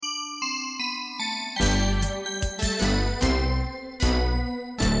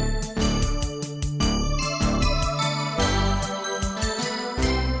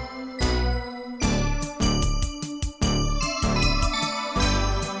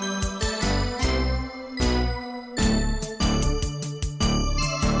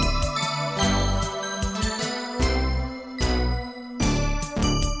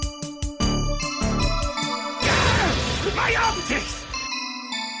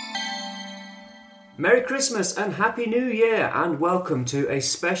Merry Christmas and Happy New Year, and welcome to a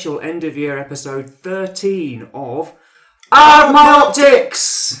special end of year episode 13 of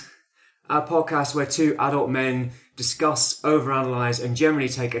Optics, our podcast where two adult men discuss, overanalyze, and generally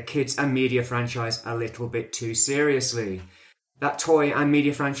take a kids and media franchise a little bit too seriously. That toy and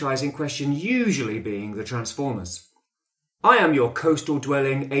media franchise in question usually being the Transformers. I am your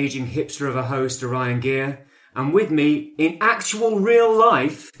coastal-dwelling, aging hipster of a host, Orion Gear, and with me, in actual real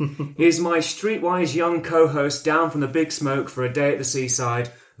life, is my streetwise young co-host down from the big smoke for a day at the seaside,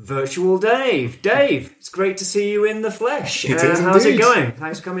 Virtual Dave. Dave, it's great to see you in the flesh. How's it going?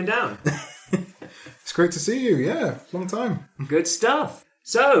 Thanks for coming down. It's great to see you, yeah. Long time. Good stuff.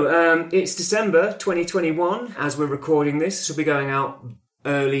 So, it's December 2021 as we're recording this. This will be going out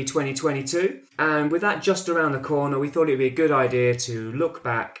early 2022. And with that just around the corner, we thought it would be a good idea to look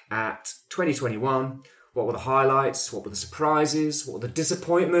back at 2021. What were the highlights? What were the surprises? What were the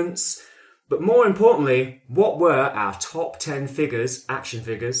disappointments? But more importantly, what were our top 10 figures, action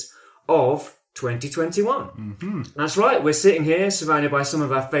figures, of 2021? Mm-hmm. That's right, we're sitting here surrounded by some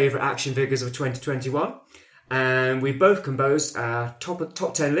of our favourite action figures of 2021. And we both composed our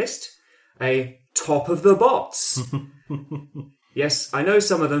top 10 list, a top of the bots. Yes, I know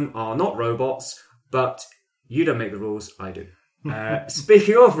some of them are not robots, but you don't make the rules, I do.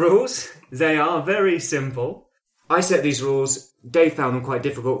 Speaking of rules, they are very simple. I set these rules. Dave found them quite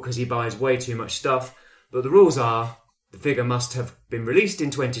difficult because he buys way too much stuff. But the rules are, the figure must have been released in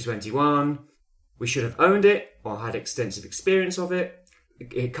 2021. We should have owned it or had extensive experience of it.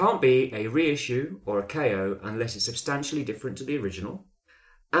 It can't be a reissue or a KO unless it's substantially different to the original.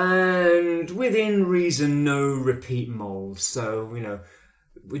 And within reason, no repeat molds. So,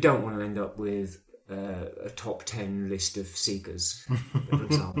 we don't want to end up with a top 10 list of Seekers, for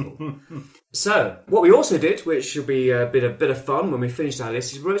example. So, what we also did, which will be a bit of fun when we finish our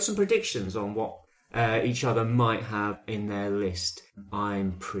list, is wrote some predictions on what each other might have in their list.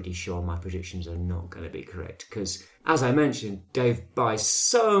 I'm pretty sure my predictions are not going to be correct, because, as I mentioned, Dave buys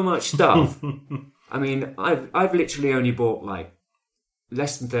so much stuff. I mean, I've literally only bought,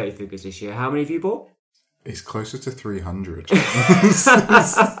 less than 30 figures this year. How many have you bought? It's closer to 300.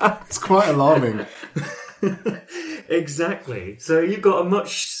 It's quite alarming. Exactly. So you've got a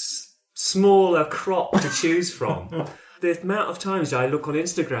much smaller crop to choose from. The amount of times I look on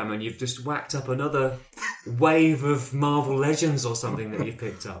Instagram and you've just whacked up another wave of Marvel Legends or something that you've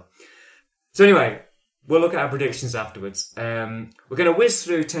picked up. So anyway, we'll look at our predictions afterwards. We're going to whiz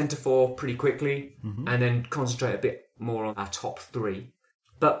through 10 to 4 pretty quickly and then concentrate a bit more on our top 3.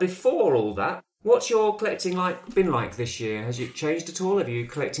 But before all that, what's your collecting been like this year? Has it changed at all? Are you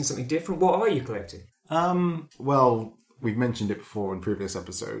collecting something different? What are you collecting? Well, we've mentioned it before in previous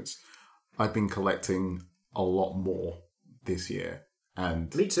episodes. I've been collecting a lot more this year,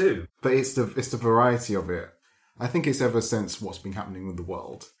 and me too. But it's the variety of it. I think it's ever since what's been happening with the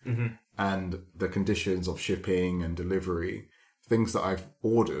world and the conditions of shipping and delivery, things that I've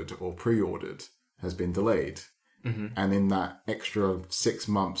ordered or pre-ordered has been delayed. Mm-hmm. And in that extra 6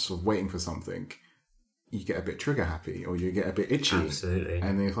 months of waiting for something, you get a bit trigger happy or you get a bit itchy. Absolutely.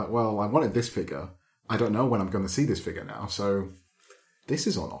 And then it's like, well, I wanted this figure. I don't know when I'm going to see this figure now. So this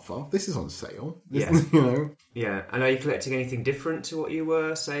is on offer. This is on sale. Yeah. Yeah. And are you collecting anything different to what you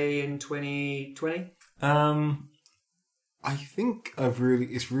were, say, in 2020? I think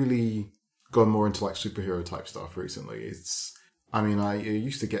it's really gone more into superhero type stuff recently. I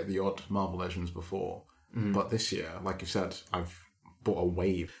used to get the odd Marvel Legends before. But this year, like you said, I've bought a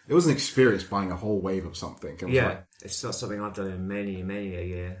wave. It was an experience buying a whole wave of something. It's not something I've done in many, many a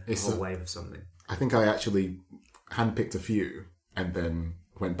year. A whole wave of something. I think I actually handpicked a few and then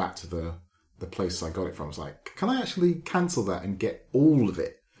went back to the place I got it from. I was like, can I actually cancel that and get all of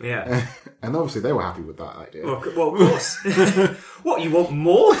it? Yeah. And obviously they were happy with that idea. Well, of course. What, you want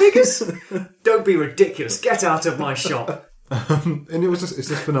more figures? Don't be ridiculous. Get out of my shop. And it's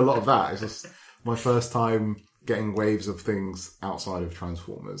just been a lot of that. It's just my first time getting waves of things outside of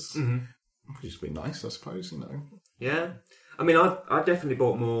Transformers. Which has been nice, I suppose, Yeah. I mean, I've definitely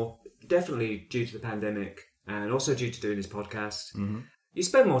bought more, definitely due to the pandemic and also due to doing this podcast. You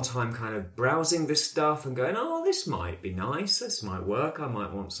spend more time kind of browsing this stuff and going, oh, this might be nice, this might work, I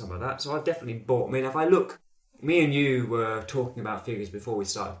might want some of that. So I've definitely bought, if I look, me and you were talking about figures before we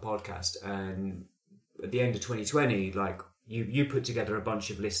started the podcast, and at the end of 2020, you put together a bunch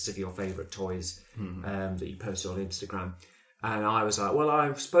of lists of your favourite toys that you posted on Instagram. And I was like, well,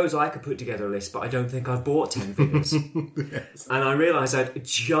 I suppose I could put together a list, but I don't think I've bought 10 figures. Yes. And I realised I'd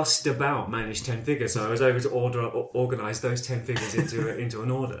just about managed 10 figures, so I was able to organise those 10 figures into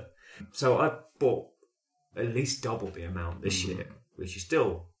an order. So I bought at least double the amount this year, which is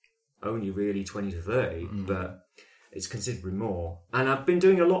still only really 20 to 30, but it's considerably more. And I've been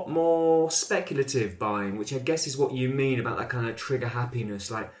doing a lot more speculative buying, which I guess is what you mean about that kind of trigger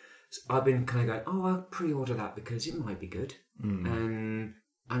happiness. Like, I've been kind of going, I'll pre-order that because it might be good. And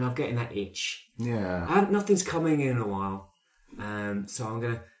I'm getting that itch. Yeah. Nothing's coming in a while.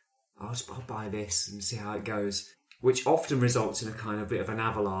 So I'll buy this and see how it goes. Which often results in a kind of bit of an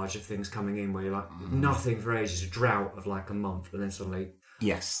avalanche of things coming in where you're like, nothing for ages, a drought of like a month, and then suddenly...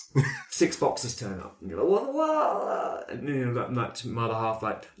 Yes. 6 boxes turn up, and you're like, what? And then you've got my other half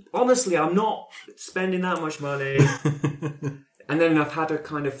like, honestly, I'm not spending that much money. And then I've had a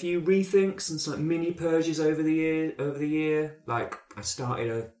kind of few rethinks and some mini purges over the year. Like, I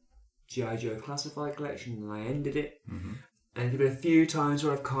started a G.I. Joe Classified collection and I ended it. And there's been a few times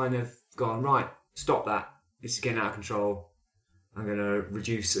where I've kind of gone, right, stop that. This is getting out of control. I'm going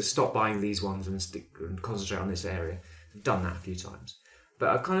to stop buying these ones and concentrate on this area. I've done that a few times. But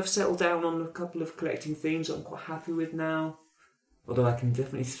I've kind of settled down on a couple of collecting themes that I'm quite happy with now. Although I can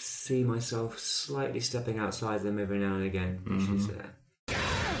definitely see myself slightly stepping outside them every now and again, which is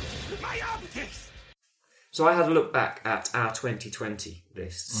My optics! So I had a look back at our 2020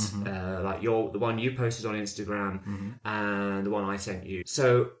 lists, like the one you posted on Instagram and the one I sent you.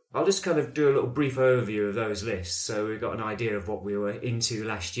 So I'll just kind of do a little brief overview of those lists so we've got an idea of what we were into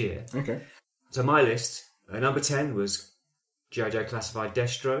last year. Okay. So my list, number 10 was G.I. Joe Classified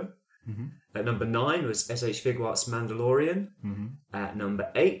Destro. At number 9 was S.H. Figuarts Mandalorian. At number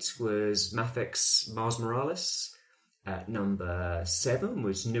 8 was Mafex Mars Morales. At number 7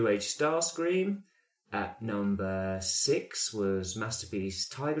 was New Age Starscream. At number 6 was Masterpiece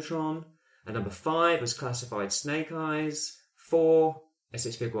Tigatron. At number 5 was Classified Snake Eyes. 4,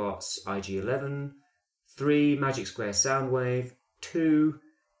 S.H. Figuarts IG-11. 3, Magic Square Soundwave. 2,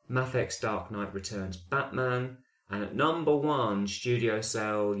 Mafex Dark Knight Returns Batman. And at number 1, Studio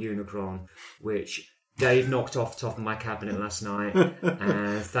Cell Unicron, which Dave knocked off the top of my cabinet last night,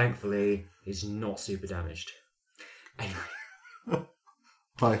 and thankfully is not super damaged. Anyway.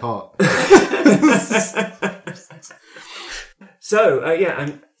 My heart. So,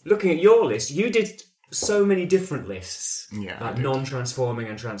 and looking at your list, you did so many different lists, like non-transforming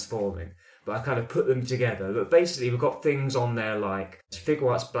and transforming. But I kind of put them together. But basically, we've got things on there like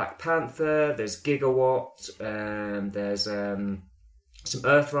Figuarts Black Panther, there's Gigawatt, there's some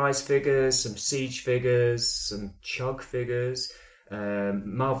Earthrise figures, some Siege figures, some Chug figures,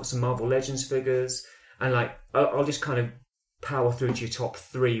 some Marvel Legends figures. And like, I'll just kind of power through to your top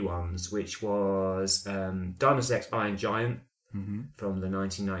 3 ones, which was Dynamos X Iron Giant from the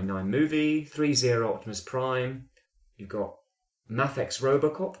 1999 movie, 3-0 Optimus Prime. You've got Mafex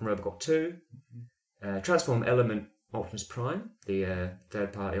Robocop from Robocop 2, Transform Element Optimus Prime, the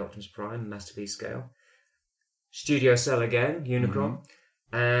third-party Optimus Prime, Masterpiece scale, Studio Cell again, Unicron,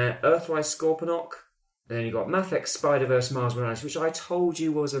 Earthrise Scorponok, and then you got Mafex Spider-Verse Mars Morales, which I told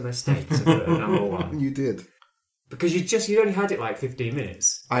you was a mistake to put at number 1. You did. Because you only had it like 15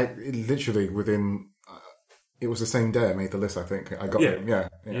 minutes. Literally within... it was the same day I made the list, I think. I got it, yeah.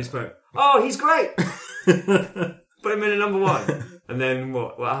 You just went, he's great! Put him in at number 1. And then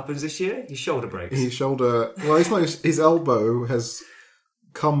what happens this year? His shoulder breaks. Well, it's not his elbow has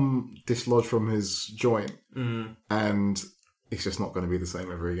come dislodged from his joint. And it's just not going to be the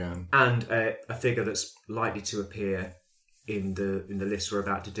same ever again. And a figure that's likely to appear in the list we're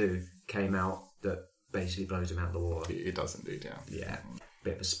about to do came out that basically blows him out of the water. It does indeed, yeah. Yeah,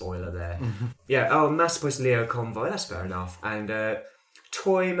 bit of a spoiler there. Yeah, Masterpiece Leo Convoy, that's fair enough. And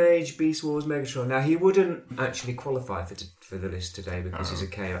Toy Mage Beast Wars Megatron. Now, he wouldn't actually qualify for the list today because he's a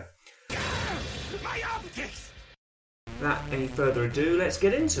KO. My optics! Without any further ado, let's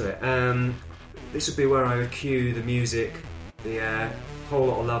get into it. This would be where I would cue the music, the Whole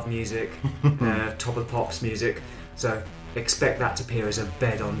Lot of Love music, Top of the Pops music. So expect that to appear as a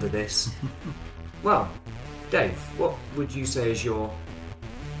bed under this. Well, Dave, what would you say is your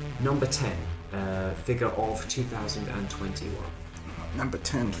number 10 figure of 2021? Number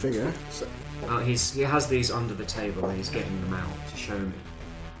 10 figure. So. He has these under the table and he's getting them out to show me.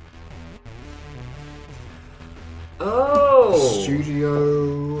 Oh!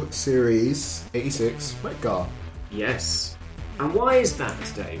 Studio Series 86 Wreck-Gar. Yes. And why is that,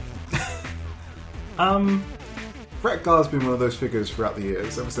 Dave? Wreck-Gar's been one of those figures throughout the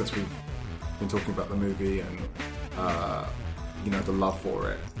years, ever since we've been talking about the movie and the love for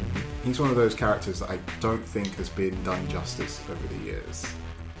it. He's one of those characters that I don't think has been done justice over the years.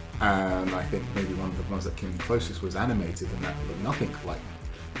 And I think maybe one of the ones that came closest was animated, and that looked nothing like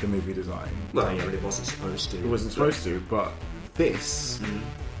the movie design. Well, yeah, but it wasn't supposed to. It wasn't supposed to, but this,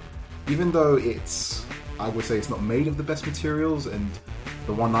 even though I would say it's not made of the best materials, and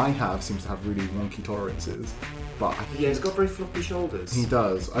The one I have seems to have really wonky tolerances, but Yeah, he's got very floppy shoulders. he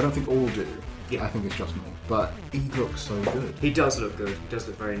does. I don't think all do. Yeah. I think it's just me. But he looks so good. He does look good. He does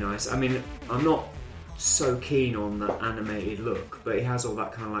look very nice. I mean, I'm not so keen on that animated look, but he has all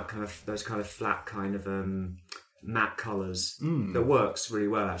that kind of those kind of flat kind of matte colours that works really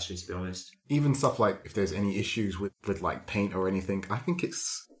well, actually, to be honest. Even stuff like if there's any issues with like paint or anything, I think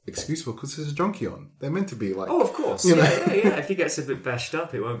it's excusable because there's a junkie on. They're meant to be like... Oh, of course. You know? Yeah. If he gets a bit bashed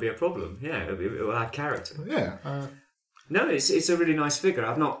up, it won't be a problem. Yeah, it'll add character. Yeah. No, it's a really nice figure.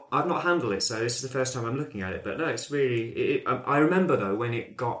 I've not handled it, so this is the first time I'm looking at it. But no, it's really... I remember, though, when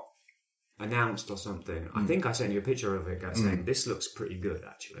it got announced or something, I think I sent you a picture of it, guys, saying, this looks pretty good,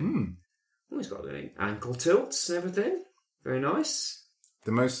 actually. Oh, he's got the ankle tilts and everything. Very nice.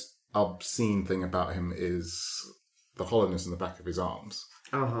 The most obscene thing about him is the hollowness in the back of his arms.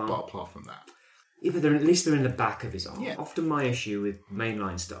 Uh-huh. But apart from that... Yeah, but at least they're in the back of his arm. Yeah. Often my issue with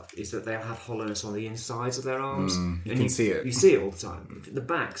mainline stuff is that they'll have hollowness on the insides of their arms. You can see it. You see it all the time. The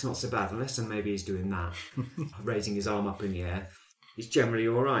back's not so bad, unless then maybe he's doing that. Raising his arm up in the air. He's generally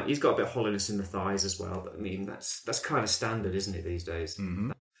all right. He's got a bit of hollowness in the thighs as well, but I mean, that's kind of standard, isn't it, these days?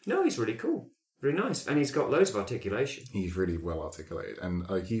 Mm-hmm. No, he's really cool. Really nice. And he's got loads of articulation. He's really well articulated. And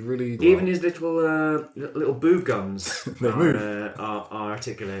he really... Even his little boob guns They move. are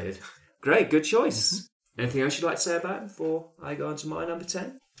articulated. Great, good choice. Anything else you'd like to say about him before I go on to my number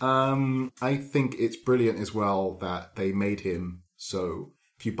 10? I think it's brilliant as well that they made him so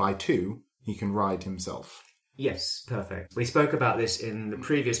if you buy two, he can ride himself. Yes, perfect. We spoke about this in the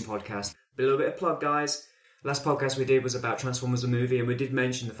previous podcast. A little bit of plug, guys. Last podcast we did was about Transformers the movie, and we did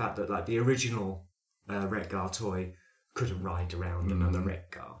mention the fact that like the original Wreck-Gar toy couldn't ride around another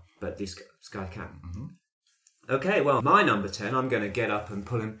Wreck-Gar, but this guy can. Mm-hmm. Okay, well, my number 10, I'm going to get up and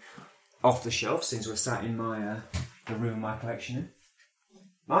pull him off the shelf since we're sat in my the room my collection in.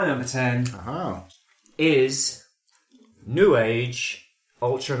 My number 10 is New Age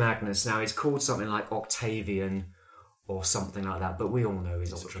Ultra Magnus. Now, he's called something like Octavian or something like that, but we all know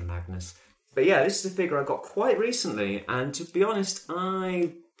he's Ultra Magnus. But yeah, this is a figure I got quite recently, and to be honest,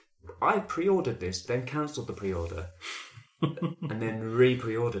 I pre-ordered this, then cancelled the pre-order, and then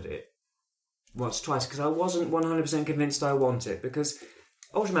re-pre-ordered it once, twice, because I wasn't 100% convinced I want it, because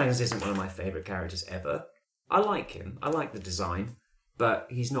Ultra Magnus isn't one of my favourite characters ever. I like him, I like the design, but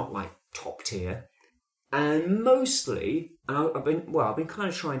he's not like top tier. And mostly, I've been kind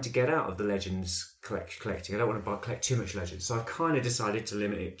of trying to get out of the Legends collecting. I don't want to collect too much Legends, so I kind of decided to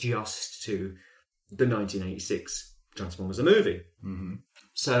limit it just to the 1986 Transformers the movie. Mm-hmm.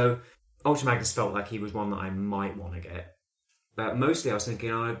 So Ultra Magnus felt like he was one that I might want to get, but mostly I was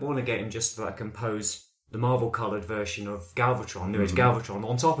thinking I want to get him just so that I can pose the Marvel-coloured version of Galvatron, New Age Galvatron,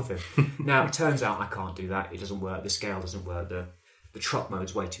 on top of him. Now it turns out I can't do that. It doesn't work. The scale doesn't work. The truck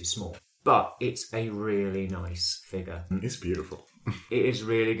mode's way too small. But it's a really nice figure. It's beautiful. It is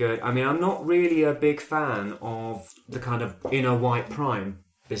really good. I mean, I'm not really a big fan of the kind of inner white prime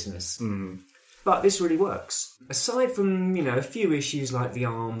business. But this really works. Aside from, a few issues like the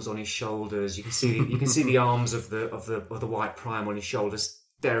arms on his shoulders, you can see the arms of the white prime on his shoulders.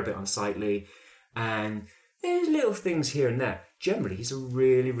 They're a bit unsightly. And there's little things here and there. Generally, he's a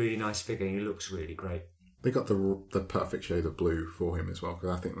really, really nice figure and he looks really great. They got the perfect shade of blue for him as well,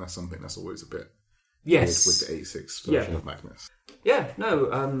 because I think that's something that's always a bit weird with the 86 version of Magnus. Yeah, no,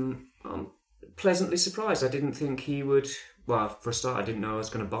 I'm pleasantly surprised. I didn't think he would... Well, for a start, I didn't know I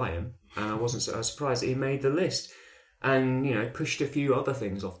was going to buy him, and I wasn't so surprised that he made the list. And, pushed a few other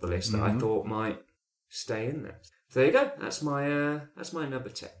things off the list that I thought might stay in there. So there you go. That's my number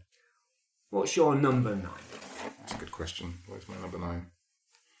 10. What's your number 9? That's a good question. Where's my number 9?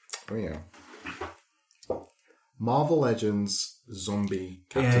 Oh, yeah. Marvel Legends Zombie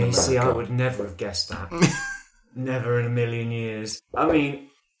Captain America. See, I would never have guessed that. Never in a million years. I mean,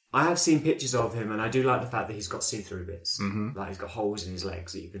 I have seen pictures of him, and I do like the fact that he's got see-through bits. Mm-hmm. Like, he's got holes in his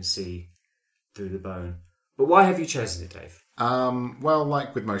legs that you can see through the bone. But why have you chosen it, Dave? Well,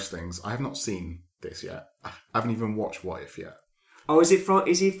 like with most things, I have not seen this yet. I haven't even watched What If yet. Oh, is he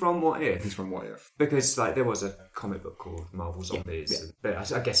from What If? He's from What If. Because, there was a comic book called Marvel Zombies. Yeah.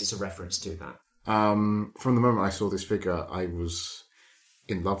 But I guess it's a reference to that. From the moment I saw this figure, I was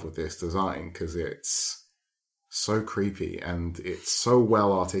in love with this design because it's so creepy and it's so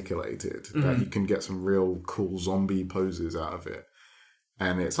well articulated that you can get some real cool zombie poses out of it.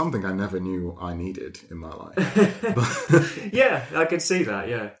 And it's something I never knew I needed in my life. Yeah, I can see that,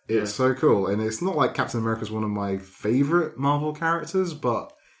 yeah. It's so cool. And it's not like Captain America's one of my favourite Marvel characters,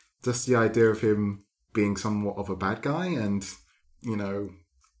 but just the idea of him being somewhat of a bad guy and,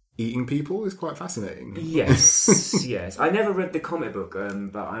 eating people is quite fascinating. Yes, yes. I never read the comic book,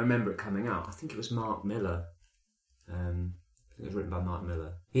 but I remember it coming out. I think it was Mark Miller. I think it was written by Mark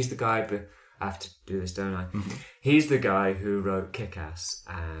Miller. He's the guy... I have to do this, don't I? Mm-hmm. He's the guy who wrote Kick-Ass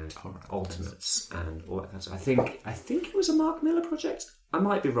and Ultimates and all that kind of stuff. I think it was a Mark Miller project. I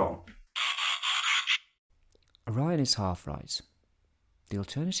might be wrong. Orion is half right. The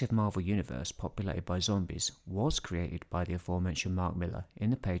alternative Marvel universe populated by zombies was created by the aforementioned Mark Miller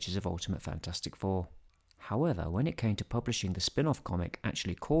in the pages of Ultimate Fantastic Four. However, when it came to publishing the spin-off comic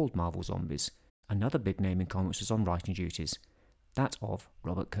actually called Marvel Zombies, another big name in comics was on writing duties, that of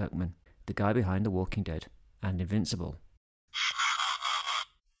Robert Kirkman, the guy behind The Walking Dead and Invincible.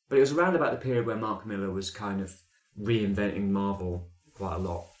 But it was around about the period where Mark Miller was kind of reinventing Marvel quite a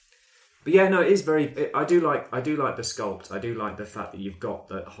lot. But yeah, no, it is very. I do like the sculpt. I do like the fact that you've got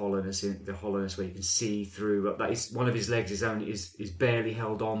the hollowness where you can see through. That is one of his legs is barely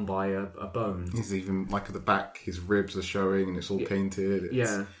held on by a bone. He's even like at the back, his ribs are showing, and it's all painted.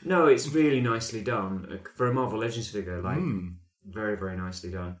 Yeah, no, it's really nicely done for a Marvel Legends figure. Like very, very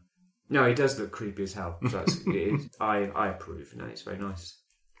nicely done. No, he does look creepy as hell. So I approve. No, it's very nice.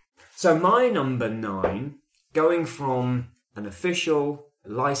 So my number 9, going from an official,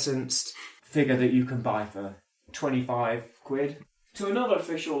 licensed figure that you can buy for 25 quid to another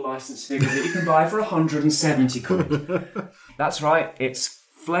official licensed figure that you can buy for 170 quid. That's right, it's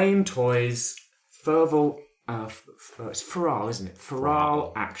Flame Toys Ferval, it's Feral, isn't it?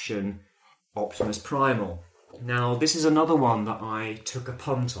 Feral Action Optimus Primal. Now, this is another one that I took a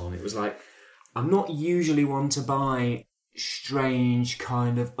punt on. It was like, I'm not usually one to buy strange,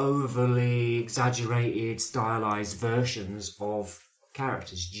 kind of overly exaggerated, stylized versions of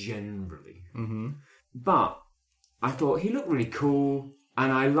characters generally. Mm-hmm. But I thought he looked really cool,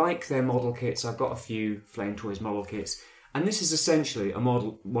 and I like their model kits. I've got a few Flame Toys model kits, and this is essentially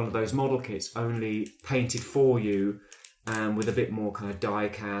one of those model kits, only painted for you, with a bit more kind of die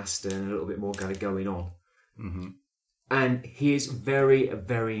cast and a little bit more kind of going on. Mm-hmm. And he is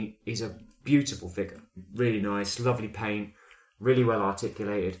he's a beautiful figure, really nice, lovely paint, really well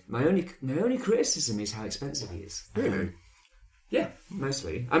articulated. My only criticism is how expensive he is. Really? Yeah,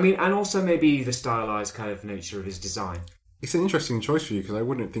 mostly. I mean, and also maybe the stylized kind of nature of his design. It's an interesting choice for you because I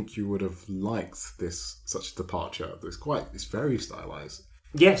wouldn't think you would have liked such a departure. It's very stylized.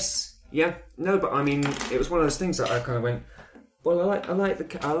 Yes, yeah, no, but I mean, it was one of those things that I kind of went, well,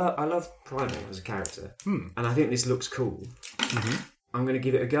 I love Primal as a character, and I think this looks cool. Mm-hmm. I'm going to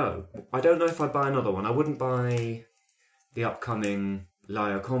give it a go. I don't know if I'd buy another one. I wouldn't buy the upcoming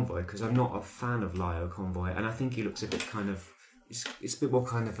Lio Convoy because I'm not a fan of Lio Convoy, and I think he looks a bit kind of. It's a bit more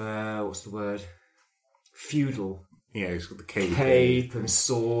kind of what's the word? Feudal. Yeah, he's got the cape and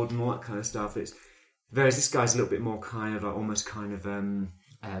sword and all that kind of stuff. Whereas this guy's a little bit more kind of like almost kind of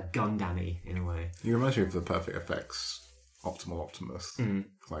Gundam-y in a way. You remind me of the Perfect Effects Optimal Optimus.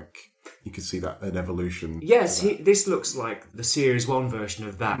 Like you could see that an evolution. Yes, this looks like the Series 1 version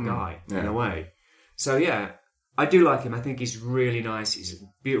of that guy in a way. So yeah, I do like him. I think he's really nice. He's a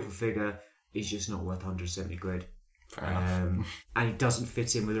beautiful figure. He's just not worth 170 quid. And he doesn't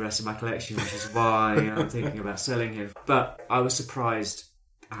fit in with the rest of my collection, which is why I'm thinking about selling him. But I was surprised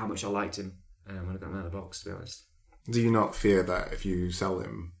how much I liked him when I got him out of the box, to be honest. Do you not fear that if you sell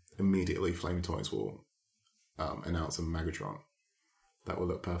him, immediately Flame Toys will announce a Megatron that will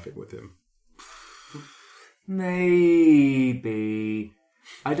look perfect with him? Maybe.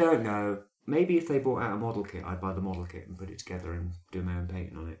 I don't know. Maybe if they brought out a model kit, I'd buy the model kit and put it together and do my own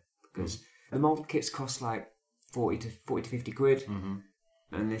painting on it. Because the model kits cost like 40 to 50 quid,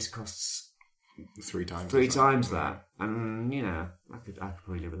 and this costs 3 times that. And I could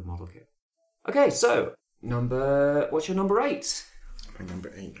probably live with a model kit. Okay, so what's your number 8? My number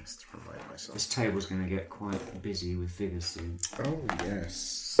 8 is to remind myself. This table's going to get quite busy with figures soon. Oh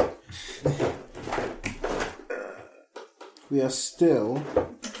yes. We are still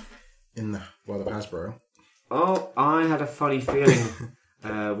in the world of Hasbro. Oh, I had a funny feeling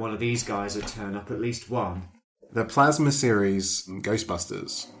one of these guys would turn up, at least one. The Plasma series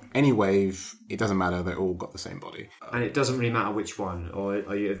Ghostbusters. Any wave, it doesn't matter, they all got the same body. And it doesn't really matter which one, or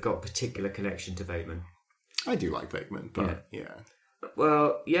you've got a particular connection to Vakeman. I do like Vakeman, but yeah.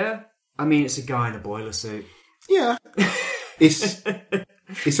 Well, yeah. I mean, it's a guy in a boiler suit. Yeah.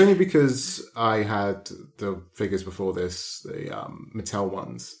 It's only because I had the figures before this, the Mattel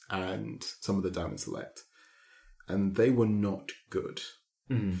ones, and some of the Diamond Select. And they were not good.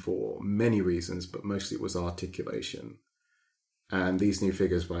 For many reasons, but mostly it was articulation. And these new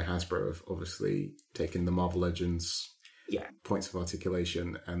figures by Hasbro have obviously taken the Marvel Legends points of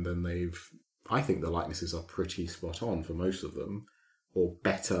articulation, and then I think the likenesses are pretty spot on for most of them. or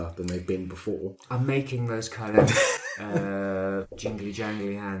better than they've been before. I'm making those kind of jingly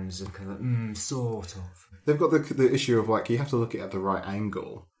jangly hands of kind of sort of. They've got the issue of like you have to look at the right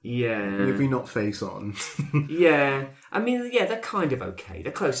angle. Yeah. Maybe not face on. Yeah. I mean, yeah, they're kind of okay.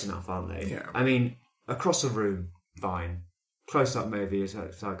 They're close enough, aren't they? Yeah. I mean, across a room, fine. Close up, maybe it's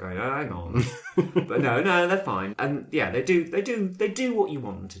like going, oh, hang on. But no, they're fine. And yeah, they do what you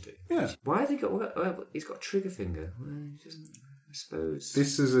want them to do. Yeah. Why have they got? Well, he's got a trigger finger. Well, he doesn't. I suppose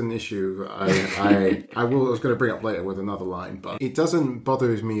This is an issue that I was going to bring up later with another line, but it doesn't bother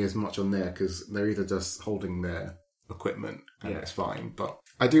me as much on there because they're either just holding their equipment and it's fine. But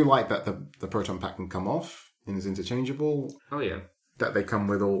I do like that the proton pack can come off and is interchangeable. Oh yeah. That they come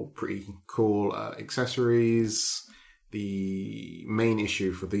with all pretty cool accessories. The main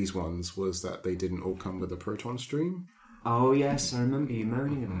issue for these ones was that they didn't all come with a proton stream. Oh yes, I remember you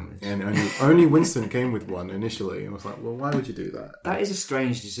moaning about this. And only Winston came with one initially. And I was like, well, why would you do that? That is a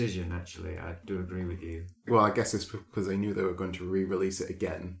strange decision, actually. I do agree with you. Well, I guess it's because they knew they were going to re-release it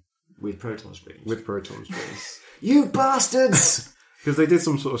again. With proton streams. With proton streams. You bastards! Because they did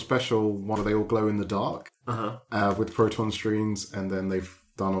some sort of special one where they all glow in the dark Uh-huh. with proton streams. And then they've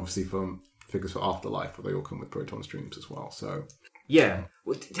done, obviously, for figures for Afterlife, where they all come with proton streams as well. So Yeah.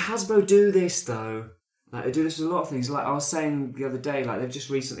 Well, did Hasbro do this, though? Like, they do this with a lot of things. Like I was saying the other day, like they've just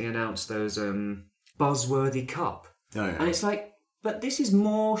recently announced those Buzzworthy Cup. Oh, yeah. And it's like, but this is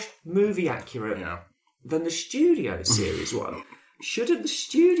more movie accurate than the Studio Series one. Shouldn't the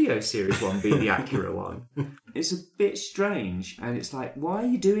Studio Series one be the accurate one? It's a bit strange. And it's like, why are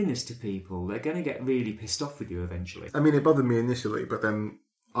you doing this to people? They're going to get really pissed off with you eventually. I mean, it bothered me initially, but then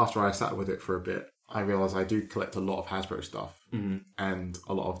after I sat with it for a bit, I realised I do collect a lot of Hasbro stuff, and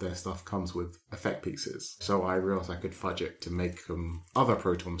a lot of their stuff comes with effect pieces. So I realised I could fudge it to make other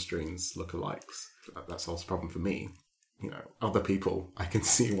proton streams lookalikes. That solves the problem for me. You know, other people, I can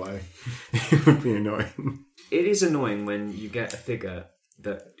see why it would be annoying. It is annoying when you get a figure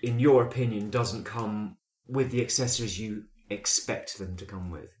that, in your opinion, doesn't come with the accessories you expect them to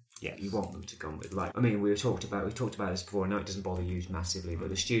come with. Yeah, you want them to come with. Like, I mean, we talked about this before. I know it doesn't bother you massively, but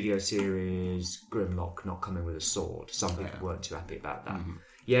the Studio Series Grimlock not coming with a sword. Some people weren't too happy about that.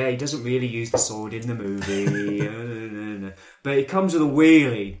 Yeah, he doesn't really use the sword in the movie, no. But it comes with a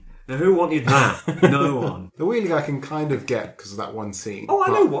wheelie. Now, who wanted that? No one. The wheelie I can kind of get because of that one scene. Oh, I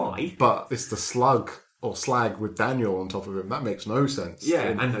know why. But it's the slug or slag with Daniel on top of him. That makes no sense. Yeah,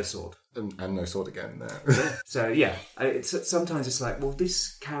 and no sword. And no sword again there. So, yeah, sometimes it's like, well,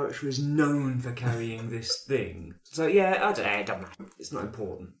 this character is known for carrying this thing. So, yeah, I don't know, it doesn't matter. It's not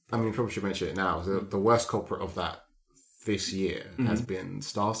important. I mean, probably should mention it now. The worst culprit of that this year has been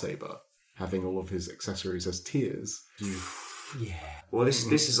Starsaber, having all of his accessories as tiers. Yeah. Well, this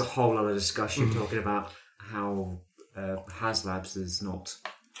is a whole other discussion talking about how HasLabs is not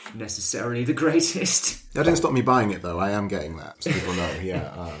necessarily the greatest. That didn't stop me buying it, though. I am getting that, so people know.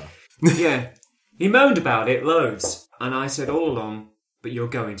 Yeah. Yeah. He moaned about it loads. And I said all along, but you're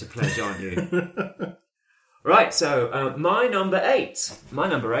going to pledge, aren't you? Right, so my number 8. My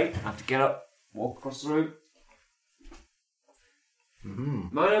number 8, I have to get up, walk across the room.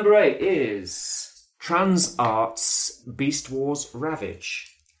 My number 8 is TransArt's Beast Wars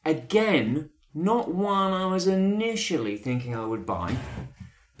Ravage. Again, not one I was initially thinking I would buy,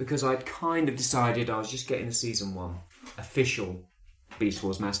 because I'd kind of decided I was just getting the Season 1 official Beast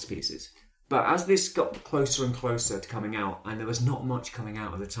Wars Masterpieces. But as this got closer and closer to coming out, and there was not much coming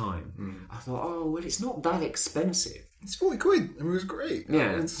out at the time, I thought, oh, well, it's not that expensive. It's 40 quid. I mean, it was great.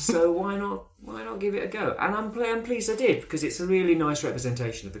 Yeah, so why not give it a go? And I'm pleased I did, because it's a really nice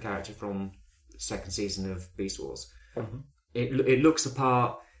representation of the character from the second season of Beast Wars. It looks the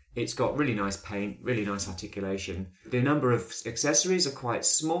part. It's got really nice paint, really nice articulation. The number of accessories are quite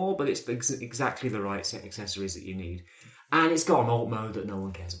small, but it's exactly the right set of accessories that you need. And it's got an alt mode that no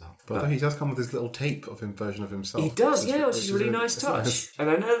one cares about. But he does come with this little tape version of himself. He does, which is a really nice touch. Nice. And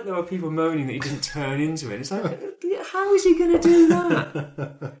I know that there were people moaning that he didn't turn into it. It's like, how is he going to do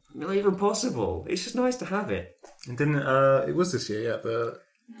that? Not even possible. It's just nice to have it. And didn't it was this year, the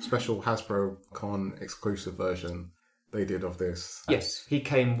special Hasbro Con exclusive version they did of this. Yes, he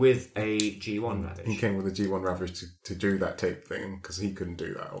came with a G1 Ravage. He came with a G1 Ravage to do that tape thing, because he couldn't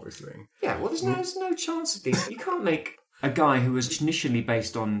do that, obviously. Yeah, well, there's no chance of these. You can't make a guy who was initially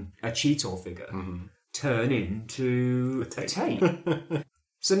based on a Cheetor figure turn into a tape.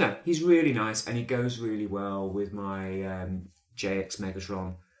 So no, he's really nice, and he goes really well with my JX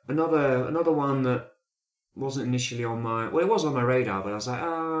Megatron. Another one that wasn't initially on my... Well, it was on my radar, but I was like,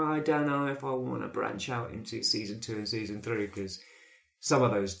 I don't know if I want to branch out into Season 2 and Season 3, because some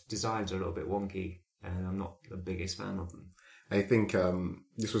of those designs are a little bit wonky, and I'm not the biggest fan of them. I think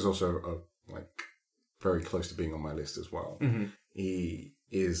this was also very close to being on my list as well. Mm-hmm. He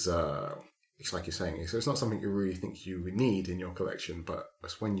is, it's like you're saying, so it's not something you really think you would need in your collection, but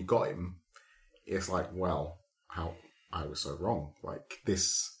it's when you got him, it's like, wow, how I was so wrong. Like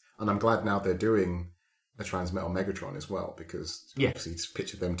this, and I'm glad now they're doing a Transmetal Megatron as well, because obviously to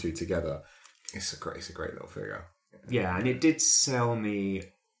picture them two together, it's a great little figure. Yeah, and it did sell me,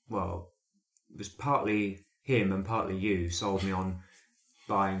 well, it was partly him and partly you sold me on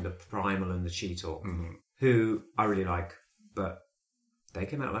buying the Primal and the Cheetor, who I really like, but they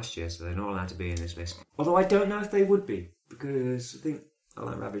came out last year, so they're not allowed to be in this list. Although I don't know if they would be, because I think I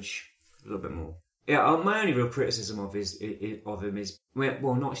like Ravage a little bit more. Yeah, my only real criticism of him is,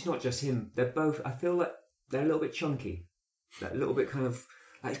 well, not just him. They're both, I feel like they're a little bit chunky. Like a little bit kind of,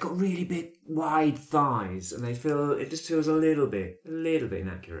 like it's got really big, wide thighs, and it just feels a little bit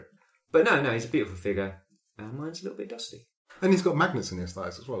inaccurate. But no, he's a beautiful figure. Mine's a little bit dusty. And he's got magnets in his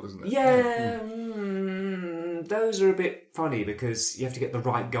thighs as well, isn't it? Yeah, those are a bit funny because you have to get the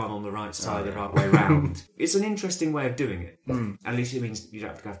right gun on the right side the right way round. It's an interesting way of doing it. At least it means you don't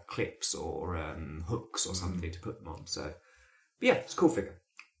have to have clips or hooks or something to put them on. So, but yeah, it's a cool figure.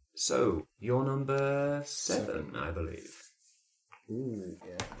 So, you're number 7, I believe. Ooh,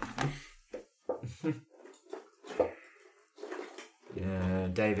 yeah. Yeah,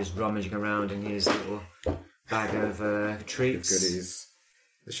 Dave is rummaging around in his little bag of treats. Goodies.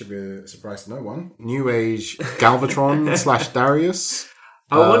 This should be a surprise to no one. New Age Galvatron / Darius.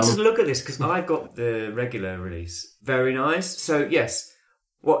 I wanted to look at this because I've got the regular release. Very nice. So yes,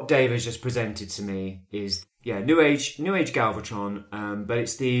 what Dave has just presented to me is New Age Galvatron, but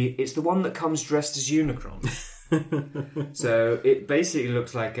it's the one that comes dressed as Unicron. So it basically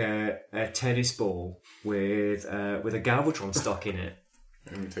looks like a tennis ball with a Galvatron stuck in it.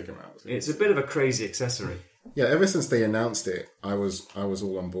 Let me take him out. It's a bit of a crazy accessory. Yeah, ever since they announced it, I was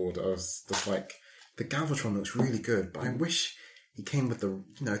all on board. I was just like, the Galvatron looks really good, but I wish he came with the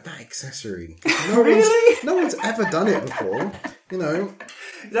that accessory. No one's ever done it before.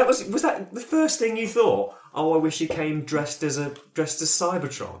 That was that the first thing you thought? Oh, I wish he came dressed as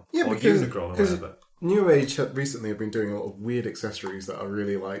Cybertron or Unicron or whatever. New Age recently have been doing a lot of weird accessories that are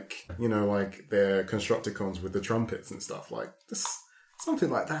really like their Constructicons with the trumpets and stuff, like this,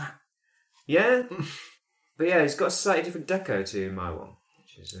 something like that. Yeah. But yeah, it's got a slightly different deco to my one,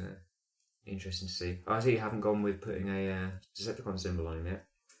 which is interesting to see. I see you haven't gone with putting a Decepticon symbol on him yet.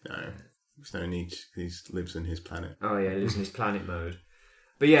 No, there's no need. He lives in his planet. Oh yeah, he lives in his planet mode.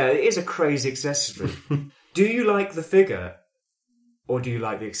 But yeah, it is a crazy accessory. Do you like the figure, or do you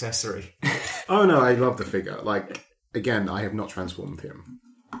like the accessory? Oh no, I love the figure. Like, again, I have not transformed him.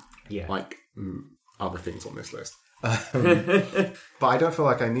 Yeah. Like other things on this list. But I don't feel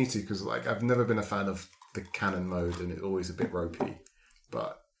like I need to, because I've never been a fan of the cannon mode, and it's always a bit ropey.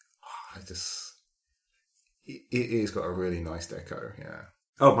 But it's got a really nice deco. Yeah.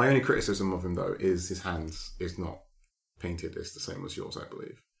 Oh, my only criticism of him though is his hands is not painted. It's the same as yours, I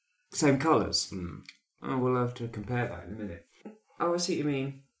believe. Same colours. Oh, we'll have to compare that in a minute. Oh, I see what you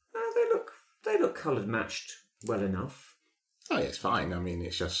mean. They look coloured matched well enough. Oh, yeah, it's fine. I mean,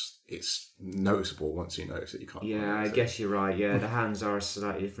 it's noticeable once you notice it. You can't. Yeah, I guess you're right. Yeah, the hands are a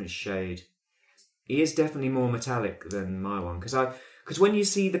slightly different shade. He is definitely more metallic than my one, because when you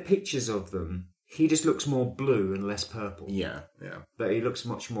see the pictures of them, he just looks more blue and less purple. Yeah. But he looks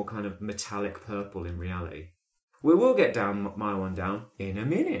much more kind of metallic purple in reality. We will get my one down in a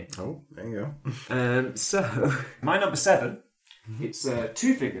minute. Oh, there you go. So, my number 7, it's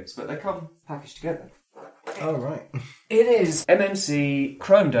 2 figures, but they come packaged together. Oh, right. It is MMC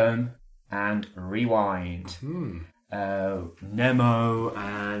Chrome Dome and Rewind. Nemo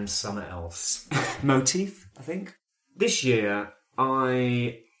and something else. Motif, I think. This year,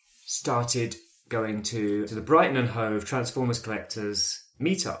 I started going to the Brighton and Hove Transformers Collectors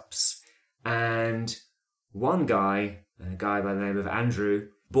meetups, and one guy, a guy by the name of Andrew,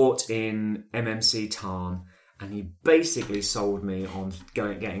 bought in MMC Tarn, and he basically sold me on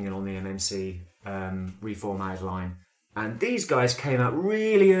getting it on the MMC reformatted line. And these guys came out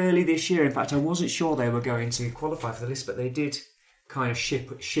really early this year. In fact, I wasn't sure they were going to qualify for the list, but they did kind of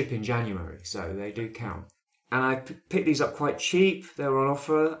ship in January, so they do count. And I picked these up quite cheap. They were on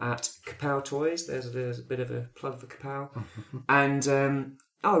offer at Kapow Toys. There's a bit of a plug for Kapow. And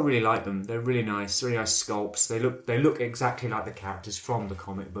I really like them. They're really nice sculpts. They look exactly like the characters from the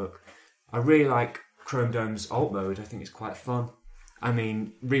comic book. I really like Chrome Dome's alt mode. I think it's quite fun. I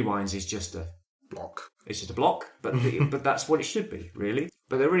mean, Rewinds is just a block. It's just a block, but that's what it should be, really.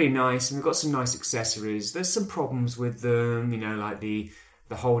 But they're really nice, and they've got some nice accessories. There's some problems with them, like the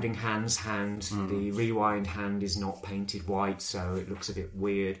the holding hands hand, the Rewind hand is not painted white, so it looks a bit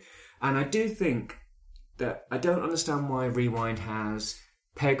weird. And I do think that I don't understand why Rewind has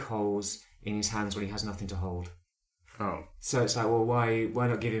peg holes in his hands when he has nothing to hold. Oh. So it's like, well, why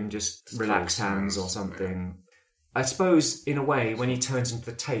not give him just relaxed close hands or something? I suppose, in a way, when he turns into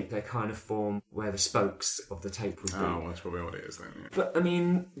the tape, they kind of form where the spokes of the tape would be. Oh, that's probably what it is then. Yeah. But, I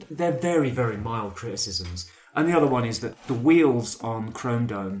mean, they're very, very mild criticisms. And the other one is that the wheels on Chrome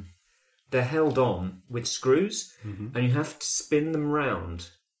Dome, they're held on with screws, and you have to spin them round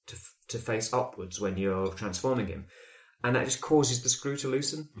to face upwards when you're transforming him. And that just causes the screw to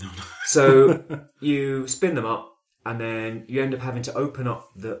loosen. So you spin them up, and then you end up having to open up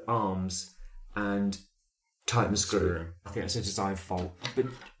the arms and tighten the screw. I think that's a design fault. But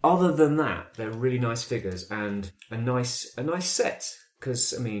other than that, they're really nice figures and a nice set.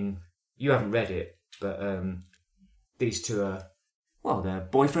 Because, I mean, you haven't read it, but these two are, well, they're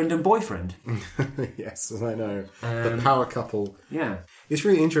boyfriend and boyfriend. Yes, I know. The power couple. Yeah. It's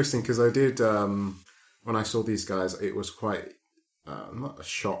really interesting because I did, when I saw these guys, it was quite, not a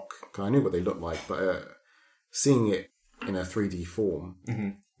shock, because I knew what they looked like, but seeing it in a 3D form,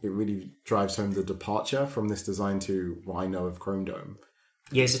 it really drives home the departure from this design to what I know of Chrome Dome.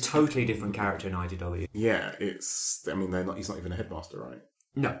 Yeah, it's a totally different character in IDW. Yeah, he's not even a headmaster, right?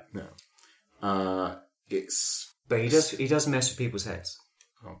 No. No. But he does mess with people's heads.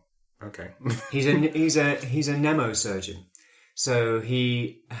 Oh, okay. He's a Nemo-surgeon. So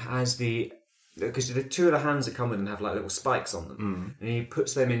he has because the two of the hands that come with him have like little spikes on them, and he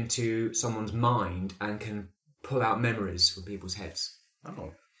puts them into someone's mind and can pull out memories from people's heads.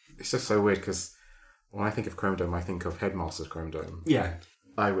 Oh, it's just so weird because when I think of Chrome Dome, I think of Headmaster's Chrome Dome. Yeah.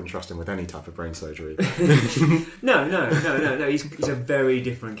 I wouldn't trust him with any type of brain surgery. No. He's a very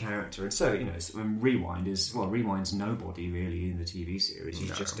different character, and so Rewind's nobody really in the TV series.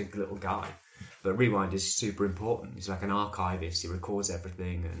 He's just a little guy, but Rewind is super important. He's like an archivist. He records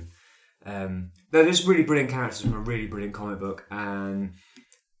everything, and there's really brilliant characters from a really brilliant comic book. And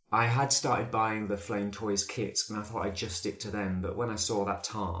I had started buying the Flame Toys kits, and I thought I'd just stick to them. But when I saw that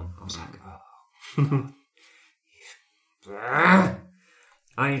Tarn, I was like, oh.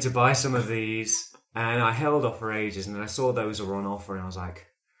 I need to buy some of these, and I held off for ages, and then I saw those were on offer, and I was like,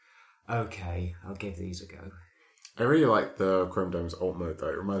 okay, I'll give these a go. I really like the Chrome Dome's alt mode, though.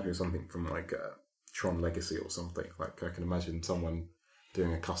 It reminds me of something from, like, Tron Legacy or something. Like, I can imagine someone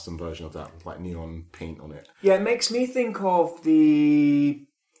doing a custom version of that with, like, neon paint on it. Yeah, it makes me think of the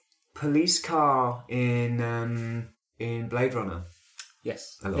police car in Blade Runner.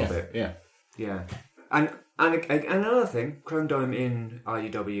 Yes. A little bit. Yeah. Yeah. And another thing, Chrome Dome in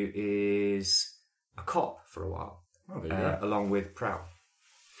IDW is a cop for a while. Oh, there you go. Along with Prowl.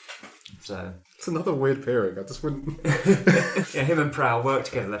 So it's another weird pairing. I just wouldn't. Yeah, him and Prowl work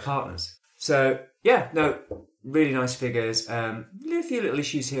together. They're partners. So yeah, no, really nice figures. A few little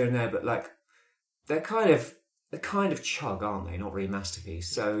issues here and there, but like they're kind of chug, aren't they? Not really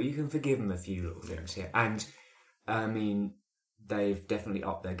masterpiece. So you can forgive them a few little things here. And I mean, they've definitely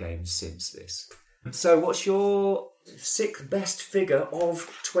upped their game since this. So what's your 6th best figure of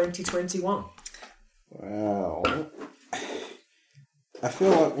 2021? Well, I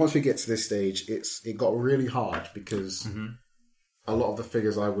feel like once we get to this stage, it got really hard because a lot of the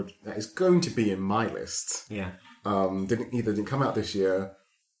figures that is going to be in my list, didn't come out this year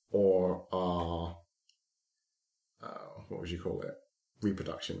or are what would you call it?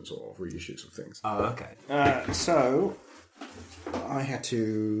 Reproductions or reissues of things. Oh, okay. So I had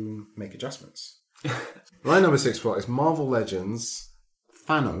to make adjustments. My number 6 spot is Marvel Legends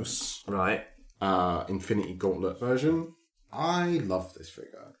Thanos. Right. Infinity Gauntlet version. I love this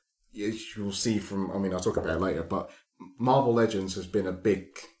figure. You'll see I'll talk about it later, but Marvel Legends has been a big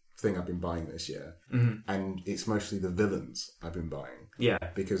thing I've been buying this year. Mm-hmm. And it's mostly the villains I've been buying. Yeah.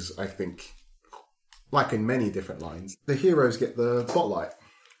 Because I think, like in many different lines, the heroes get the spotlight.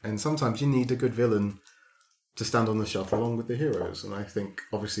 And sometimes you need a good villain to stand on the shelf along with the heroes. And I think,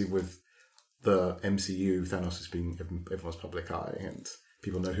 obviously, with the MCU, Thanos has been everyone's public eye, and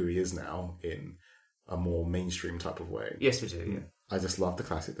people know who he is now in a more mainstream type of way. Yes, we do, yeah. I just love the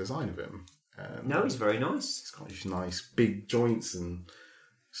classic design of him. No, he's very nice. He's got these nice big joints, and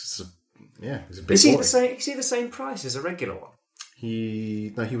he's a big Is boy. Is he the same price as a regular one?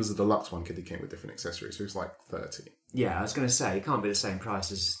 He was the deluxe one because he came with different accessories, so he was like 30. Yeah, I was going to say, he can't be the same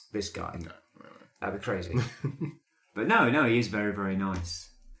price as this guy. No. That'd be crazy. But no, he is very, very nice.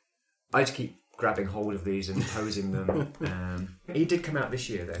 I had to keep grabbing hold of these and posing them. He did come out this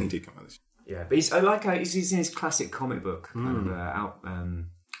year, then. He did come out this year. Yeah, but I like how he's in his classic comic book kind of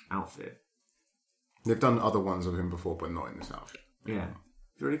outfit. They've done other ones of him before, but not in this outfit. Yeah.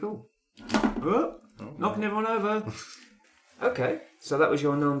 It's really cool. Oh, knocking everyone over. Okay, so that was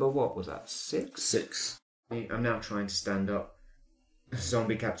your number, what was that, 6? 6. I'm now trying to stand up.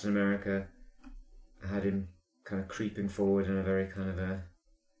 Zombie Captain America. I had him kind of creeping forward in a very kind of a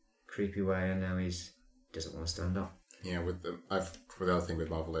creepy way, and now doesn't want to stand up. Yeah, with the other thing with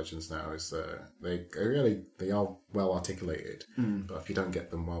Marvel Legends now is they are well articulated, but if you don't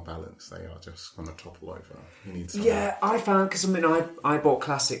get them well balanced, they are just going to topple over. You need some. Yeah, I found, because I bought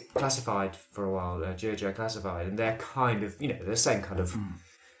Classified for a while, Jojo Classified, and they're kind of, they're the same kind of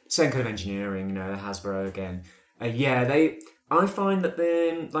engineering, Hasbro again. I find that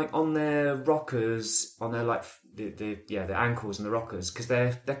they're like on their rockers, on their like the ankles and the rockers, because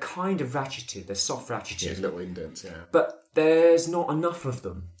they're kind of ratcheted, they're soft ratcheted, little indents, but there's not enough of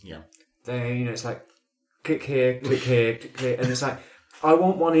them. Yeah, they it's like click here, click here, click here, and it's like I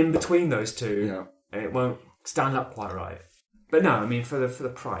want one in between those two, and it won't stand up quite right. But no, I mean for the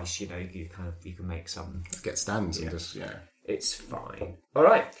price, you can make some. Let's get stands and just it's fine. All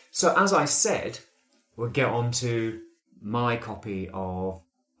right, so as I said, we'll get on to my copy of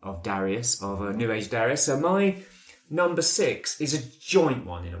Darius, of a New Age Darius. So my number 6 is a joint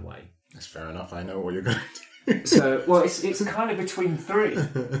one in a way. That's fair enough. I know what you're going to do. So, well, it's kind of between 3.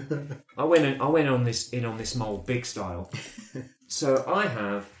 I went on this mold big style. So I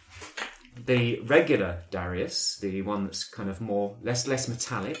have the regular Darius, the one that's kind of less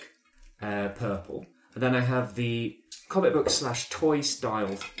metallic, purple, and then I have the comic book / toy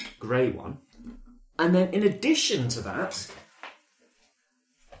style grey one. And then in addition to that,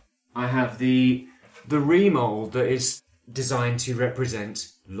 I have the remold that is designed to represent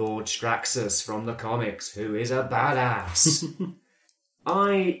Lord Straxus from the comics, who is a badass.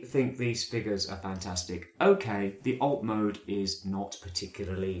 I think these figures are fantastic. Okay, the alt mode is not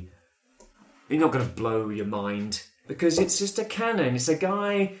particularly... You're not going to blow your mind, because it's just a cannon. It's a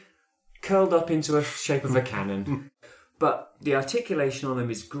guy curled up into a shape of a cannon. But the articulation on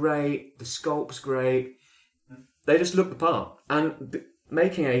them is great. The sculpt's great. They just look the part. And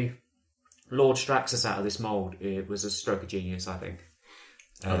making a Lord Straxus out of this mould, it was a stroke of genius, I think.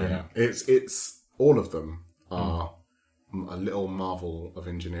 It's all of them are a little marvel of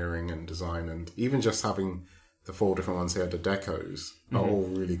engineering and design, and even just having the 4 different ones here, the decos, are all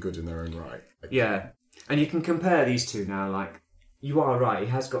really good in their own right. Yeah, and you can compare these two now. Like, you are right. He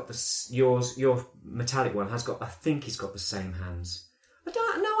has got your metallic one has got. I think he's got the same hands. I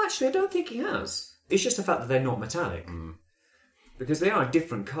don't think he has. It's just the fact that they're not metallic, because they are a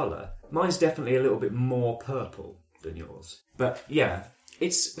different colour. Mine's definitely a little bit more purple than yours. But yeah,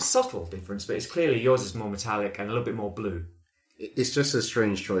 it's a subtle difference. But it's clearly yours is more metallic and a little bit more blue. It's just a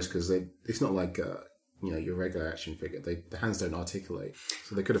strange choice because it's not like your regular action figure. The hands don't articulate,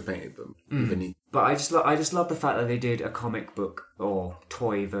 so they could have painted them. But I just love the fact that they did a comic book or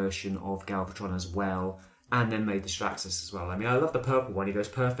toy version of Galvatron as well, and then made the Straxus as well. I mean, I love the purple one. He goes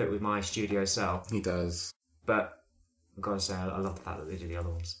perfect with my studio cell. He does. But I've got to say, I love the fact that they did the other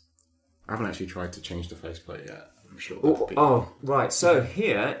ones. I haven't actually tried to change the faceplate yet. I'm sure. Right. So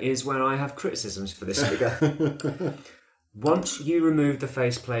here is where I have criticisms for this figure. Once you remove the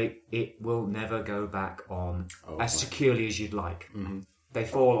faceplate, it will never go back on as securely as you'd like. Mm-hmm. They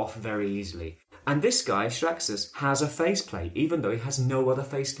fall off very easily. And this guy, Straxus, has a faceplate, even though he has no other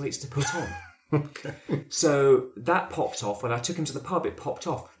faceplates to put on. Okay. So that popped off. When I took him to the pub, it popped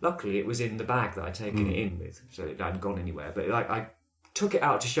off. Luckily, it was in the bag that I'd taken it in with, so it hadn't gone anywhere. But I took it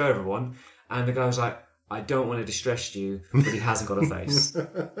out to show everyone, and the guy was like, I don't want to distress you, but he hasn't got a face.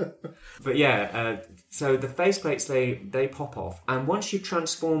 But yeah, so the faceplates, they pop off. And once you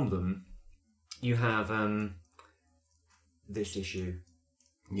transform them, you have this issue.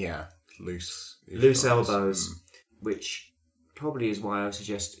 Yeah, loose elbows, which probably is why I would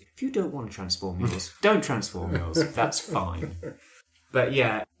suggest, if you don't want to transform yours, don't transform yours. That's fine. But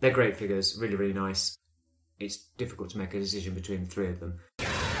yeah, they're great figures, really, really nice. It's difficult to make a decision between the 3 of them.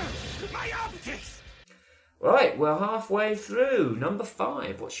 My optics! Right, we're halfway through. Number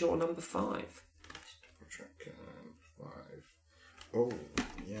 5. What's your number 5? 5. Oh,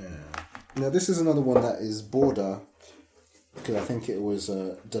 yeah. Now, this is another one that is border, because I think it was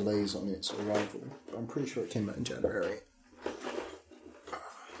delays on its arrival. But I'm pretty sure it came out in January.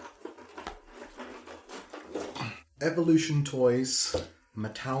 Evolution Toys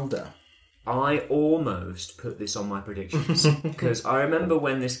Metalda. I almost put this on my predictions, because I remember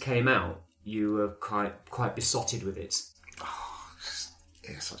when this came out, you were quite besotted with it. Oh,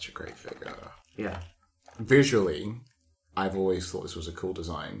 it's such a great figure. Yeah. Visually, I've always thought this was a cool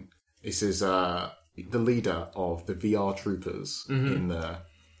design. This is the leader of the VR troopers in the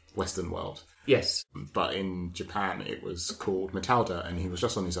Western world. Yes. But in Japan, it was called Metalda, and he was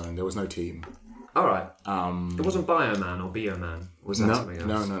just on his own. There was no team. All right. It wasn't Bioman or Bioman. Was that something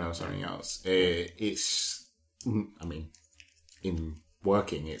else? No, something else. It's, I mean, in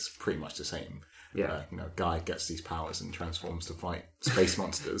working, it's pretty much the same. Yeah. Guy gets these powers and transforms to fight space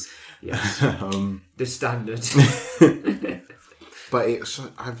monsters. Yes. The standard. But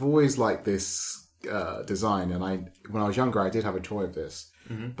I've always liked this design, and when I was younger, I did have a toy of this,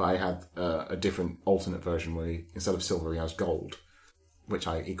 but I had a different alternate version where instead of silver, he has gold, which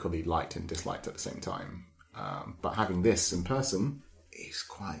I equally liked and disliked at the same time. But having this in person is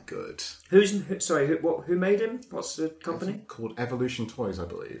quite good. Who made him? What's the company? Called Evolution Toys, I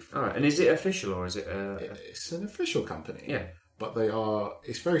believe. All right, and is it official or is it? It's an official company. Yeah, but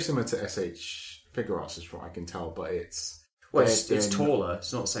it's very similar to SH Figuarts, as far I can tell. But it's taller.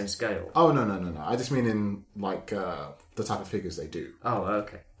 It's not the same scale. Oh no! I just mean in the type of figures they do. Oh,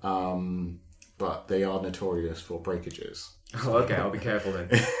 okay. But they are notorious for breakages. Oh, okay, I'll be careful then.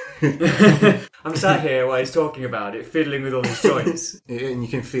 I'm sat here while he's talking about it, fiddling with all his joints. And you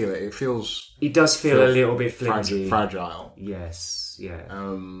can feel it. It feels... He does feel a little bit flimsy. Fragile. Yes,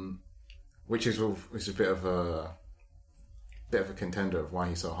 yeah. Which is a bit of a contender of why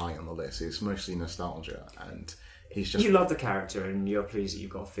he's so high on the list. It's mostly nostalgia, and he's just... You love the character, and you're pleased that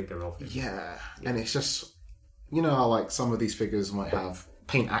you've got a figure of him. Yeah, and it's just... You know how some of these figures might have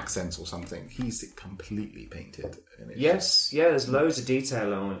paint accents or something. He's completely painted. And there's loads of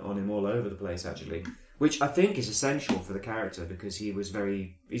detail on him all over the place, actually, which I think is essential for the character because he's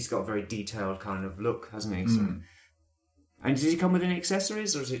got a very detailed kind of look, hasn't he? So. And does he come with any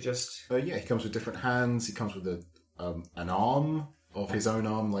accessories, or is it just... he comes with different hands. He comes with an arm of his own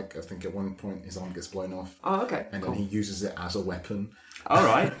arm. I think at one point his arm gets blown off. Oh, okay. And then he uses it as a weapon. All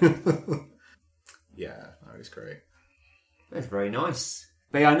right. Yeah, that was great. That's very nice.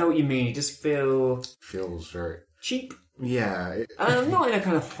 But yeah, I know what you mean. It just feels very cheap. Yeah. Not in a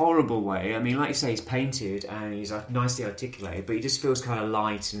kind of horrible way. I mean, like you say, he's painted and he's nicely articulated, but he just feels kind of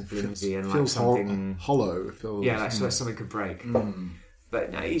light and flimsy and like something... hollow. It feels... Yeah, like something could break.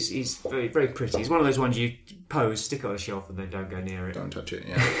 But no, he's very, very pretty. He's one of those ones you pose, stick on a shelf and then don't go near it. Don't touch it,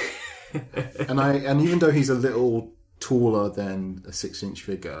 yeah. And even though he's a little taller than a 6-inch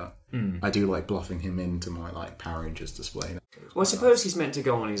figure, I do like bluffing him into my Power Rangers display. Well, I suppose he's meant to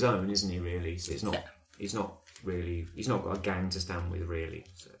go on his own, isn't he? Really, so he's not got a gang to stand with, really.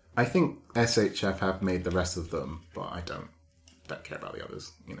 So. I think SHF have made the rest of them, but I don't care about the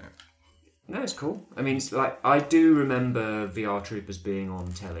others. No, it's cool. I mean, it's I do remember VR Troopers being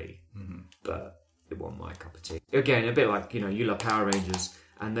on telly, but it wasn't my cup of tea. Again, a bit like you love Power Rangers,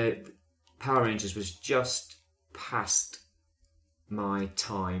 and the Power Rangers was just past my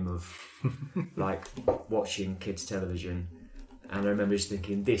time of watching kids television, and I remember just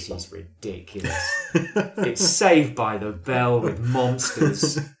thinking, this is ridiculous. It's Saved by the Bell with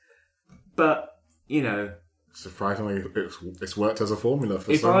monsters, but surprisingly it's worked as a formula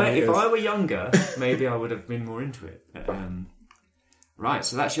for if I were younger, maybe I would have been more into it. Right,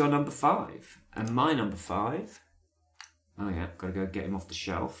 so that's your number 5, and my number 5, oh yeah, gotta go get him off the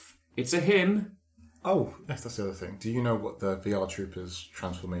shelf. It's a him. Oh, yes, that's the other thing. Do you know what the VR Troopers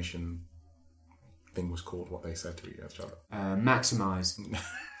transformation thing was called? What they said to each other? Maximize.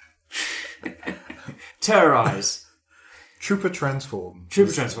 Terrorize. Trooper transform.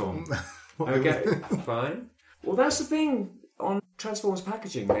 Okay, fine. Well, that's the thing on Transformers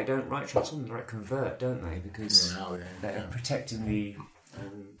packaging. They don't write transform, they write convert, don't they? Because they're protecting the...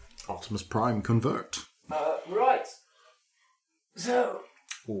 Optimus Prime convert. Right. So...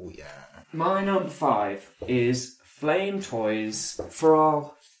 Oh, yeah. My number 5 is Flame Toys for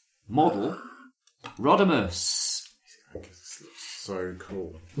our model, Rodimus. So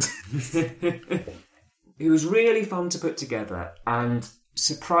cool. It was really fun to put together, and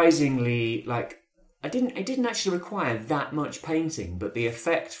surprisingly, it didn't actually require that much painting, but the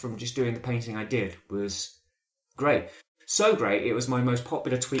effect from just doing the painting I did was great. So great, it was my most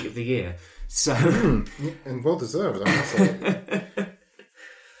popular tweet of the year. So, and well deserved, I must say.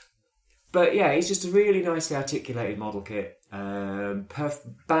 But yeah, it's just a really nicely articulated model kit. Bang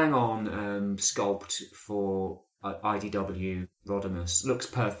on sculpt for IDW Rodimus. Looks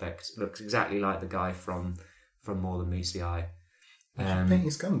perfect. Looks exactly like the guy from More Than Meets the Eye. Paint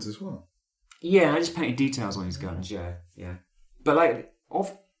his guns as well. Yeah, I just painted details on his guns. Yeah. But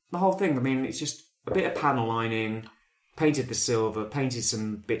of the whole thing, I mean, it's just a bit of panel lining. Painted the silver, painted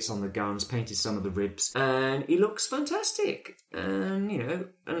some bits on the guns, painted some of the ribs, and he looks fantastic. And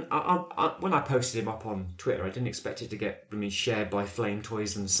I when I posted him up on Twitter, I didn't expect it to get shared by Flame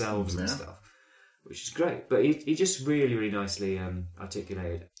Toys themselves and stuff. which is great. But he just really, really nicely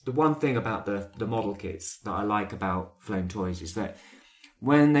articulated. The one thing about the model kits that I like about Flame Toys is that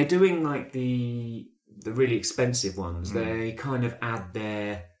when they're doing like the really expensive ones, they kind of add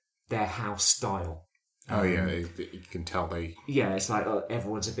their house style. Oh yeah, you can tell they. Yeah, it's like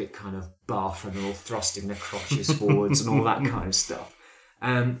everyone's a bit kind of buff and they're all thrusting their crotches forwards and all that kind of stuff.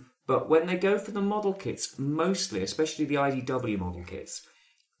 But when they go for the model kits, mostly, especially the IDW model kits,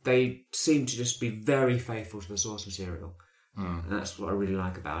 they seem to just be very faithful to the source material. And that's what I really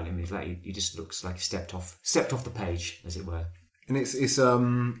like about him. Is like he just looks like he stepped off the page, as it were. And it's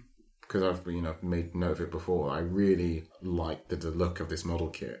because I've made note of it before. I really like the look of this model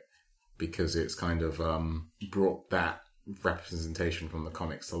kit because it's kind of brought that representation from the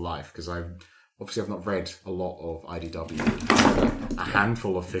comics to life. Because I've not read a lot of IDW, a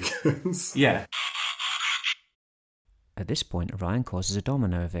handful of figures. Yeah. At this point, Orion causes a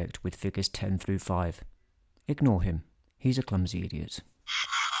domino effect with figures 10 through 5. Ignore him. He's a clumsy idiot.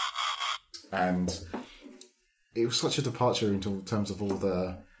 And it was such a departure in terms of all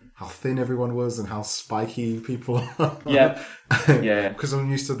how thin everyone was and how spiky people are. Yeah. Yeah. Because I'm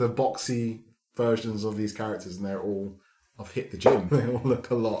used to the boxy versions of these characters and they're all, I've hit the gym. They all look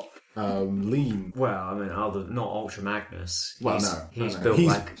a lot lean. Well, I mean, not Ultra Magnus. He's no. built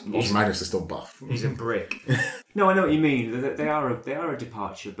like Ultra Magnus is still buff. He's a brick. No, I know what you mean. They are a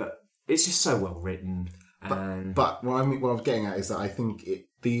departure, but it's just so well written. But what I'm getting at is that I think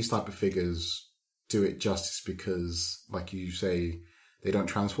these type of figures do it justice because, like you say, they don't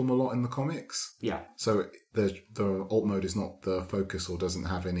transform a lot in the comics. Yeah. So the alt mode is not the focus or doesn't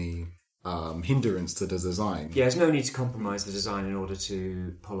have any hindrance to the design. Yeah, there's no need to compromise the design in order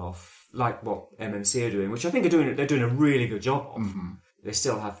to pull off like what MMC are doing, which I think they're doing a really good job of. Mm-hmm. They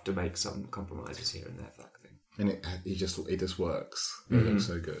still have to make some compromises here and there for that thing. And it just works. It looks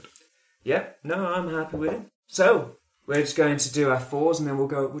so good. Yeah, no, I'm happy with it. So we're just going to do our 4s and then we'll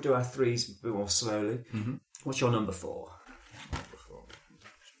do our 3s a bit more slowly. Mm-hmm. What's your number 4?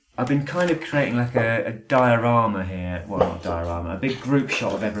 I've been kind of creating like a diorama here. Well, not diorama, a big group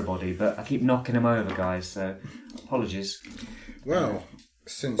shot of everybody, but I keep knocking them over, guys, so apologies. Well,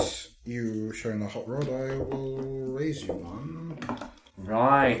 since you're showing a hot rod, I will raise you one.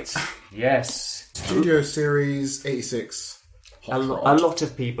 Right, yes. Studio Series 86 hot rod. A lot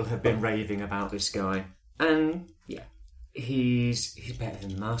of people have been raving about this guy. And, yeah, he's better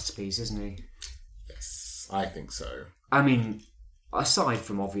than Masterpiece, isn't he? Yes, I think so. I mean, aside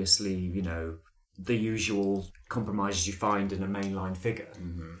from obviously, the usual compromises you find in a mainline figure,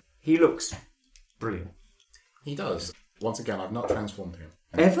 he looks brilliant. He does. Once again, I've not transformed him.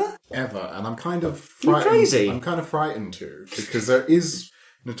 Ever? And I'm kind of frightened. You're crazy. I'm kind of frightened too, because there is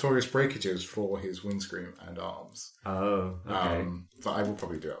notorious breakages for his windscreen and arms. Oh, okay. So I will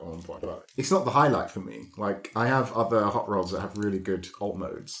probably do it at one point, but it's not the highlight for me. Like, I have other hot rods that have really good alt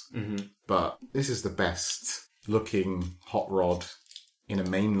modes, but this is the best looking hot rod in a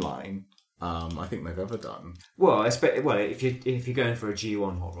mainline I think they've ever done. Well, if you're going for a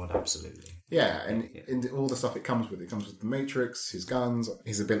G1 hot rod, absolutely. Yeah, and all the stuff it comes with. It comes with the Matrix, his guns,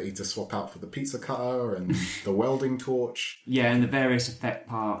 his ability to swap out for the pizza cutter and the welding torch. Yeah, and the various effect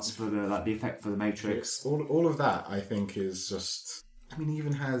parts for the effect for the Matrix. All of that, I think, is just. I mean, he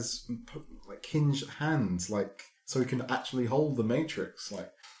even has like hinged hands, like so he can actually hold the Matrix,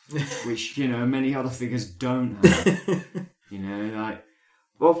 like which many other figures don't have.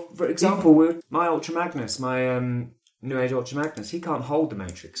 Well, for example, with my Ultra Magnus, my New Age Ultra Magnus, he can't hold the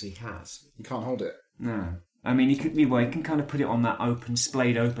Matrix. He has. He can't hold it. No, I mean he can kind of put it on that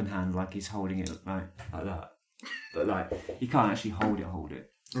splayed open hand, like he's holding it like that. But he can't actually hold it.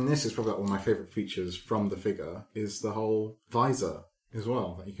 And this is probably one of my favourite features from the figure is the whole visor as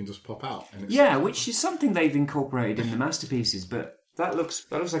well that you can just pop out. And yeah, which is something they've incorporated in the masterpieces, but that looks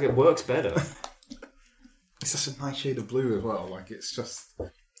like it works better. It's just a nice shade of blue as well. Like it's just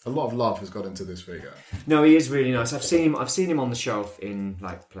a lot of love has got into this figure. No, he is really nice. I've seen him on the shelf in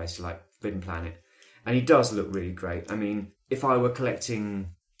like places like Forbidden Planet, and he does look really great. I mean, if I were collecting,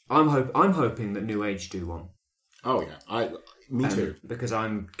 I'm hoping that New Age do one. Oh yeah, me too. Because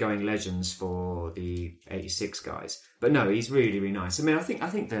I'm going Legends for the 86 guys. But no, he's really, really nice. I mean, I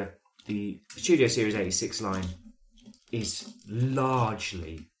think the Studio Series 86 line is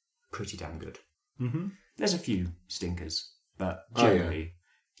largely pretty damn good. Mm-hmm. There's a few stinkers, but generally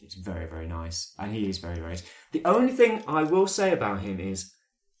it's very, very nice. And he is very, very nice. The only thing I will say about him is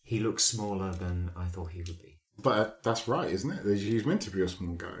he looks smaller than I thought he would be. But that's right, isn't it? He's meant to be a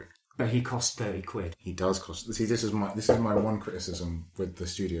small guy. But he costs £30. He does cost. See, this is my one criticism with the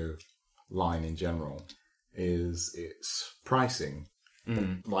studio line in general, is its pricing.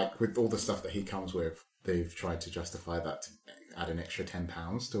 Like with all the stuff that he comes with, they've tried to justify that to add an extra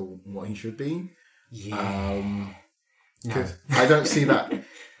 £10 to what he should be. Yeah. No. I don't see that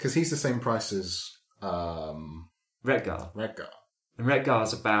because he's the same price as Redgar. And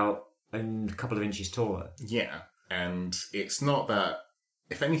Redgar's about a couple of inches taller. Yeah, and it's not that.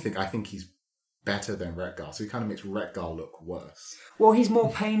 If anything, I think he's better than Redgar, so he kind of makes Redgar look worse. Well, he's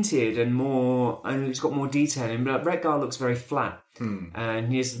more painted and he's got more detail in, but Redgar looks very flat.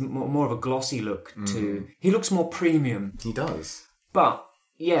 And he has more of a glossy look to... He looks more premium. He does. But,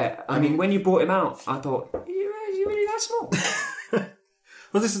 yeah, I mean, when you brought him out, I thought, are you really that small?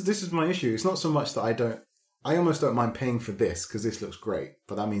 Well, this is my issue. It's not so much that I almost don't mind paying for this, because this looks great,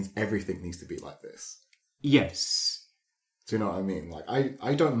 but that means everything needs to be like this. Yes. Do you know what I mean? Like,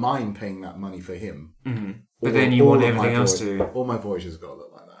 I don't mind paying that money for him. Mm-hmm. But then you want everything else to... All my Voyagers got to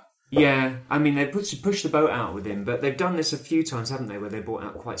look like that. Yeah, I mean, they pushed the boat out with him, but they've done this a few times, haven't they, where they brought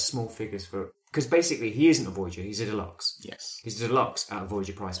out quite small figures for... Because basically, he isn't a Voyager, he's a Deluxe. Yes. He's a Deluxe at a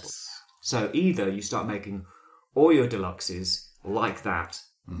Voyager price point. So either you start making all your Deluxes like that,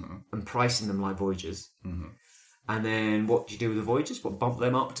 and pricing them like Voyagers, and then what do you do with the Voyagers? What, bump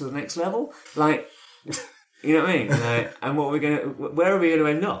them up to the next level? Like... You know what I mean? Like, and where are we going to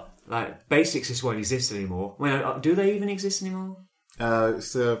end up? Like, basics just won't exist anymore. Well, do they even exist anymore?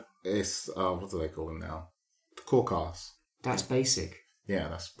 It's what do they call them now? The core cars. That's basic. Yeah,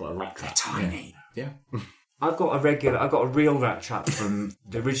 that's what a rat They're trap. tiny. Yeah. I've got a real rat trap from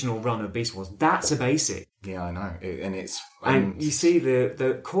the original run of Beast Wars. That's a basic. Yeah, I know. And you see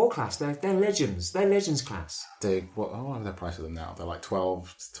the core class, they're legends. They're legends class. What are the price of them now? They're like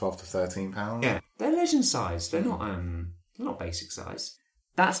 12 to £13. Yeah, they're legend size. They're not basic size.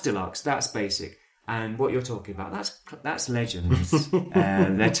 That's deluxe. That's basic. And what you're talking about, that's legends.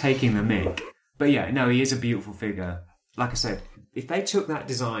 They're taking the mick. But yeah, no, he is a beautiful figure. Like I said, if they took that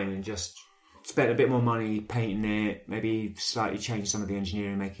design and just spent a bit more money painting it, maybe slightly changed some of the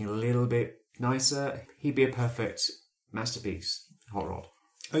engineering, making it a little bit nicer, he'd be a perfect masterpiece, Hot Rod.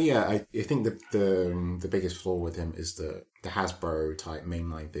 Oh yeah, I think the biggest flaw with him is the Hasbro type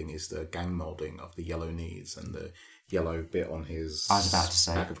mainline thing is the gang molding of the yellow knees and the yellow bit on his I was about to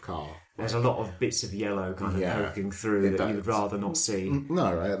say, back of car. There's a lot of bits of yellow kind of poking through that you would rather not see.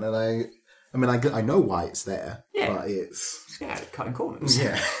 No, right? And I know why it's there, but it's... Yeah, cutting corners.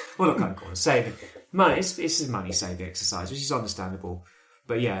 Yeah. Well, not cutting corners, saving. Money, it's a money-saving exercise, which is understandable.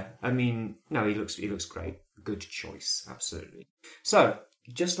 But yeah, I mean, no, he looks great. Good choice, absolutely. So,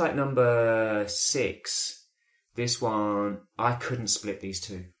 just like number 6, this one, I couldn't split these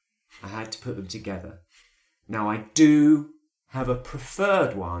two. I had to put them together. Now, I do have a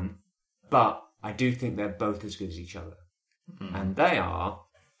preferred one, but I do think they're both as good as each other. And they are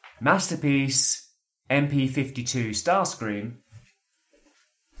Masterpiece MP52 Starscream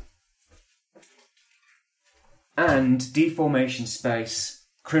and Deformation Space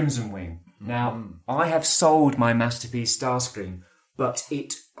Crimson Wing. Now, I have sold my Masterpiece Starscream, but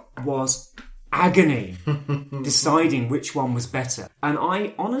it was agony deciding which one was better. And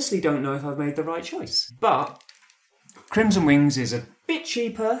I honestly don't know if I've made the right choice. But Crimson Wings is a bit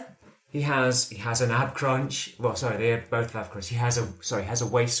cheaper. He has an ab crunch. Well, sorry, they both have ab crunch. He has a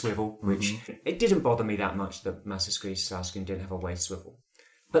waist swivel, which it didn't bother me that much that Masterpiece Starscream didn't have a waist swivel.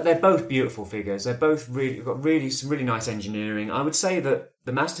 But they're both beautiful figures. They're both got some really nice engineering. I would say that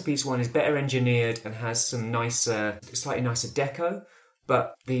the Masterpiece one is better engineered and has some slightly nicer deco.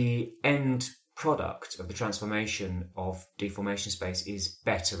 But the end product of the transformation of Deformation Space is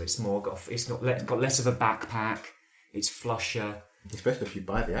better. It's got less of a backpack. It's flusher. Especially if you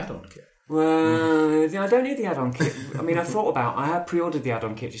buy the add-on kit. Well, I don't need the add-on kit. I mean, I have pre-ordered the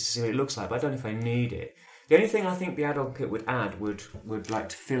add-on kit just to see what it looks like, but I don't know if I need it. The only thing I think the add-on kit would add would like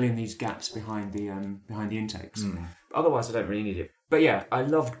to fill in these gaps behind the intakes. Otherwise, I don't really need it. But yeah, I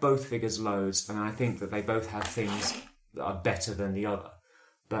loved both figures loads, and I think that they both have things that are better than the other.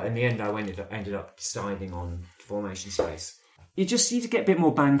 But in the end, I ended up deciding on Formation Space. You just need to get a bit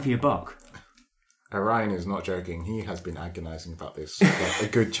more bang for your buck. Orion is not joking. He has been agonising about this like, a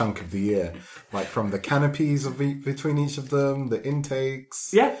good chunk of the year. Like from the canopies between each of them, the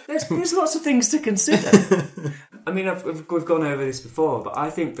intakes. Yeah, there's lots of things to consider. I mean, we've gone over this before, but I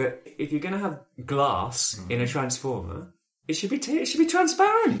think that if you're going to have glass in a transformer, it should be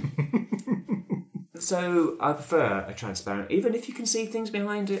transparent. So I prefer a transparent, even if you can see things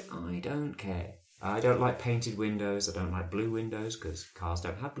behind it. I don't care. I don't like painted windows. I don't like blue windows because cars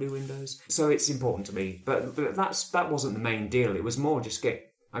don't have blue windows. So it's important to me. But that wasn't the main deal. It was more just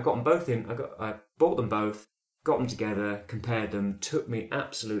I got them both in. I bought them both, got them together, compared them. Took me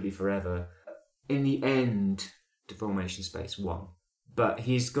absolutely forever. In the end, Deformation Space won. But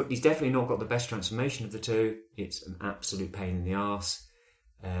he's definitely not got the best transformation of the two. It's an absolute pain in the arse.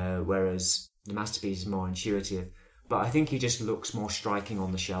 Whereas the Masterpiece is more intuitive. But I think he just looks more striking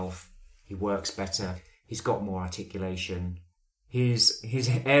on the shelf. He works better. He's got more articulation. His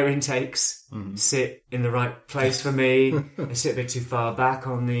air intakes sit in the right place for me. They sit a bit too far back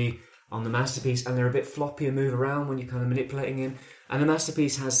on the Masterpiece, and they're a bit floppy and move around when you're kind of manipulating him. And the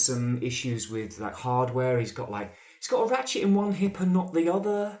Masterpiece has some issues with like hardware. He's got a ratchet in one hip and not the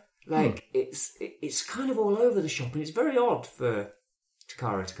other. Like it's kind of all over the shop, and it's very odd for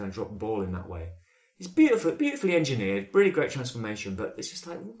Takara to kind of drop the ball in that way. It's beautifully engineered, really great transformation, but it's just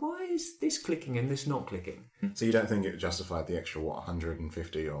like, why is this clicking and this not clicking? So you don't think it justified the extra,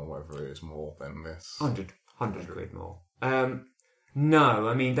 150 or whatever it is more than this? 100 quid more. No,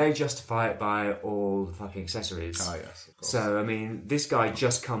 I mean, they justify it by all the fucking accessories. Ah, yes, of course. So, I mean, this guy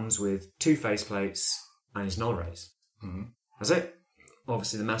just comes with 2 faceplates and his null rays. Mm-hmm. That's it.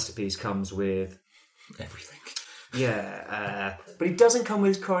 Obviously, the Masterpiece comes with everything. Yeah, but he doesn't come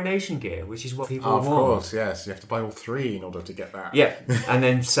with his coronation gear, which is what people want. Of course, yes. You have to buy all 3 in order to get that. Yeah, and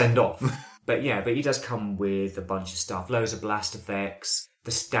then send off. But he does come with a bunch of stuff. Loads of blast effects.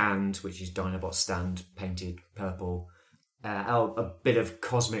 The stand, which is Dinobot stand, painted purple. A bit of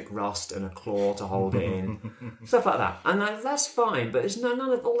cosmic rust and a claw to hold it in. Stuff like that. And that's fine, but none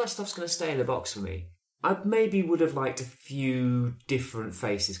of all that stuff's going to stay in the box for me. I maybe would have liked a few different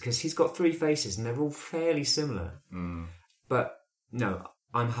faces, because he's got 3 faces and they're all fairly similar. But no,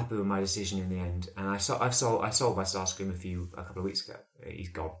 I'm happy with my decision in the end. And I sold my Starscream a couple of weeks ago. He's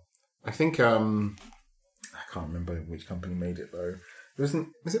gone. I think I can't remember which company made it though. Is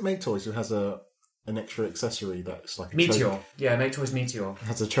it Make Toys who has an extra accessory that's like a Meteor? Yeah, Make Toys Meteor. It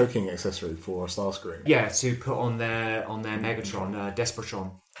has a choking accessory for a Starscream. Yeah, to put on their Megatron,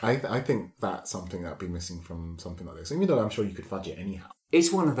 Despotron. I think that's something that'd be missing from something like this. Even though I'm sure you could fudge it anyhow.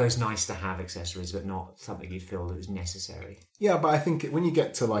 It's one of those nice to have accessories, but not something you'd feel that is necessary. Yeah, but I think when you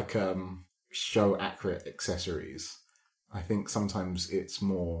get to like show accurate accessories, I think sometimes it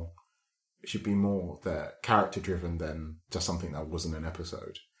should be more character driven than just something that wasn't an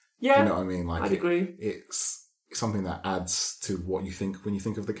episode. Yeah, you know what I mean? Like I'd agree. It's something that adds to what you think when you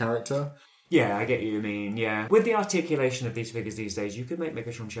think of the character. Yeah, I get what you mean, yeah. With the articulation of these figures these days, you could make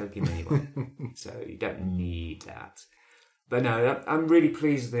Megatron choke him anyway. So you don't need that. But no, I'm really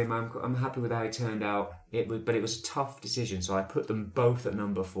pleased with him. I'm happy with how he turned out. But it was a tough decision, so I put them both at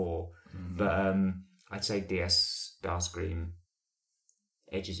number 4. Mm-hmm. But I'd say DS Starscream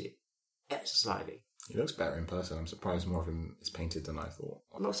edges it ever so slightly. It looks better in person. I'm surprised more of him is painted than I thought.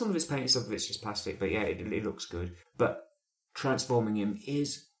 Well, some of it's painted, some of it's just plastic. But yeah, it looks good. But transforming him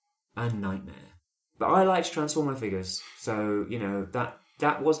is a nightmare. But I like to transform my figures. So,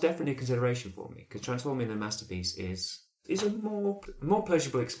 that was definitely a consideration for me. Because transforming the Masterpiece is a more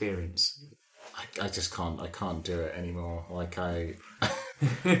pleasurable experience. I just can't. I can't do it anymore. Like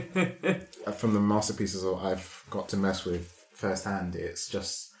from the Masterpieces I've got to mess with firsthand, it's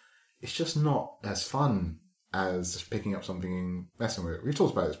just not as fun as just picking up something and messing with it. We've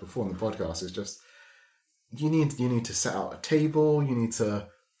talked about this before on the podcast. It's just you need to set out a table. You need to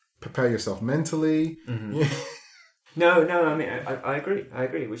prepare yourself mentally. Mm-hmm. Yeah. No. I mean, I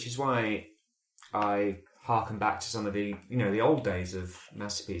agree. Which is why I harken back to some of the the old days of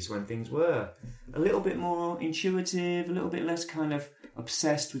Masterpiece when things were a little bit more intuitive, a little bit less kind of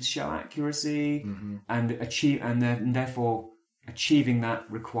obsessed with show accuracy, mm-hmm. and therefore achieving that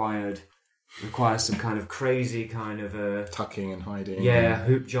requires some kind of crazy kind of tucking and hiding. Yeah,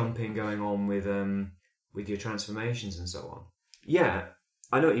 hoop jumping going on with your transformations and so on. Yeah,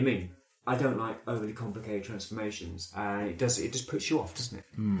 I know what you mean. I don't like overly complicated transformations. It just puts you off, doesn't it?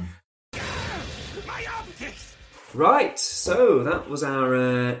 Mm. My optics! Right, so that was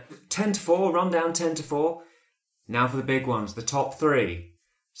our 10 to 4, rundown 10 to 4. Now for the big ones, the top 3.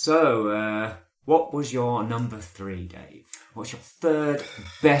 So, what was your number 3, Dave? What's your third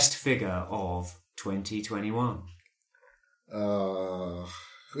best figure of 2021?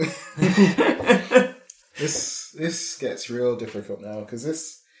 This gets real difficult now because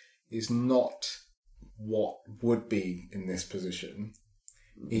this is not what would be in this position.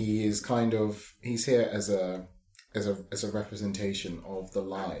 He is he's here as a representation of the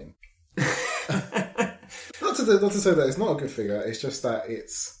line. Not to say that it's not a good figure. It's just that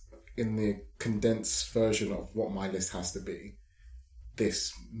it's in the condensed version of what my list has to be.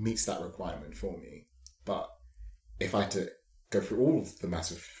 This meets that requirement for me. But if I had to go through all of the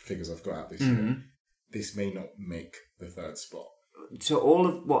massive figures I've got out this year, this may not make the third spot. So all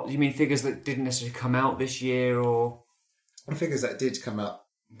of what you mean, figures that didn't necessarily come out this year, or figures that didn't come out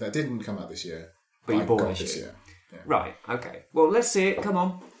this year, but you bought this year. Right, okay. Well, let's see it. Come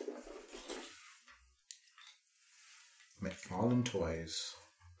on. McFarlane Toys,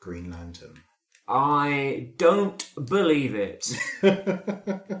 Green Lantern. I don't believe it.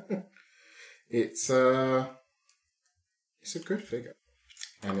 It's a good figure,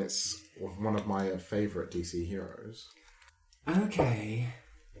 and it's one of my favourite DC heroes. Okay.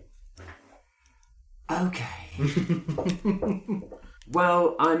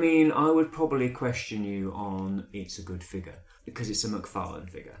 Well, I mean, I would probably question you on it's a good figure because it's a McFarlane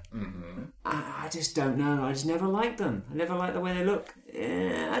figure. Mm-hmm. I just don't know. I just never liked them. I never liked the way they look.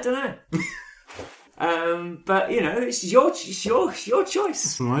 I don't know. But you know, it's your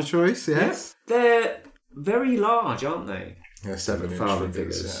choice. My choice, yes. Yeah. They're very large, aren't they? Yeah, 7-inch McFarlane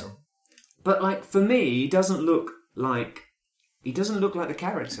figures. Yeah. But like for me, he doesn't look like the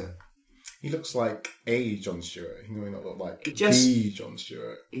character. He looks like a John Stewart. He may not look like the John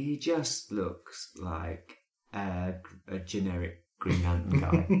Stewart. He just looks like a generic Green Lantern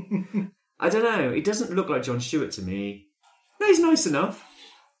guy. I don't know. He doesn't look like John Stewart to me. No, he's nice enough.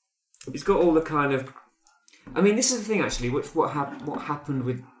 He's got all the kind of... I mean, this is the thing, actually. What happened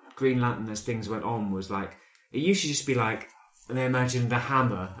with Green Lantern as things went on was like... It used to just be like... And they imagined the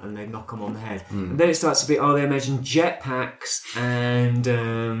hammer and they knock him on the head. And then it starts to be... Oh, they imagined jetpacks and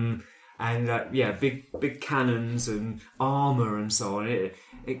big cannons and armour and so on.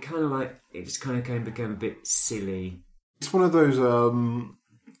 It kind of like... It just kind of became a bit silly. It's one of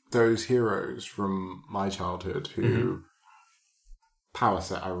those heroes from my childhood who... Power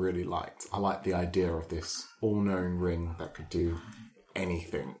set I really liked. I liked the idea of this all-knowing ring that could do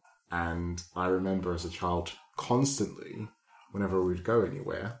anything. And I remember as a child constantly, whenever we'd go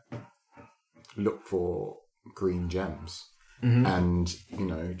anywhere, look for green gems and, you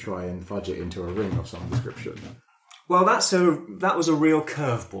know, try and fudge it into a ring of some description. Well, that was a real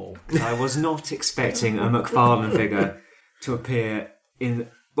curveball. I was not expecting a McFarlane figure to appear in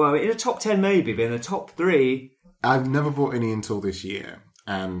the top 10 maybe, but in the top 3... I've never bought any until this year,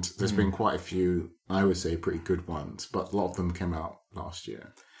 and there's been quite a few, I would say, pretty good ones, but a lot of them came out last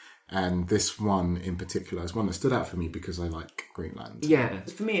year. And this one in particular is one that stood out for me because I like Green Lantern. Yeah,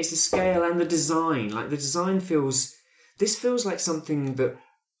 for me it's the scale and the design. Like, the design feels like something that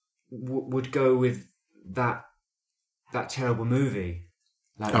would go with that terrible movie.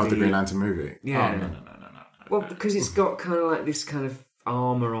 Like the Green Lantern movie? Yeah. Oh, no. Well, because it's got kind of like this kind of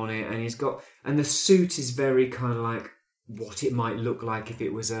armour on it, and the suit is very kind of like what it might look like if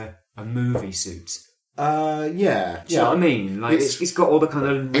it was a movie suit. Yeah. Do you know what I mean? Like it's got all the kind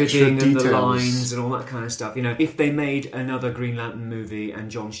of ribbing and the lines and all that kind of stuff. You know, if they made another Green Lantern movie and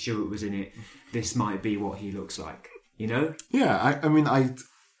John Stewart was in it, this might be what he looks like. You know? Yeah. I mean,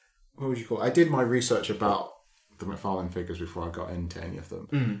 what would you call it? I did my research about the McFarlane figures before I got into any of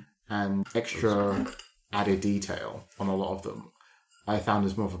them, and extra added detail on a lot of them I found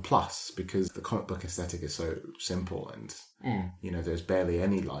as more of a plus because the comic book aesthetic is so simple and, you know, there's barely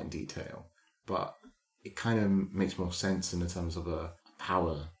any line detail. But it kind of makes more sense in the terms of a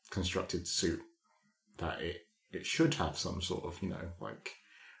power constructed suit that it should have some sort of, you know, like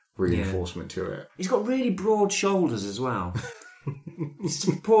reinforcement to it. He's got really broad shoulders as well. It's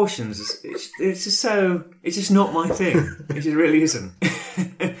proportions. It's just not my thing. It just really isn't.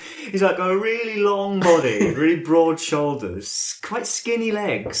 He's like got a really long body, really broad shoulders, quite skinny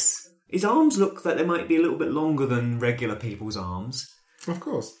legs. His arms look like they might be a little bit longer than regular people's arms. Of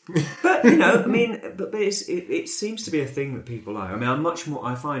course. But, you know, I mean, but it seems to be a thing that people like. I mean,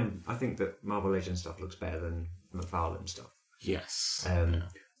 I think that Marvel Legends stuff looks better than McFarlane stuff. Yes.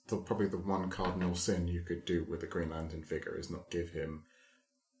 Probably the one cardinal sin you could do with a Green Lantern figure is not give him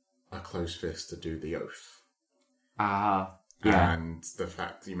a closed fist to do the oath. Yeah. And the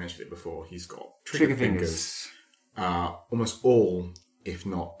fact, you mentioned it before, he's got trigger fingers. Almost all, if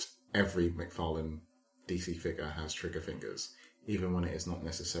not every McFarlane DC figure has trigger fingers, even when it is not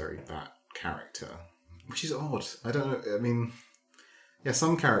necessarily that character. Which is odd. I don't know, I mean, yeah,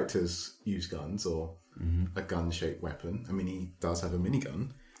 some characters use guns or a gun-shaped weapon. I mean, he does have a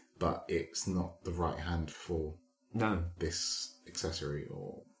minigun, but it's not the right hand for this accessory.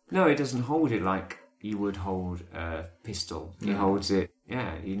 No, he doesn't hold it like you would hold a pistol. He holds it.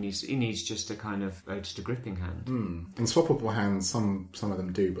 Yeah, he needs just a kind of just a gripping hand. In swappable hands, some of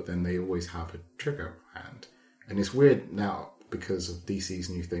them do, but then they always have a trigger hand. And it's weird now because of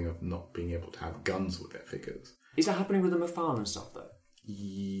DC's new thing of not being able to have guns with their figures. Is that happening with the McFarlane stuff though?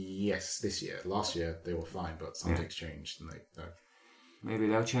 Yes, this year. Last year they were fine, but something's changed, and they. Maybe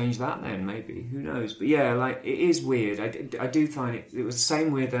they'll change that then. Maybe, who knows? But yeah, like it is weird. I do find it. It was the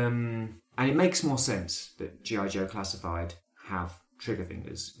same with and it makes more sense that G.I. Joe Classified have trigger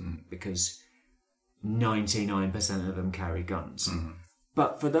fingers because 99% of them carry guns.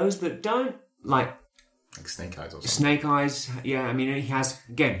 But for those that don't, like Snake Eyes or something. Snake Eyes, yeah, I mean,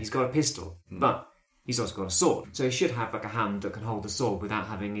 he's got a pistol, but he's also got a sword. So he should have like a hand that can hold the sword without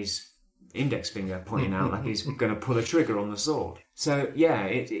having his index finger pointing out like he's going to pull a trigger on the sword. So yeah,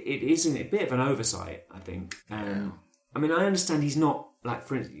 it is a bit of an oversight, I think. I mean, I understand he's not, like,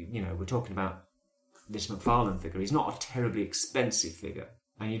 for instance, we're talking about this McFarlane figure. He's not a terribly expensive figure.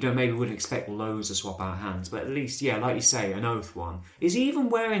 And maybe wouldn't expect loads to swap out hands, but at least, yeah, like you say, an Oath one. Is he even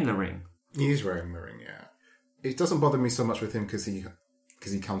wearing the ring? He is wearing the ring, yeah. It doesn't bother me so much with him because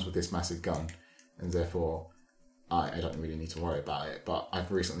he comes with this massive gun, and therefore I don't really need to worry about it. But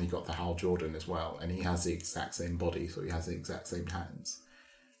I've recently got the Hal Jordan as well, and he has the exact same body, so he has the exact same hands.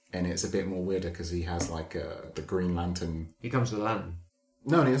 And it's a bit more weirder because he has like the Green Lantern. He comes with a lantern.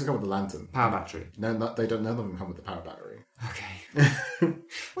 No, he doesn't come with the lantern. Power battery. No, they don't. None of them come with the power battery. Okay.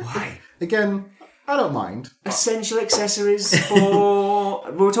 Why? Again, I don't mind. Essential accessories for...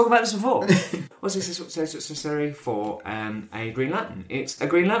 we were talking about this before. What's the essential accessory for a Green Lantern? It's a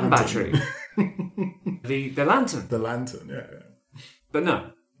Green Lantern battery. the lantern. The lantern, yeah. But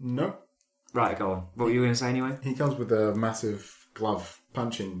no. No. Right, go on. What were you going to say anyway? He comes with a massive glove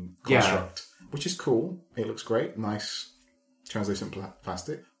punching construct, which is cool. It looks great. Nice translucent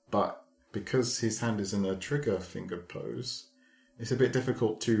plastic. But because his hand is in a trigger finger pose, it's a bit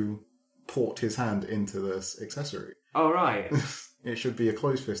difficult to port his hand into this accessory. Oh, right. It should be a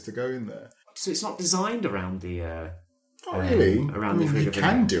closed fist to go in there. So it's not designed around the... Not really. Around the trigger you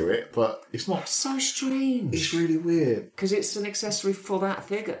can do it, but it's not... So strange. It's really weird. Because it's an accessory for that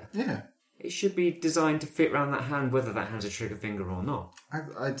figure. Yeah. It should be designed to fit around that hand, whether that hand's a trigger finger or not.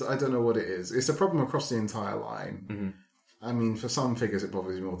 I don't know what it is. It's a problem across the entire line. Mm-hmm. I mean, for some figures it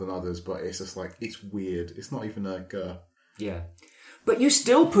bothers me more than others, but it's just like, it's weird. It's not even like... Yeah. But you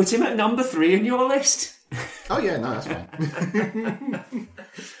still put him at number 3 in your list. Oh yeah, no, that's fine.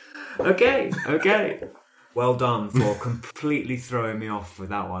 Okay. Well done for completely throwing me off with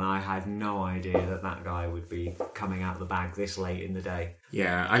that one. I had no idea that guy would be coming out of the bag this late in the day.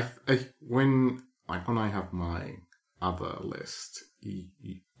 Yeah, when I have my other list,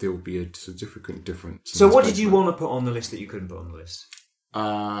 there will be a significant difference. So what did you want to put on the list that you couldn't put on the list?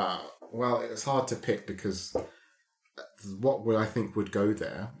 Well, it's hard to pick because what I think would go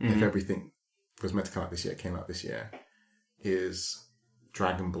there, if everything was meant to come out this year, came out this year, is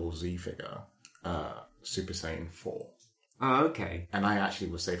Dragon Ball Z figure, Super Saiyan 4. Oh, okay. And I actually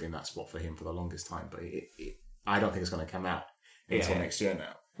was saving that spot for him for the longest time, but I don't think it's going to come out until next year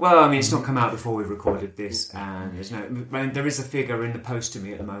now. Well, I mean, it's not come out before we've recorded this, and there is a figure in the post to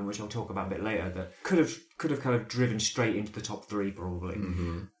me at the moment, which I'll talk about a bit later, that could have kind of driven straight into the top 3 probably.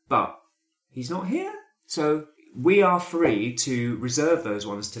 Mm-hmm. But he's not here, so we are free to reserve those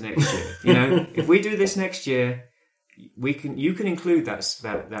ones to next year. If we do this next year, you can include that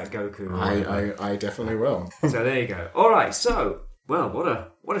Goku. I definitely will. So there you go. All right. So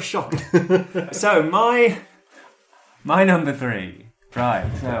what a shock. So my number 3. Right.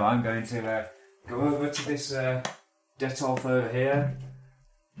 So I'm going to go over to this Detolf over here.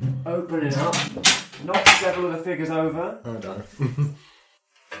 Open it up. Knock several of the figures over. Oh no.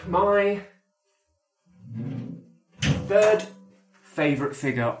 My 3rd favourite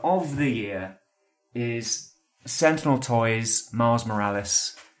figure of the year is Sentinel Toys Miles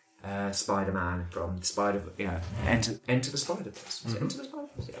Morales Spider-Man from Enter the Spider-Verse. Is it Enter the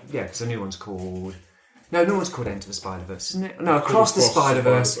Spider-Verse? Yeah, because the new one's called... No one's called Enter the Spider-Verse, isn't it? No, Across the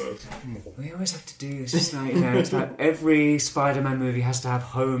Spider-Verse. We always have to do this. It's like every Spider-Man movie has to have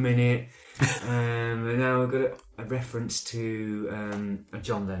home in it. And now we've got a reference to a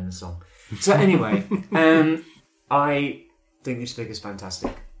John Lennon song. So anyway, I think this figure's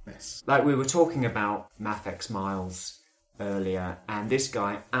fantastic. Yes. Like we were talking about Mafex Miles earlier, and this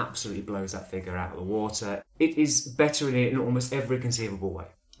guy absolutely blows that figure out of the water. It is better in almost every conceivable way.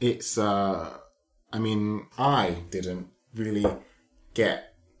 It's, I mean, I didn't really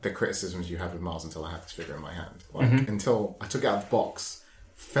get the criticisms you have with Miles until I had this figure in my hand. Until I took it out of the box,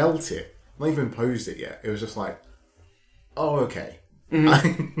 felt it, not even posed it yet. It was just like, oh, okay.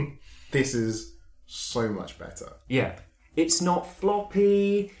 Mm-hmm. This is so much better. Yeah. It's not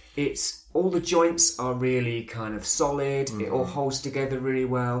floppy. It's all the joints are really kind of solid. Mm-hmm. It all holds together really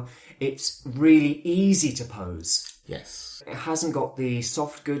well. It's really easy to pose. Yes. It hasn't got the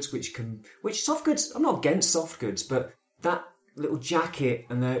soft goods, which soft goods, I'm not against soft goods, but that little jacket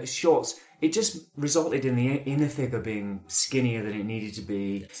and the shorts, it just resulted in the inner figure being skinnier than it needed to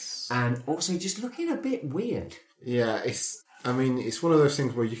be. Yes. And also just looking a bit weird. Yeah, it's I mean, it's one of those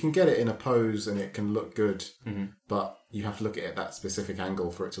things where you can get it in a pose and it can look good, but you have to look at it at that specific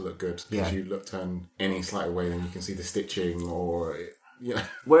angle for it to look good. Because you turn any slight way, then you can see the stitching or...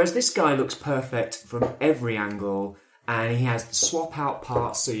 Whereas this guy looks perfect from every angle, and he has the swap out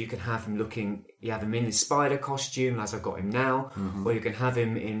parts, so you can have him looking... You have him in his spider costume, as I've got him now, or you can have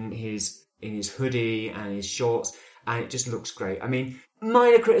him in his hoodie and his shorts, and it just looks great. I mean,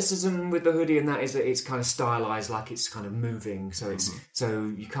 minor criticism with the hoodie and that is that it's kind of stylized, like it's kind of moving, so it's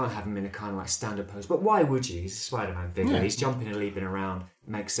so you can't have him in a kind of like standard pose. But why would you? He's a Spider-Man figure. He's jumping and leaping around.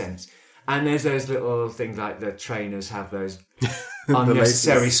 Makes sense. And there's those little things like the trainers have those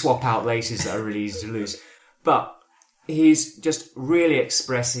unnecessary swap out laces that are really easy to lose. But he's just really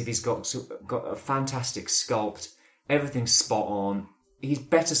expressive. He's got a fantastic sculpt. Everything's spot on. He's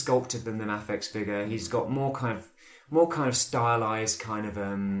better sculpted than the Mafex figure. He's got more kind of stylized kind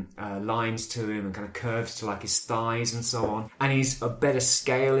of lines to him and kind of curves to like his thighs and so on. And he's a better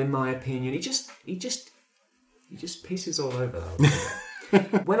scale in my opinion. He just pisses all over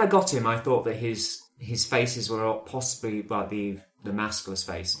that. When I got him, I thought that his faces were possibly like the maskless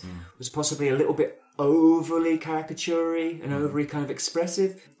face was possibly a little bit overly caricature-y and overly kind of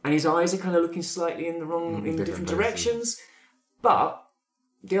expressive, and his eyes are kind of looking slightly in different directions. But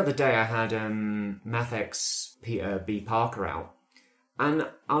the other day I had Mafex Peter B. Parker out, and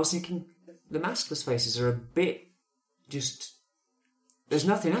I was thinking the maskless faces are a bit just... There's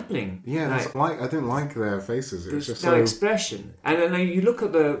nothing happening. Yeah, I don't like their faces. It's There's just no so... expression. And then you look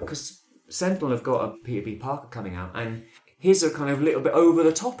at because Sentinel have got a Peter B. Parker coming out, and his are kind of a little bit over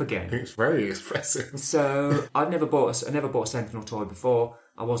the top again. It's very expressive. So I never bought a Sentinel toy before.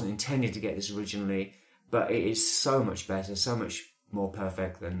 I wasn't intending to get this originally, but it is so much better, so much more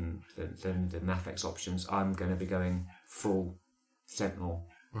perfect than the Mafex options. I'm going to be going full Sentinel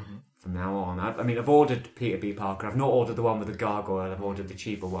from now on. I've ordered Peter B. Parker. I've not ordered the one with the gargoyle. I've ordered the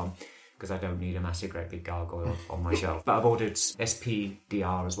cheaper one because I don't need a massive great big gargoyle on my shelf. But I've ordered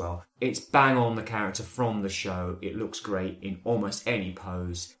SPDR as well. It's bang on the character from the show. It looks great in almost any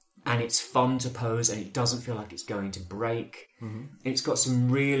pose. And it's fun to pose, and it doesn't feel like it's going to break. It's got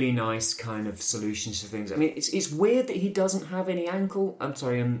some really nice kind of solutions to things. I mean, it's weird that he doesn't have any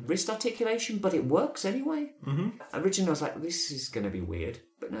wrist articulation, but it works anyway. Originally, I was like, this is going to be weird.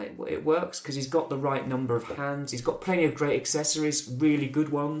 But no, it works because he's got the right number of hands. He's got plenty of great accessories, really good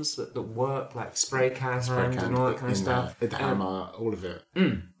ones that work, like spray can hand and all that kind of stuff. The hammer, all of it.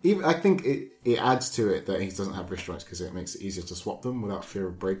 Even I think it adds to it that he doesn't have wrist joints because it makes it easier to swap them without fear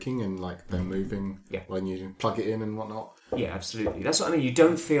of breaking and like them moving when you plug it in and whatnot. Yeah, absolutely. That's what I mean. You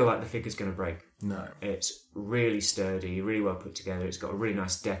don't feel like the figure's going to break. No. It's really sturdy, really well put together. It's got a really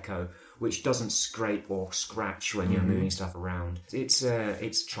nice deco, which doesn't scrape or scratch when you're moving stuff around.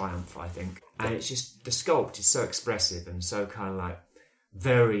 It's triumph, I think. And it's just, the sculpt is so expressive and so kind of like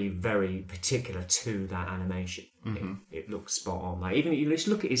very, very particular to that animation. It looks spot on. Like, even you just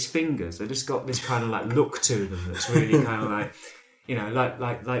look at his fingers, they've just got this kind of like look to them that's really kind of like, you know,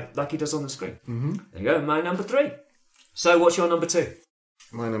 like he does on the screen. There you go, my number 3. So what's your number 2?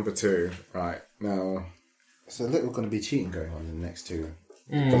 My number 2, right. Now, there's a little going to be cheating going on in the next 2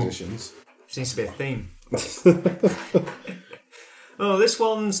 positions. Seems to be a theme. Oh, this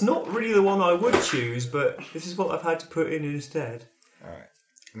one's not really the one I would choose, but this is what I've had to put in instead. Alright.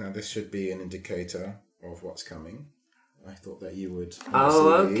 Now, this should be an indicator of what's coming. I thought that you would...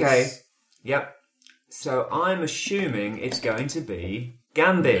 Oh, okay. Yep. So I'm assuming it's going to be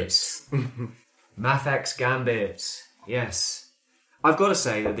Gambits. Mafex Gambits. Yes. I've got to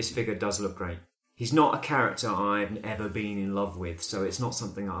say that this figure does look great. He's not a character I've ever been in love with, so it's not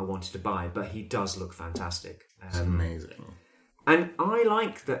something that I wanted to buy, but he does look fantastic. It's amazing. And I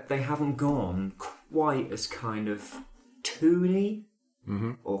like that they haven't gone quite as kind of toony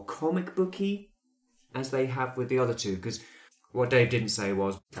or comic booky as they have with the other two, because what Dave didn't say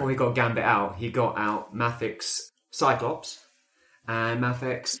was, before he got Gambit out, he got out Mafex Cyclops and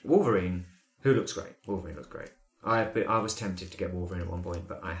Mafex Wolverine, who looks great. Wolverine looks great. I was tempted to get Wolverine at one point,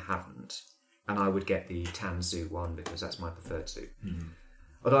 but I haven't. And I would get the tan suit one because that's my preferred suit.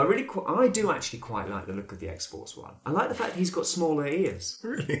 Although I do actually quite like the look of the X-Force one. I like the fact that he's got smaller ears.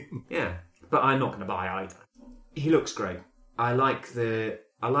 Really? Yeah, but I'm not going to buy either. He looks great. I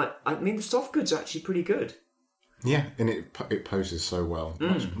mean, the soft goods are actually pretty good. Yeah, and it poses so well.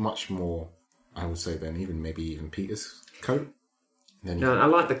 Much more, I would say, than even Peter's coat. No, I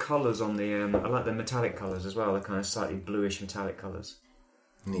like the colours on the... I like the metallic colours as well, the kind of slightly bluish metallic colours.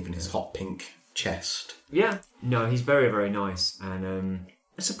 And even his hot pink chest. Yeah. No, he's very, very nice. And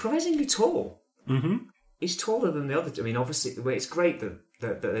surprisingly tall. He's taller than the other two. I mean, obviously, it's great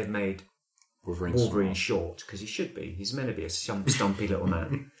that they've made Wolverine short, because he should be. He's meant to be a stumpy little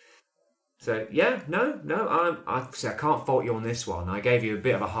man. So yeah, no, I can't fault you on this one. I gave you a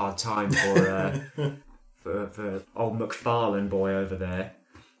bit of a hard time for old McFarlane boy over there,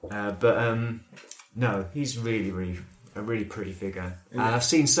 but no, he's really a really pretty figure. And I've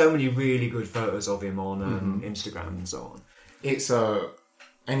seen so many really good photos of him on Instagram and so on. It's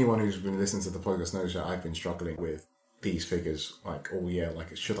anyone who's been listening to the podcast knows that I've been struggling with these figures. Like, oh yeah,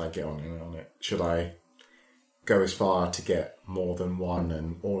 like should I get on it? Should I go as far to get more than one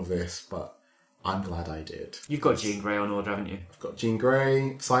and all of this? But I'm glad I did. You've got Jean Grey on order, haven't you? I've got Jean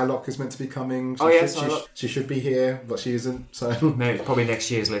Grey. Psylocke is meant to be coming. Psylocke. She should be here, but she isn't. So maybe probably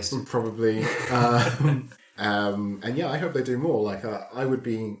next year's list. Probably. And yeah, I hope they do more. Like I would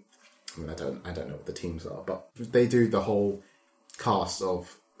be. I mean, I don't know what the teams are, but if they do the whole cast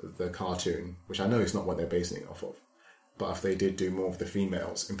of the cartoon, which I know is not what they're basing it off of, but if they did do more of the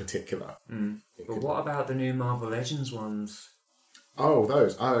females in particular. But what about the new Marvel Legends ones? Oh,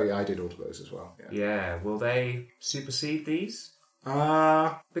 those. Oh, yeah, I did all of those as well. Yeah, will they supersede these?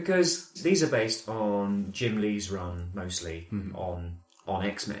 Because these are based on Jim Lee's run, mostly, on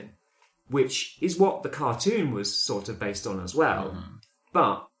X-Men, which is what the cartoon was sort of based on as well.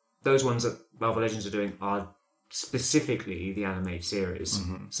 But those ones that Marvel Legends are doing are specifically the animated series.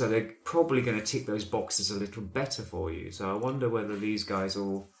 So they're probably going to tick those boxes a little better for you. So I wonder whether these guys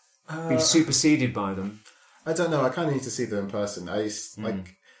will be superseded by them. I don't know. I kind of need to see them in person.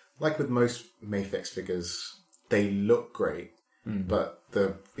 Like with most Mafex figures, they look great, but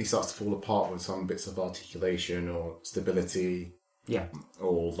he starts to fall apart with some bits of articulation or stability. Yeah.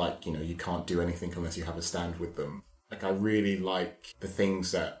 Or you can't do anything unless you have a stand with them. Like, I really like the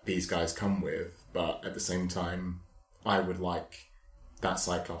things that these guys come with, but at the same time, I would like that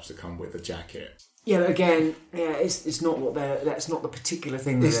Cyclops to come with a jacket. Yeah, but again, it's not what that's not the particular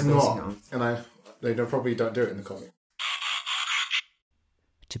thing that they're basing on. And they probably don't do it in the comic.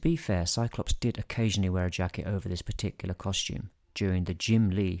 To be fair, Cyclops did occasionally wear a jacket over this particular costume during the Jim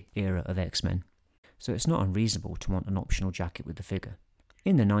Lee era of X-Men, so it's not unreasonable to want an optional jacket with the figure.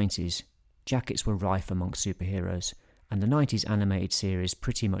 In the 90s, jackets were rife amongst superheroes, and the 90s animated series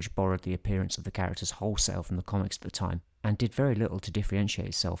pretty much borrowed the appearance of the characters wholesale from the comics at the time, and did very little to differentiate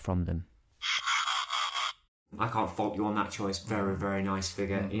itself from them. I can't fault you on that choice. Very, very nice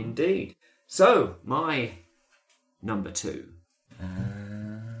figure indeed. So, my number 2.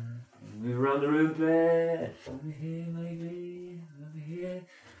 Move around the room there. Over here, maybe. Over here.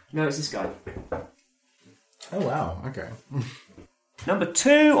 No, it's this guy. Oh, wow. Okay. Number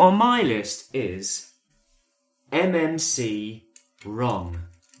 2 on my list is MMC Wrong.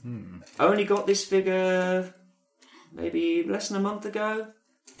 Only got this figure maybe less than a month ago.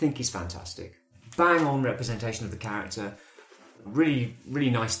 Think he's fantastic. Bang on representation of the character. Really, really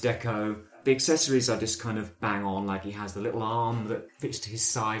nice deco. The accessories are just kind of bang on, like he has the little arm that fits to his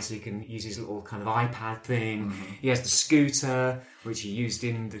side so he can use his little kind of iPad thing. He has the scooter, which he used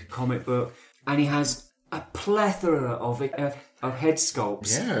in the comic book. And he has a plethora of head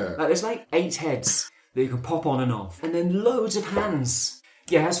sculpts. Yeah. There's like 8 heads that you can pop on and off. And then loads of hands.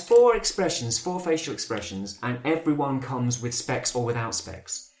 Yeah, it has 4 facial expressions, and everyone comes with specs or without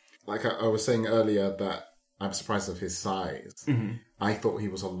specs. Like I was saying earlier that I'm surprised of his size. I thought he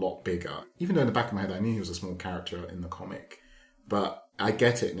was a lot bigger. Even though in the back of my head I knew he was a small character in the comic. But I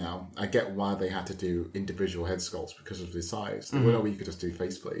get it now. I get why they had to do individual head sculpts because of his size. There were no way you could just do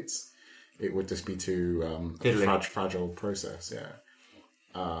faceplates. It would just be too fragile process, yeah.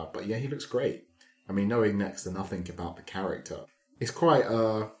 But yeah, he looks great. I mean, knowing next to nothing about the character, it's quite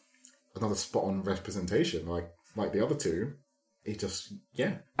another spot-on representation, like the other two. He just,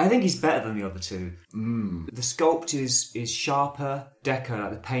 yeah. I think he's better than the other two. The sculpt is sharper, deco,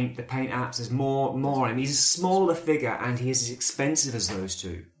 like the paint apps. There's more. I mean, he's a smaller figure and he is as expensive as those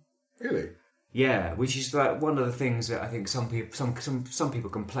two. Really? Yeah, which is like one of the things that I think some people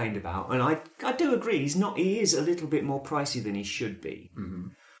complained about, and I do agree. He is a little bit more pricey than he should be,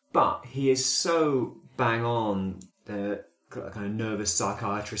 but he is so bang on the kind of nervous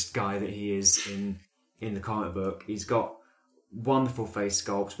psychiatrist guy that he is in the comic book. He's got wonderful face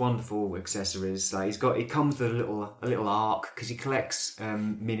sculpts, wonderful accessories. Like he comes with a little arc because he collects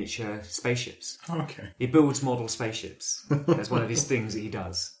miniature spaceships. Okay. He builds model spaceships. That's one of his things that he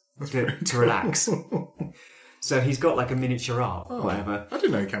does to relax. So he's got like a miniature arc, whatever. I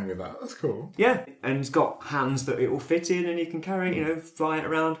didn't know he came with that. That's cool. Yeah, and he's got hands that it will fit in, and he can carry, fly it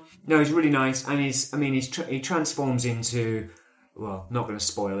around. No, he's really nice, and he transforms into, well, not going to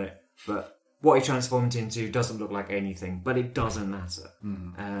spoil it, but what he transformed into doesn't look like anything, but it doesn't matter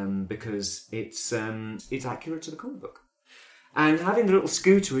because it's accurate to the comic book. And having the little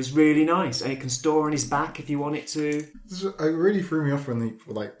scooter is really nice, and it can store on his back if you want it to. It really threw me off when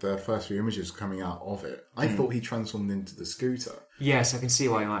the first few images coming out of it. I thought he transformed into the scooter. Yes, I can see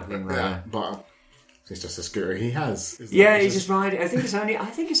why you might think that. Yeah, but it's just a scooter he has. Yeah, he's just riding. I think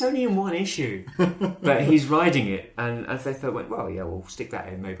it's only in one issue, but he's riding it, and they thought, well, yeah, we'll stick that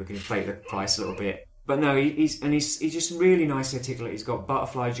in. Maybe we can inflate the price a little bit. But no, he's just really nicely articulate. He's got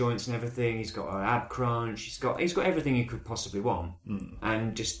butterfly joints and everything. He's got an ab crunch. He's got everything you could possibly want,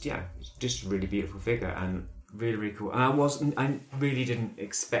 and just a really beautiful figure and really, really cool. And I really didn't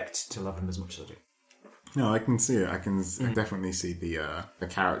expect to love him as much as I do. No, I can see it. I can definitely see the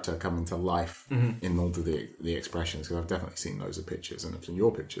character coming to life in all of the expressions, because I've definitely seen loads of pictures, and I've seen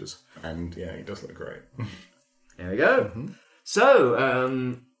your pictures, and yeah, he does look great. There we go.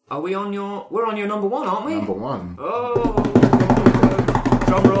 So, we're on your number one, aren't we? Number one. Oh,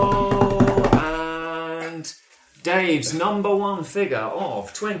 drum roll, and Dave's number one figure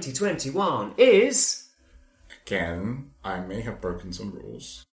of 2021 is. Again, I may have broken some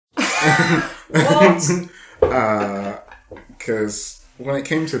rules. What? Because when it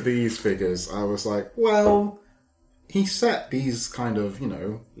came to these figures, I was like, well, he set these kind of,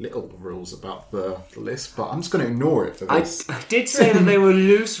 little rules about the list, but I'm just going to ignore it for this. I did say that they were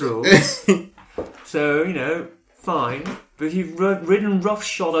loose rules, so, fine. But you've ridden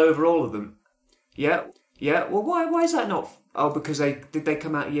roughshod over all of them. Yeah. Well, why is that not? Oh, because did they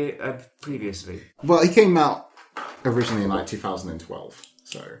come out previously? Well, he came out originally in 2012,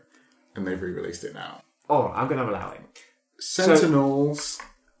 and they've re-released it now. Oh, I'm going to allow it. Sentinels,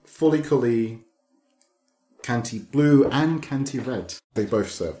 Fully Cully, Canty Blue and Canty Red. They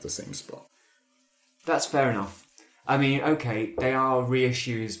both serve the same spot. That's fair enough. I mean, okay, they are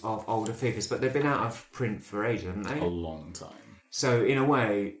reissues of older figures, but they've been out of print for ages, haven't they? A long time. So, in a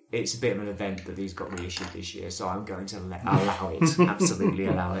way, it's a bit of an event that these got reissued this year, so I'm going to allow it. Absolutely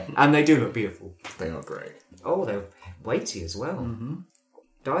allow it. And they do look beautiful. They are great. Oh, they're weighty as well.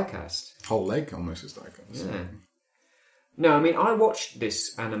 Die-cast. Whole leg almost is die-cast. Yeah. No, I mean, I watched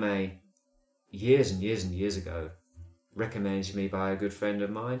this anime years and years and years ago, recommended to me by a good friend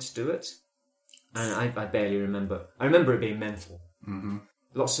of mine, Stuart, and I barely remember. I remember it being mental.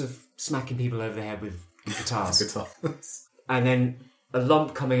 Lots of smacking people over the head with guitars. And then a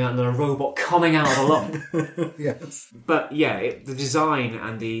lump coming out and then a robot coming out of a lump. Yes. But yeah, the design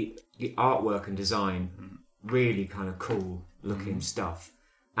and the artwork and design, really kind of cool looking stuff.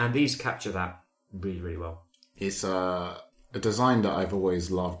 And these capture that really, really well. It's a design that I've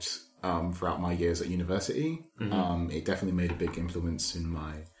always loved throughout my years at university. It definitely made a big influence in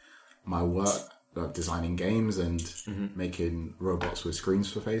my work, designing games and making robots with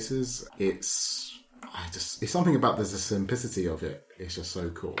screens for faces. It's something about the simplicity of it. It's just so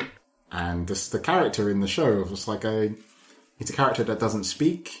cool. And just the character in the show was like it's a character that doesn't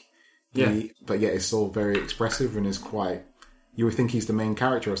speak, but yet it's all very expressive and is quite. You would think he's the main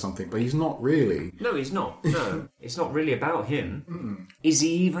character or something, but he's not really. No, he's not. No, it's not really about him. Is he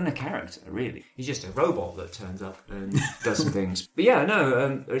even a character, really? He's just a robot that turns up and does some things. But yeah,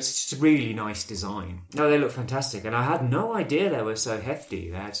 no, it's just a really nice design. No, they look fantastic, and I had no idea they were so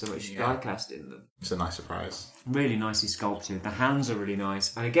hefty. They had so much die-cast in them. It's a nice surprise. Really nicely sculpted. The hands are really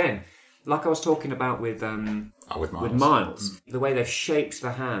nice. And again, like I was talking about with Miles, the way they've shaped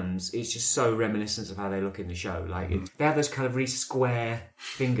the hands is just so reminiscent of how they look in the show. Like they have those kind of really square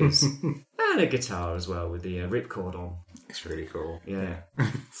fingers and a guitar as well with the ripcord on. It's really cool. Yeah.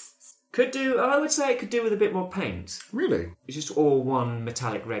 I would say it could do with a bit more paint. Really? It's just all one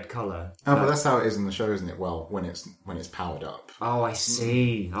metallic red colour. Oh, but that's how it is in the show, isn't it? Well, when it's powered up. Oh, I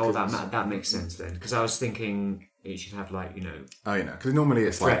see. Oh, that makes sense then. Because I was thinking it should have Oh, because normally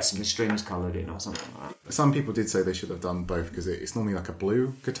it's frets and the strings coloured in or something like that. Some people did say they should have done both because it's normally like a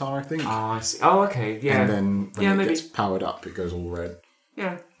blue guitar, I think. Oh, I see. Oh, okay, yeah. And then when maybe. Gets powered up, it goes all red.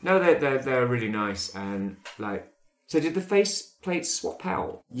 Yeah. No, they're really nice and So did the face plates swap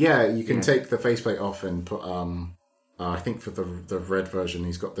out? Yeah, you can take the faceplate off and put. I think for the red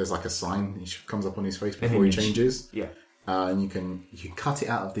version, there's like a sign. He comes up on his face before he changes. Yeah. And you can cut it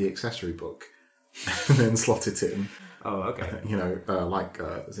out of the accessory book and then slot it in. Oh, okay.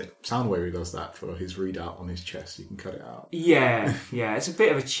 Is it Soundwave who does that for his readout on his chest? You can cut it out. Yeah. It's a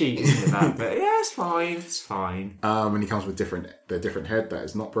bit of a cheat, isn't it? That, but yeah, it's fine. And he comes with the different head that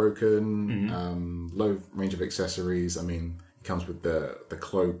is not broken. Low range of accessories. I mean, he comes with the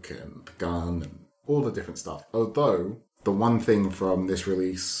cloak and the gun and all the different stuff. Although the one thing from this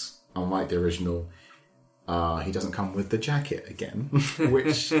release, unlike the original, he doesn't come with the jacket again,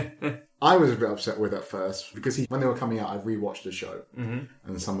 which. I was a bit upset with at first because when they were coming out, I rewatched the show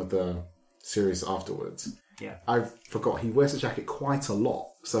and some of the series afterwards, Yeah. I forgot he wears the jacket quite a lot,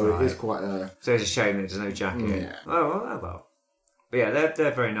 so it is quite a. So it's a shame that there's no jacket. Yeah. Oh well. But yeah,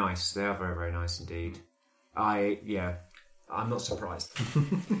 they're very nice. They are very, very nice indeed. I'm not surprised.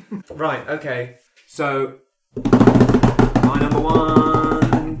 Right, okay. So my number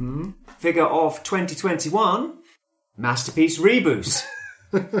one figure of 2021, Masterpiece Reboost.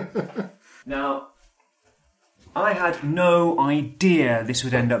 Now, I had no idea this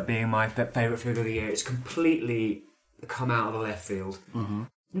would end up being my favourite figure of the year. It's completely come out of the left field.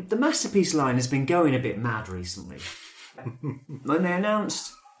 The Masterpiece line has been going a bit mad recently. When they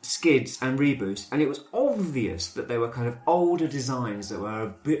announced Skids and Reboost, and it was obvious that they were kind of older designs that were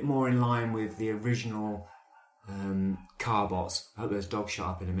a bit more in line with the original Carbots. I hope there's dog shut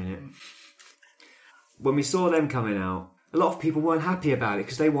up in a minute. When we saw them coming out, a lot of people weren't happy about it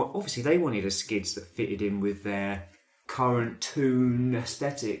because they wanted a Skids that fitted in with their current toon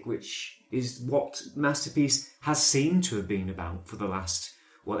aesthetic, which is what Masterpiece has seemed to have been about for the last,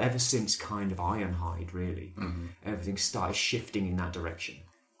 ever since kind of Ironhide, really. Everything started shifting in that direction.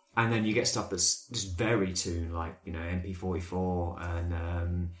 And then you get stuff that's just very toon, like, MP44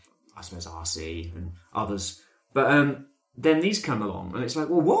 and I suppose RC and others. But then these come along and it's like,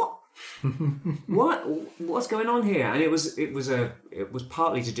 well, what? What's going on here? And it was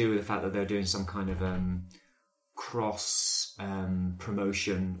partly to do with the fact that they're doing some kind of cross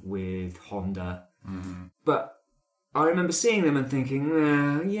promotion with Honda. But I remember seeing them and thinking,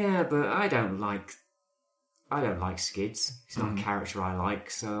 but I don't like Skids. It's not a character I like,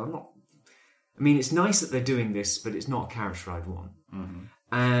 so I'm not. I mean, it's nice that they're doing this, but it's not a character I'd want.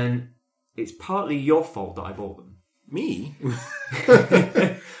 And it's partly your fault that I bought them. Me?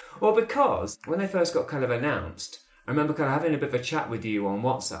 Well, because when they first got kind of announced, I remember kind of having a bit of a chat with you on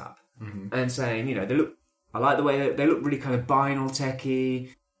WhatsApp and saying, I like the way they look really kind of binaural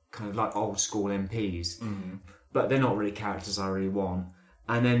techy, kind of like old school MPs, but they're not really characters I really want.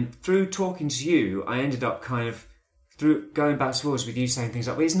 And then through talking to you, I ended up kind of through going back and forth with you saying things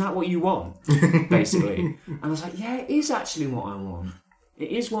like, well, isn't that what you want? Basically. And I was like, yeah, it is actually what I want. It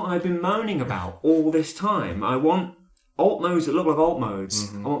is what I've been moaning about all this time. I want alt modes that look like alt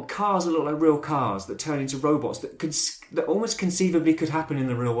modes. I want cars that look like real cars that turn into robots that almost conceivably could happen in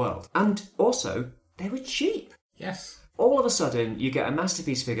the real world. And also, they were cheap. Yes. All of a sudden, you get a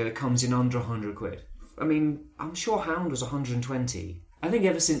Masterpiece figure that comes in under 100 quid. I mean, I'm sure Hound was 120. I think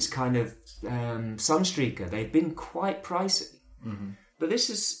ever since kind of Sunstreaker, they've been quite pricey. But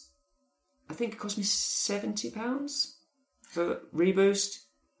this is, I think it cost me £70 for Reboost.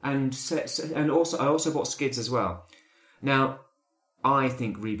 And also, I also bought Skids as well. Now, I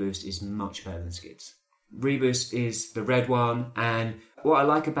think Reboost is much better than Skids. Reboost is the red one, and what I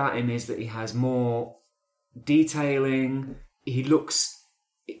like about him is that he has more detailing. He looks...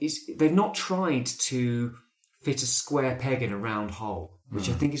 They've not tried to fit a square peg in a round hole, which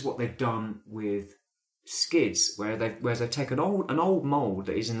I think is what they've done with Skids, where they've taken an old mould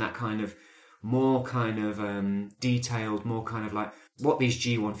that is in that kind of more kind of detailed, more kind of like what these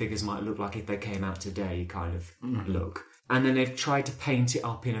G1 figures might look like if they came out today kind of look. And then they've tried to paint it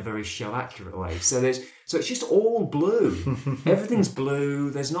up in a very show-accurate way. So it's just all blue. Everything's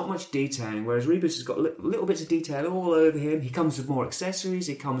blue. There's not much detailing, whereas Reboost has got little bits of detail all over him. He comes with more accessories.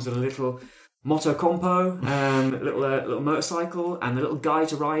 He comes with a little moto compo, little motorcycle, and a little guy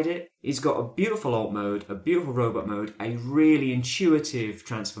to ride it. He's got a beautiful alt mode, a beautiful robot mode, a really intuitive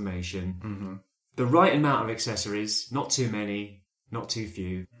transformation, the right amount of accessories, not too many, not too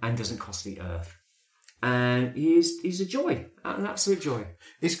few, and doesn't cost the earth. And he's a joy, an absolute joy.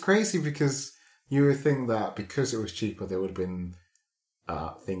 It's crazy because you would think that because it was cheaper, there would have been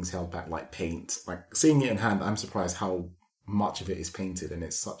things held back like paint. Like seeing it in hand, I'm surprised how much of it is painted, and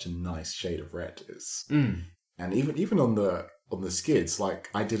it's such a nice shade of red. And even on the Skids,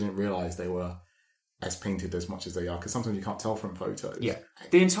 like I didn't realise they were as painted as much as they are, because sometimes you can't tell from photos. Yeah,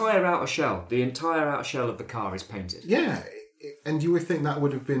 the entire outer shell of the car is painted. Yeah, and you would think that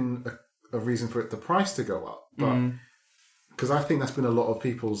would have been a reason for the price to go up, but because I think that's been a lot of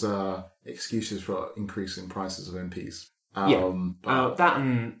people's excuses for increasing prices of MPs. That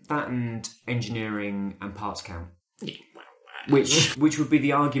and engineering and parts count, which would be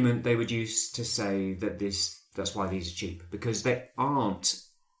the argument they would use to say that that's why these are cheap, because they aren't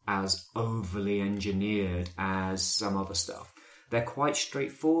as overly engineered as some other stuff. They're quite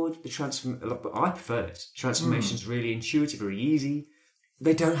straightforward. I prefer this. Transformation's really intuitive, very easy.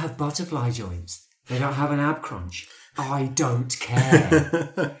 They don't have butterfly joints. They don't have an ab crunch. I don't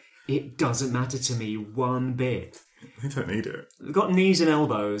care. It doesn't matter to me one bit. They don't need it. They've got knees and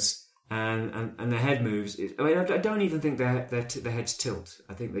elbows, and their head moves. I don't even think their heads tilt.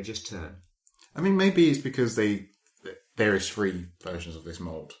 I think they just turn. I mean, maybe it's because there is 3 versions of this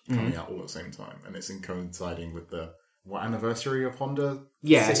mold coming out all at the same time, and it's coinciding with the anniversary of Honda?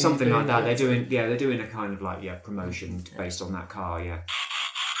 Yeah, City something thing? like that. They're doing a kind of like promotion based on that car. Yeah.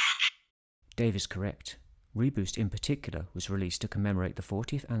 Dave is correct. Reboost in particular was released to commemorate the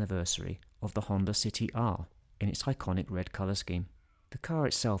 40th anniversary of the Honda City R in its iconic red colour scheme. The car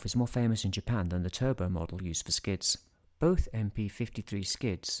itself is more famous in Japan than the turbo model used for skids. Both MP53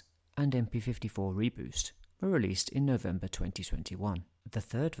 skids and MP54 Reboost were released in November 2021. The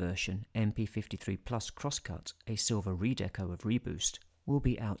third version, MP53 Plus Crosscut, a silver redeco of Reboost, will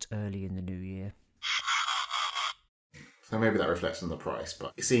be out early in the new year. So maybe that reflects on the price,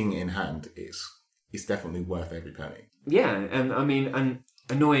 but seeing it in hand is definitely worth every penny. Yeah, and I mean, and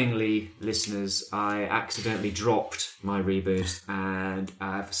annoyingly, listeners, I accidentally dropped my Reboost and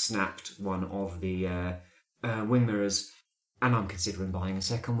I've snapped one of the wing mirrors. And I'm considering buying a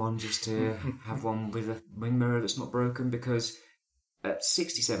second one just to have one with a wing mirror that's not broken, because at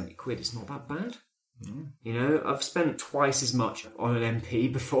 60-70 quid, it's not that bad. Mm. You know, I've spent twice as much on an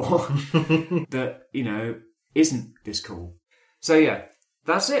MP before that, you know, isn't this cool. So yeah,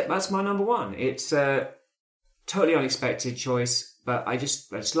 that's it. That's my number 1. It's a totally unexpected choice, but I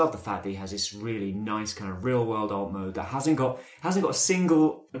just love the fact that he has this really nice kind of real world alt mode that hasn't got a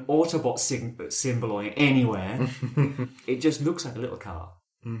single Autobot symbol on it anywhere. It just looks like a little car.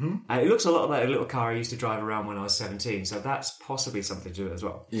 Mm-hmm. It looks a lot like a little car I used to drive around when I was 17, so that's possibly something to do it as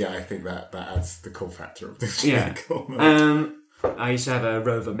well. Yeah, I think that adds the cool factor of this vehicle. I used to have a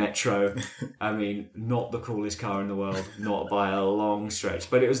Rover Metro. I mean, not the coolest car in the world, not by a long stretch,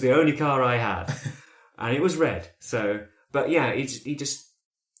 but it was the only car I had, and it was red. So, but yeah,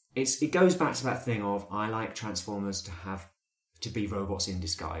 it goes back to that thing of I like Transformers to be robots in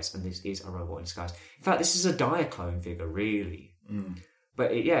disguise, and this is a robot in disguise. In fact, this is a Diaclone figure, really. Mm.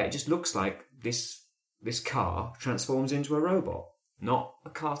 But it just looks like this car transforms into a robot, not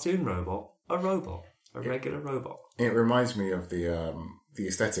a cartoon robot, a regular robot. It reminds me of the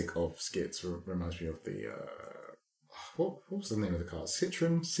aesthetic of skids. Reminds me of the what was the name of the car?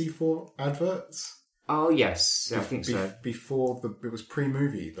 Citroen C4 adverts. Oh yes, I think so. Before it was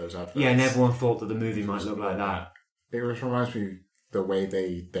pre-movie, those adverts. Yeah, and everyone thought that the movie might look like that. It reminds me the way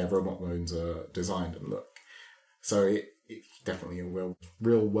their robot modes are designed and look. So it's definitely a real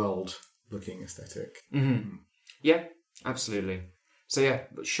world looking aesthetic. Mm-hmm. Yeah, absolutely. So yeah,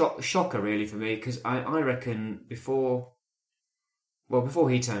 but shocker really for me, because I reckon before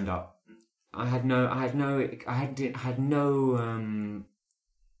he turned up, I had no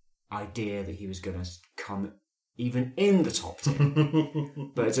idea that he was going to come even in the top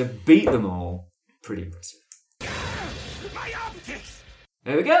 10. But to beat them all, pretty impressive. My optics!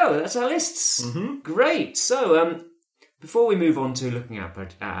 There we go. That's our lists. Mm-hmm. Great. So before we move on to looking at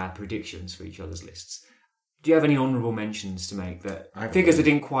our predictions for each other's lists, do you have any honourable mentions to make figures that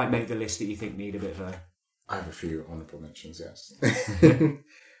didn't quite make the list that you think need a bit of a... I have a few honourable mentions, yes.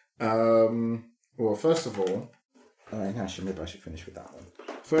 Well, first of all, actually, maybe I should finish with that one.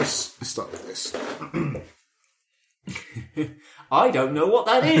 First, let's start with this. I don't know what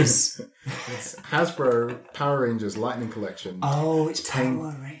that is. It's Hasbro Power Rangers Lightning Collection. Oh, it's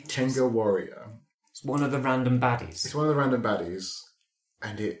Power Rangers. Tenga Warrior. It's one of the random baddies.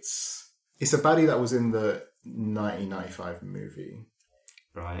 And it's a baddie that was in the 1995 movie.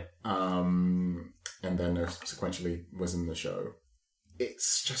 Right. And then sequentially was in the show.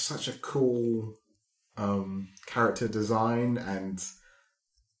 It's just such a cool character design, and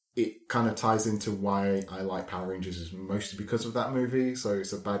it kind of ties into why I like Power Rangers, is mostly because of that movie. So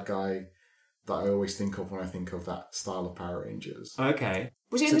it's a bad guy that I always think of when I think of that style of Power Rangers. Okay.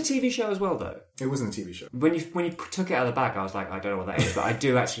 Was it in the TV show as well, though? It was in the TV show. When you took it out of the bag, I was like, I don't know what that is, but I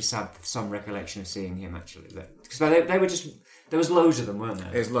do actually have some recollection of seeing him, actually. Because they were just... There was loads of them, weren't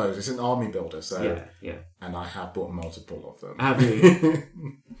there? There's loads. It's an army builder, so... Yeah. And I have bought multiple of them. Have you?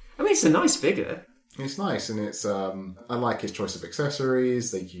 I mean, it's a nice figure. It's nice, and it's... I like his choice of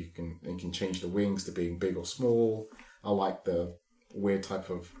accessories. You can change the wings to being big or small. I like the weird type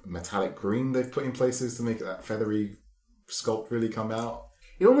of metallic green they've put in places to make that feathery sculpt really come out.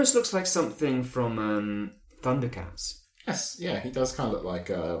 He almost looks like something from Thundercats. Yes, yeah, he does kind of look like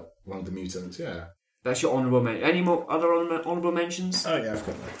one of the mutants, yeah. That's your honourable mention. Any more other honourable mentions? Oh, yeah, I've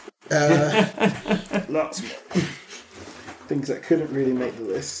got that. Lots more. Things that couldn't really make the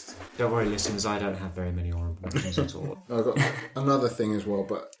list. Don't worry, listeners, I don't have very many honourable mentions at all. I've got another thing as well,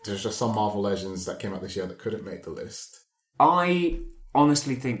 but there's just some Marvel Legends that came out this year that couldn't make the list. I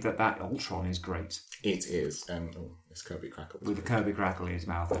honestly think that Ultron is great. It is, and it's Kirby Crackle. With the Kirby Crackle in his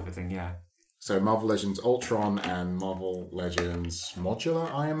mouth and everything, yeah. So Marvel Legends Ultron and Marvel Legends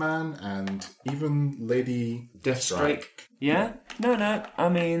Modular Iron Man and even Lady Deathstrike. Yeah? No. I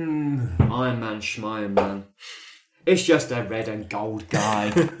mean, Iron Man, Schmiron Man. It's just a red and gold guy.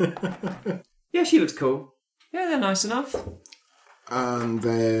 Yeah, she looks cool. Yeah, they're nice enough. And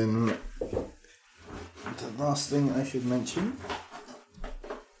then the last thing I should mention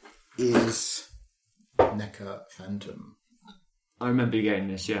is NECA Phantom. I remember you getting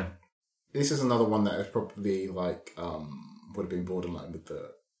this, yeah. This is another one that is probably like would have been borderline with the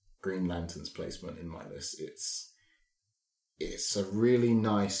Green Lantern's placement in my list. It's a really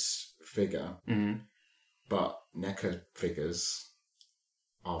nice figure, but NECA figures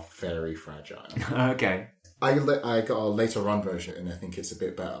are very fragile. Okay. I got a later run version and I think it's a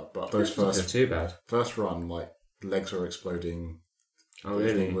bit better, but those Not too bad. first run, like legs were exploding. Oh,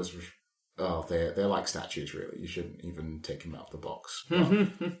 really? They're like statues, really. You shouldn't even take them out of the box.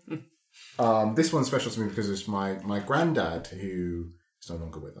 This one's special to me because it's my granddad, who is no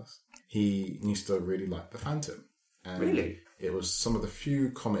longer with us. He used to really like the Phantom. And Really? It was some of the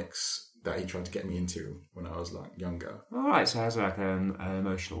few comics that he tried to get me into when I was like younger. All right, so it has like an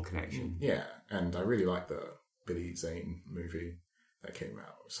emotional connection. Yeah, and I really like the Billy Zane movie that came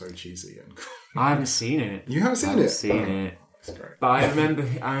out. It was so cheesy and I haven't seen it. You haven't seen I haven't it? seen it. It's great. But I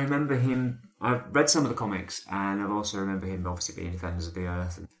remember him. I've read some of the comics, and I also remember him obviously being Defenders of the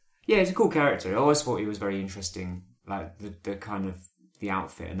Earth. And yeah, he's a cool character. I always thought he was very interesting, like the kind of the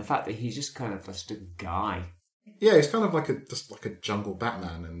outfit and the fact that he's just kind of just a guy. Yeah, he's kind of like a jungle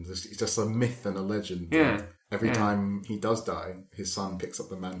Batman, and he's just a myth and a legend. Yeah. And every time he does die, his son picks up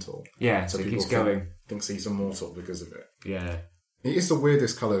the mantle. Yeah, so he keeps going. Thinks he's immortal because of it. Yeah. It is the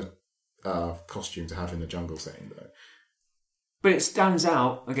weirdest coloured costume to have in the jungle setting, though. But it stands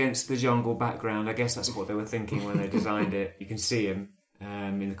out against the jungle background. I guess that's what they were thinking when they designed it. You can see him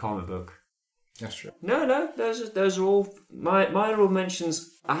in the comic book. That's true. No, those are all my honourable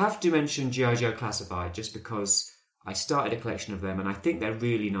mentions. I have to mention G.I. Joe Classified just because I started a collection of them and I think they're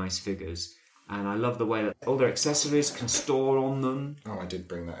really nice figures. And I love the way that all their accessories can store on them. Oh, I did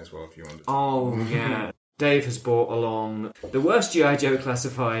bring that as well if you wanted to. Oh, yeah. Dave has brought along the worst G.I. Joe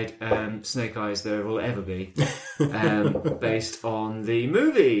Classified Snake Eyes there will ever be, based on the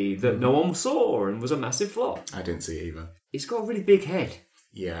movie that no one saw and was a massive flop. I didn't see it either. He's got a really big head.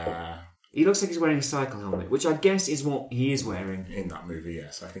 Yeah. He looks like he's wearing a cycle helmet, which I guess is what he is wearing. In that movie,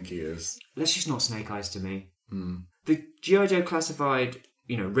 yes, I think he is. That's just not Snake Eyes to me. The G.I. Joe Classified,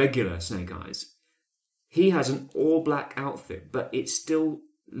 regular Snake Eyes, he has an all-black outfit, but it still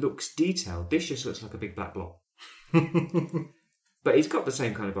looks detailed. This just looks like a big black blob. But he's got the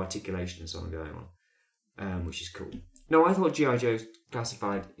same kind of articulation and so on going on, which is cool. No, I thought G.I. Joe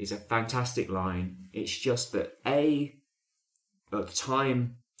Classified is a fantastic line. It's just that, at the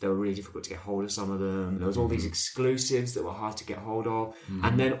time, they were really difficult to get hold of some of them. There was all these exclusives that were hard to get hold of.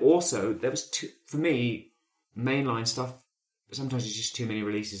 And then also, there was, for me, mainline stuff, sometimes it's just too many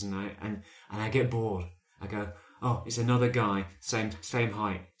releases and I get bored. I go, oh, it's another guy, same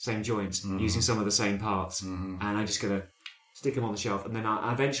height, same joints, using some of the same parts. And I'm just going to stick them on the shelf. And then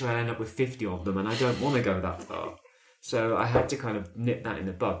eventually I end up with 50 of them and I don't want to go that far. So I had to kind of nip that in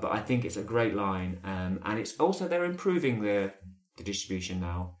the bud. But I think it's a great line. And it's also, they're improving the distribution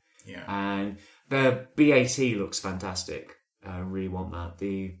now. Yeah. And the BAT looks fantastic. I really want that.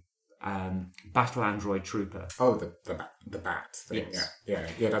 The Battle Android Trooper. Oh, the bat thing. Yes.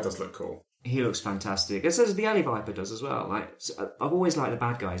 Yeah, that does look cool. He looks fantastic. It says the Alley Viper does as well. I've always liked the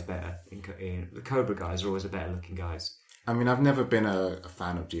bad guys better. The Cobra guys are always the better looking guys. I mean, I've never been a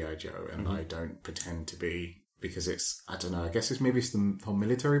fan of G.I. Joe, and I don't pretend to be, because I don't know, I guess it's the whole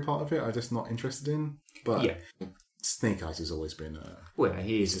military part of it I'm just not interested in. But Yeah. Snake Eyes has always been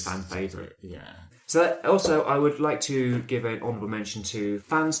He is a fan favourite. Yeah. So also, I would like to give an honourable mention to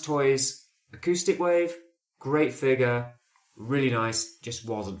Fans Toys Acoustic Wave. Great figure, really nice, just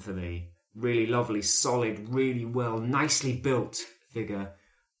wasn't for me. Really lovely, solid, really well, nicely built figure.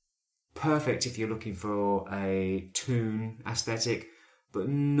 Perfect if you're looking for a toon aesthetic, but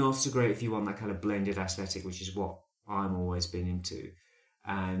not so great if you want that kind of blended aesthetic, which is what I'm always been into.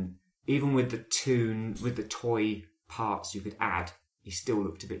 And even with the toy parts you could add, he still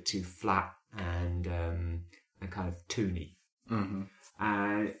looked a bit too flat and kind of toony.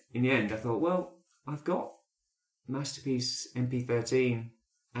 And in the end, I thought, well, I've got Masterpiece MP13,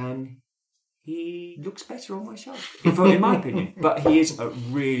 and he looks better on my shelf, in my opinion. But he is a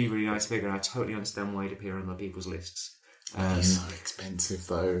really, really nice figure, and I totally understand why he'd appear on other people's lists. He's so expensive,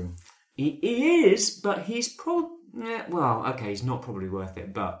 though. He is, but he's he's not probably worth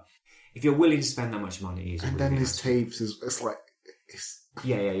it, but if you're willing to spend that much money, he's and then his tapes it's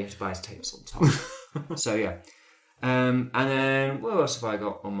Yeah, you have to buy his tapes on top. So, yeah. And then, what else have I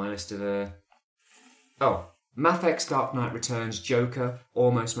got on my list of... Mafex Dark Knight Returns Joker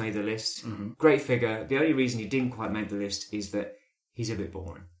almost made the list. Great figure. The only reason he didn't quite make the list is that he's a bit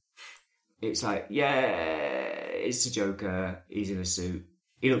boring. It's like, it's the Joker. He's in a suit.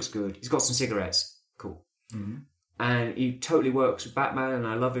 He looks good. He's got some cigarettes. Cool. And he totally works with Batman, and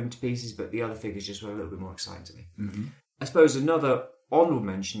I love him to pieces, but the other figures just were a little bit more exciting to me. I suppose another honourable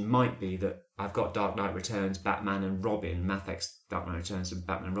mention might be that I've got Dark Knight Returns, Batman and Robin, Mafex Dark Knight Returns and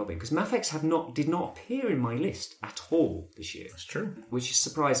Batman and Robin, because Mafex did not appear in my list at all this year. That's true. Which is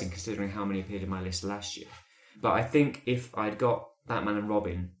surprising considering how many appeared in my list last year. But I think if I'd got Batman and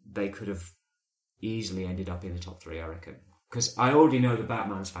Robin, they could have easily ended up in the top 3, I reckon. Because I already know the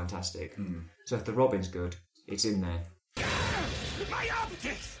Batman's fantastic. So if the Robin's good, it's in there. My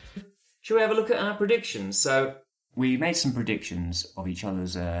optics! Shall we have a look at our predictions? So we made some predictions of each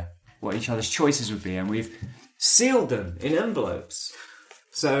other's what each other's choices would be, and we've sealed them in envelopes.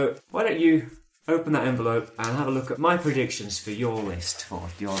 So why don't you open that envelope and have a look at my predictions for your list for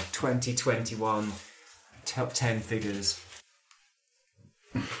your 2021 top 10 figures.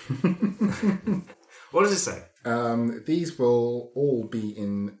 What does it say? These will all be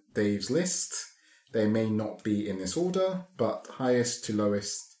in Dave's list. They may not be in this order, but highest to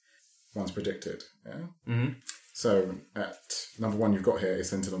lowest ones predicted. Yeah? So at number 1 you've got here is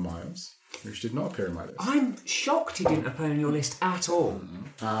Sentinel Miles, which did not appear in my list. I'm shocked he didn't appear on your list at all.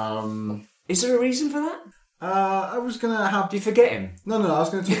 Is there a reason for that? I was going to have... Do you forget him? No, I was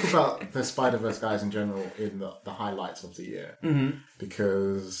going to talk about the Spider-Verse guys in general in the highlights of the year.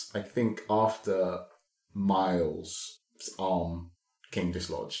 Because I think after Miles' arm came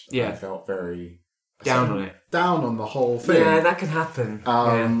dislodged, I felt very... Down on it. Down on the whole thing. Yeah, that can happen.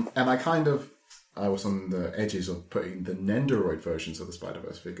 And I was on the edges of putting the Nendoroid versions of the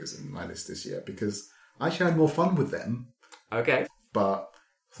Spider-Verse figures in my list this year because I actually had more fun with them. Okay. But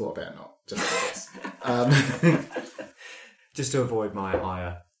I thought I better not, just because. Just to avoid my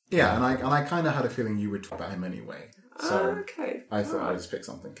ire. Yeah, and I kind of had a feeling you would talk about him anyway. So okay. I thought I'd just pick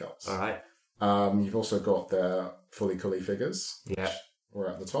something else. All right. You've also got the Fully Cully figures. Yeah. Which were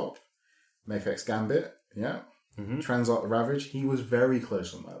at the top. Mafex Gambit. Yeah. Transart Ravage. He was very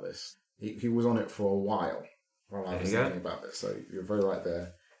close on my list. He was on it for a while I was thinking about this. So you're very right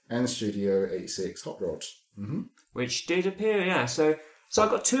there. And Studio 86 Hot Rod. Which did appear, yeah. So I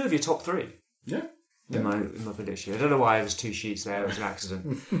got 2 of your top 3. Yeah. In my prediction. I don't know why there was 2 sheets there. It was an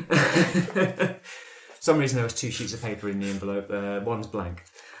accident. For some reason there was 2 sheets of paper in the envelope. One's blank.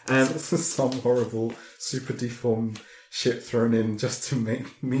 Some horrible, super deformed shit thrown in just to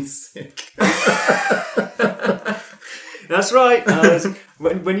make me sick. That's right.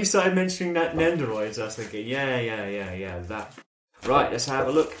 When you started mentioning that Nendoroids, I was thinking, yeah, that. Right, let's have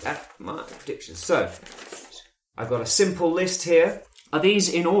a look at my predictions. So, I've got a simple list here. Are these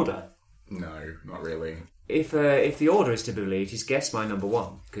in order? No, not really. If the order is to be believed, he's guessed my number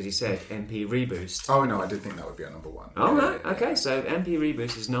 1, because he said MP Reboost. Oh, no, I did think that would be a number 1. Oh, right, okay, so MP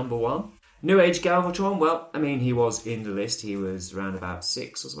Reboost is number 1. New Age Galvatron, well, I mean, he was in the list. He was around about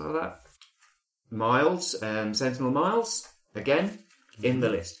 6 or something like that. Miles, Sentinel Miles, again, in the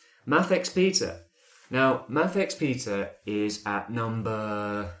list. Mafex Peter. Now, Mafex Peter is at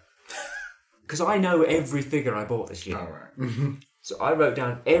number... Because I know every figure I bought this year. All right. So I wrote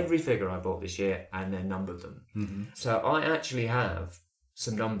down every figure I bought this year and then numbered them. So I actually have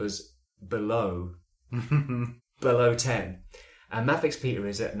some numbers below 10. And Mafex Peter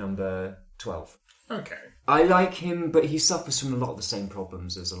is at number 12. Okay. I like him, but he suffers from a lot of the same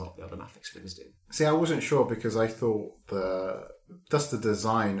problems as a lot of the other Mafex figures do. See, I wasn't sure because I thought just the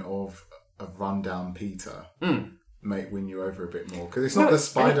design of a rundown Peter might win you over a bit more because it's not the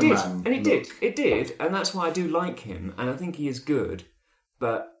Spider-Man. And it did, and that's why I do like him, and I think he is good,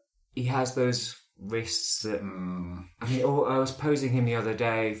 but he has those wrists that... I mean, I was posing him the other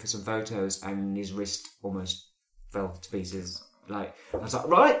day for some photos, and his wrist almost fell to pieces. I was like,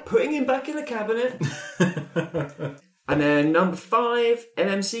 right, putting him back in the cabinet. And then number 5,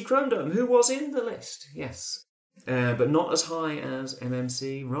 MMC Chrome Dome, who was in the list, yes. But not as high as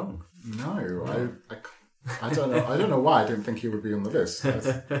MMC Wrong. No, I don't know. I don't know why I didn't think he would be on the list.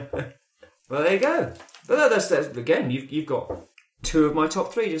 Well, there you go. But that's again, you've got 2 of my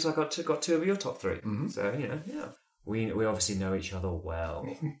top 3, just like I got 2 of your top 3. So, yeah. We obviously know each other well.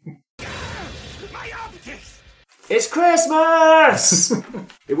 My optics! It's Christmas!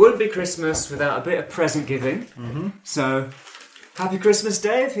 It wouldn't be Christmas without a bit of present giving. So, happy Christmas,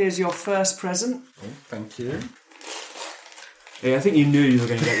 Dave. Here's your first present. Oh, thank you. Yeah, I think you knew you were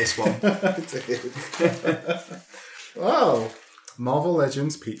going to get this one. I did. Wow. Marvel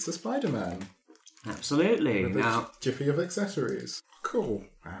Legends Pizza Spider-Man. Absolutely. With a Now, jiffy of accessories. Cool.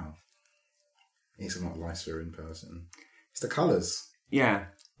 Wow. He's a lot nicer in person. It's the colours. yeah.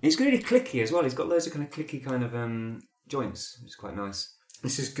 It's really clicky as well. He's got loads of kind of clicky kind of joints, which is quite nice.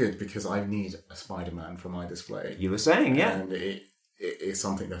 This is good because I need a Spider-Man for my display. You were saying, yeah. And it is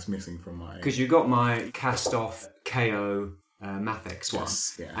something that's missing from my... Because you got my cast-off KO Mafex one.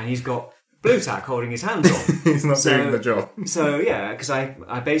 Yes, yeah. And he's got Blue Tack holding his hands on. He's not doing the job. So, yeah, because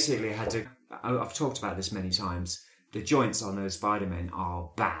I basically had to... I've talked about this many times. The joints on those Spider-Men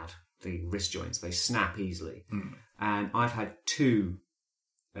are bad. The wrist joints. They snap easily. And I've had two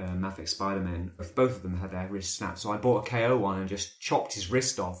Mafex Spider-Men. Both of them had their wrist snapped. So I bought a KO one and just chopped his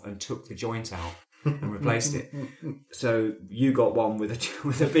wrist off and took the joint out and replaced it. So you got one with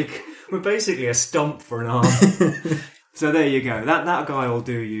basically a stump for an arm. So there you go. That guy will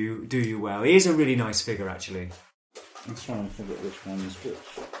do you well. He is a really nice figure, actually. I'm trying to figure out which one is which. Is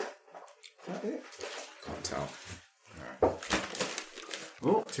that it? Can't tell. Alright.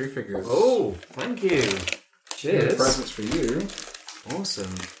 Oh, 2 figures. oh, thank you. Cheers. Presents for you.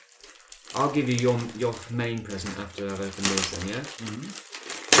 Awesome. I'll give you your main present after I've opened these then, yeah?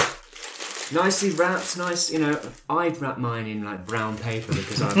 Nicely wrapped, nice, I'd wrap mine in like brown paper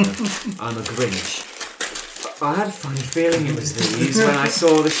because I'm a Grinch. I had a funny feeling it was these when I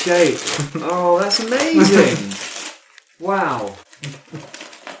saw the shape. Oh, that's amazing! Wow.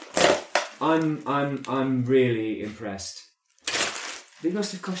 I'm really impressed. They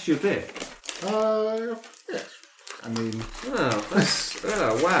must have cost you a bit. Yeah. I mean...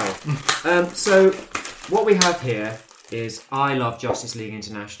 wow. So, what we have here is I Love Justice League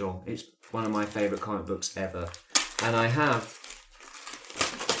International. It's one of my favourite comic books ever. And I have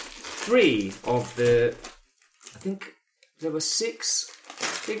 3 of the... I think there were 6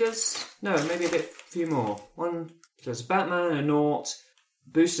 figures. No, maybe a few more. So there's Batman, a Naught,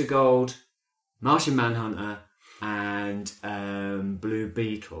 Booster Gold, Martian Manhunter, and Blue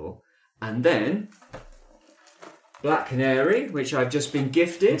Beetle. And then Black Canary, which I've just been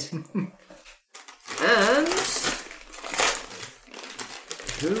gifted. And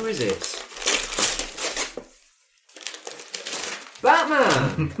who is it?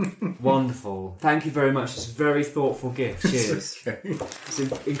 Batman! Wonderful. Thank you very much. It's a very thoughtful gift. Cheers. Okay. It's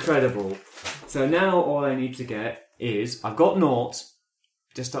incredible. So now all I need to get is... I've got Naught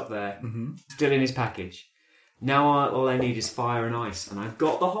just up there, still in his package. Now all I need is Fire and Ice, and I've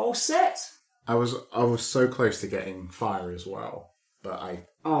got the whole set. I was so close to getting Fire as well, but I...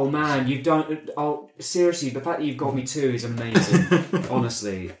 Oh man, you've done... Oh, seriously, the fact that you've got me 2 is amazing.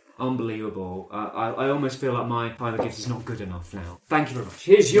 Honestly, unbelievable. I almost feel like my final gift is not good enough now. Thank you very much.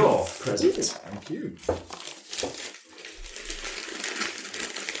 Here's your present. Thank you.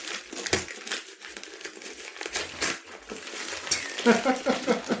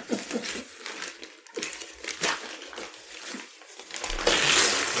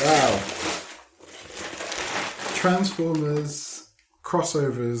 Wow. Transformers,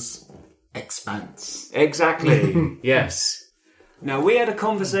 crossovers, Expanse. Exactly. Yes. Now, we had a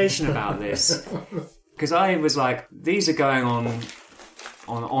conversation about this because I was like, these are going on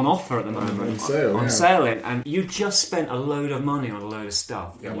offer at the moment. On sale, On yeah. sale, and you just spent a load of money on a load of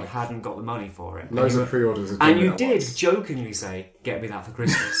stuff and you hadn't got the money for it. Loads of pre-orders. And you did jokingly say, get me that for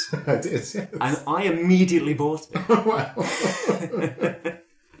Christmas. I did, yes. And I immediately bought it. Wow.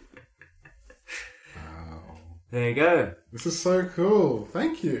 There you go. This is so cool.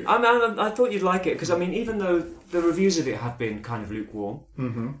 Thank you. I thought you'd like it because, I mean, even though the reviews of it have been kind of lukewarm,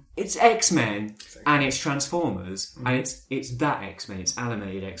 it's X-Men and it's Transformers and it's that X-Men, it's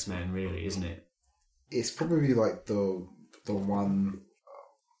animated X-Men, really, isn't it? It's probably like the one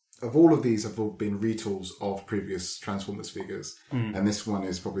of all of these have all been retools of previous Transformers figures, and this one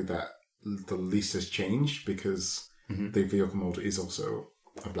is probably the least has changed because the vehicle model is also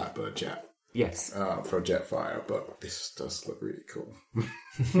a Blackbird jet. Yes. For a Jetfire, but this does look really cool.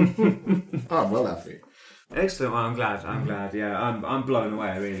 Oh, I'm well happy. Excellent. Well, I'm glad. Yeah, I'm blown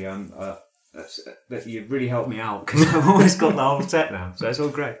away. Really, that you've really helped me out because I've always got the whole set now, so it's all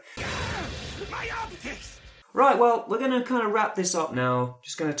great. My optics! Right. Well, we're going to kind of wrap this up now.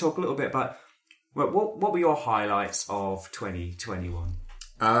 Just going to talk a little bit about what were your highlights of 2021.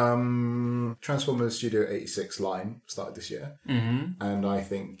 Transformers Studio 86 line started this year, and I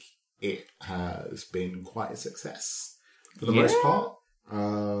think it has been quite a success for the most part.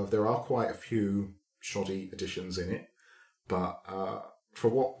 There are quite a few shoddy additions in it, but for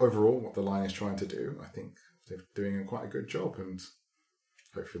what the line is trying to do, I think they're doing quite a good job, and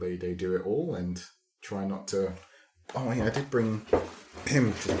hopefully they do it all and try not to... Oh yeah, I did bring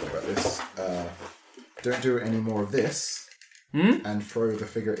him to talk about this. Don't do any more of this, and throw the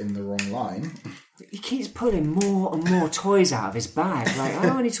figure in the wrong line. He keeps pulling more and more toys out of his bag. Like,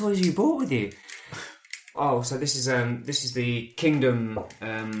 how many toys have you brought with you? Oh, so this is the Kingdom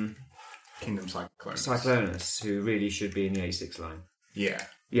Cyclonus, who really should be in the A6 line. Yeah.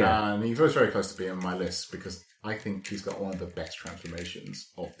 Yeah. And he was very close to being on my list because I think he's got one of the best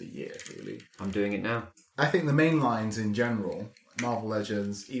transformations of the year, really. I'm doing it now. I think the main lines in general, Marvel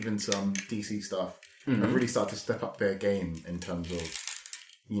Legends, even some DC stuff, have really started to step up their game in terms of,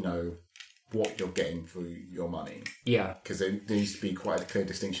 what you're getting for your money. Yeah. Because there used to be quite a clear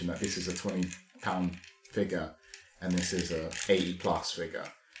distinction that this is a £20 figure and this is a 80 plus figure.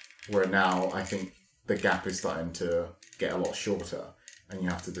 Where now I think the gap is starting to get a lot shorter and you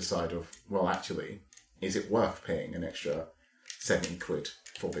have to decide actually, is it worth paying an extra 70 quid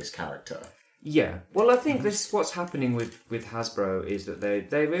for this character? Yeah. Well, I think what's happening with Hasbro is that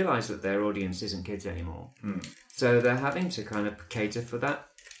they realise that their audience isn't kids anymore. So they're having to kind of cater for that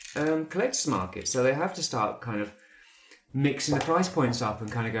collector's market. So they have to start kind of mixing the price points up and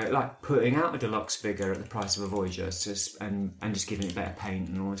kind of go, like, putting out a deluxe figure at the price of a Voyager and just giving it better paint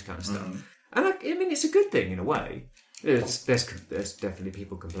and all this kind of stuff. And I mean, it's a good thing in a way. There's definitely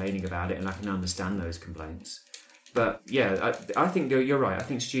people complaining about it, and I can understand those complaints. But yeah, I think you're right. I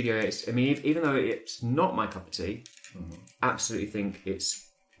think Studio 8, even though it's not my cup of tea, absolutely think it's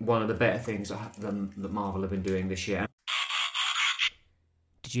one of the better things that Marvel have been doing this year.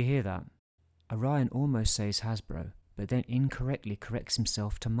 Did you hear that? Orion almost says Hasbro, but then incorrectly corrects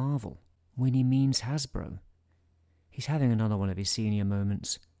himself to Marvel, when he means Hasbro. He's having another one of his senior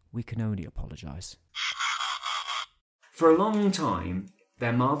moments. We can only apologise. For a long time,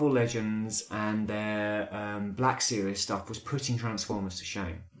 their Marvel Legends and their Black Series stuff was putting Transformers to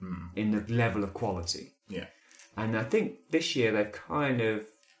shame in the level of quality. Yeah. And I think this year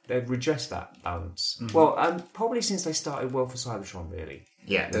they've redressed that balance. Well, probably since they started War for Cybertron, really.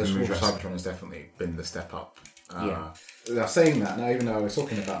 Yeah, War for Cybertron has definitely been the step up. Now, saying that, now even though I was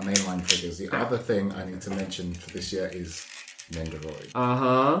talking about mainline figures, the other thing I need to mention for this year is Nendoroid.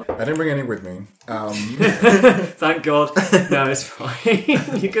 I didn't bring any with me. Thank God. No, it's fine.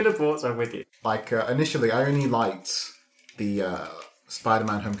 You could have brought some with you. Initially, I only liked the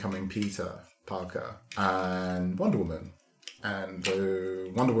Spider-Man Homecoming Peter Parker and Wonder Woman. And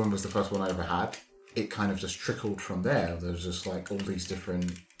Wonder Woman was the first one I ever had. It kind of just trickled from there. There's just all these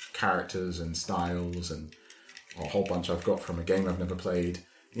different characters and styles and a whole bunch I've got from a game I've never played.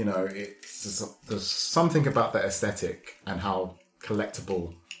 There's something about the aesthetic and how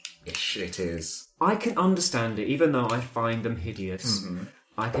collectible-ish it is. I can understand it, even though I find them hideous.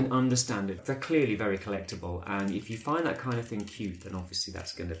 I can understand it. They're clearly very collectible, and if you find that kind of thing cute, then obviously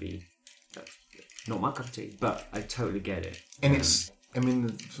that's going to be not my cup of tea, but I totally get it. And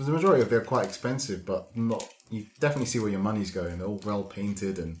for the majority of they're quite expensive, but not. You definitely see where your money's going. They're all well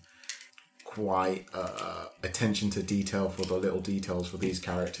painted and quite attention to detail for the little details for these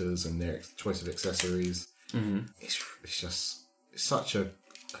characters and their choice of accessories. It's just such a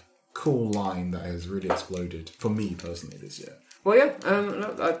cool line that has really exploded for me personally this year. Well, yeah,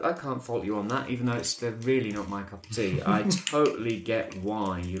 I can't fault you on that, even though they're really not my cup of tea. I totally get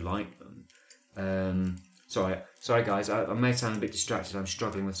why you like them. Sorry, guys, I may sound a bit distracted. I'm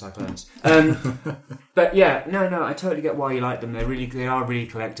struggling with Cyclones. But yeah, no, I totally get why you like them. They are really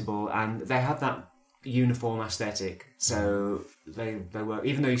collectible, and they have that uniform aesthetic. So they work.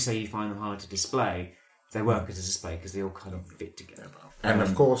 Even though you say you find them hard to display, they work as a display because they all kind of fit together. And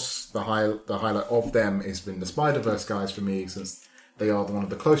of course, the highlight of them has been the Spider-Verse guys for me, since they are one of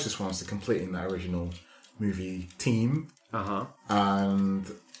the closest ones to completing that original movie team. And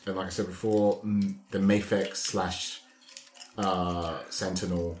like I said before, the Mafex /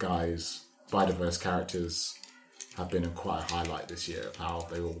 Sentinel guys, Spider-Verse characters, have been quite a highlight this year of how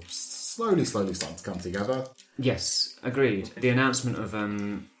they all slowly starting to come together. Yes, agreed. The announcement of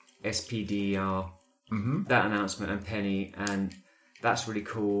SPDR, that announcement, and Penny, and that's really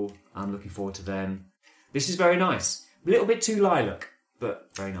cool. I'm looking forward to them. This is very nice. A little bit too lilac, but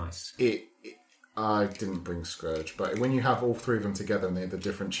very nice. I didn't bring Scourge, but when you have all three of them together and they're the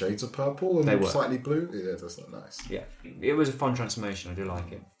different shades of purple and slightly blue, yeah, that's not nice. Yeah, it was a fun transformation. I do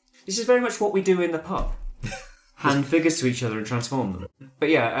like it. This is very much what we do in the pub. Hand figures to each other and transform them. But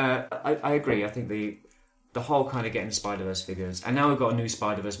yeah, I agree. I think the whole kind of getting the Spider-Verse figures, and now we've got a new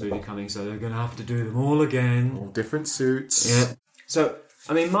Spider-Verse movie coming, so they're going to have to do them all again. All different suits. Yeah. So,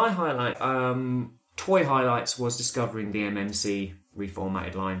 my highlight, toy highlights, was discovering the MMC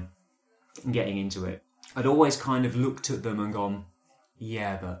reformatted line and getting into it. I'd always kind of looked at them and gone,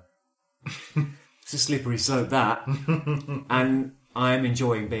 yeah, but it's a slippery slope, that. And I'm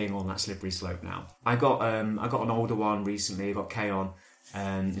enjoying being on that slippery slope now. I got an older one recently. I got Kaon,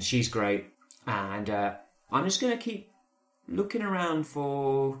 and she's great. And I'm just going to keep looking around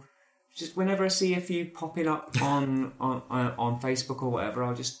for just whenever I see a few popping up on Facebook or whatever.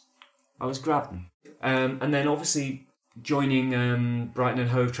 I'll just grab them. And then obviously joining Brighton and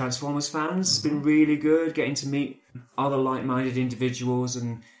Hove Transformers fans has been really good. Getting to meet other like-minded individuals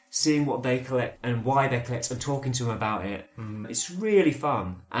and seeing what they collect and why they collect and talking to them about it. It's really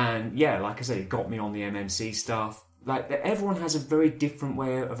fun. And yeah, like I said, it got me on the MMC stuff. Like, everyone has a very different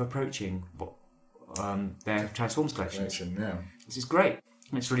way of approaching their Transformers collections. Yeah. This is great.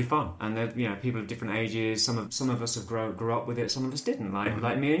 It's really fun. And they're, people of different ages. Some of us have grew up with it, some of us didn't,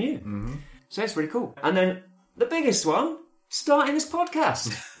 like me and you. Mm-hmm. So it's really cool. And then the biggest one, starting this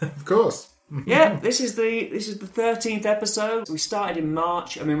podcast. Of course. Yeah, this is the 13th episode. We started in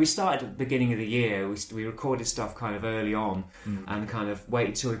March. I mean, we started at the beginning of the year. We recorded stuff kind of early on and kind of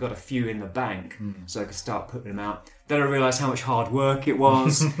waited till we got a few in the bank so I could start putting them out. Then I realised how much hard work it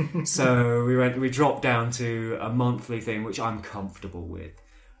was. So we dropped down to a monthly thing, which I'm comfortable with.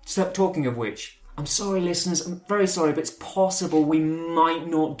 Talking of which, I'm sorry, listeners. I'm very sorry, but it's possible we might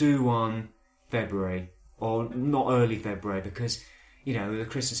not do one February or not early February because, with the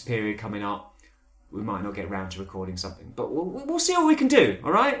Christmas period coming up, we might not get around to recording something. But we'll see what we can do,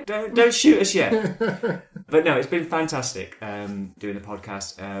 all right? Don't shoot us yet. But no, it's been fantastic doing the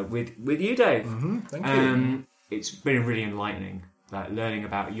podcast with you, Dave. Thank you. It's been really enlightening, like learning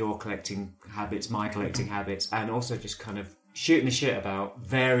about your collecting habits, my collecting habits, and also just kind of shooting the shit about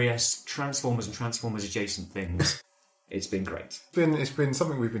various Transformers and Transformers adjacent things. It's been great. It's been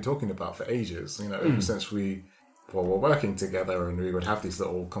something we've been talking about for ages, ever since we're working together and we would have these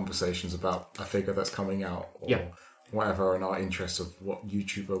little conversations about a figure that's coming out or whatever, and our interests of what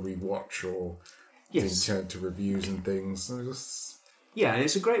YouTuber we watch or to reviews and things. Yeah, and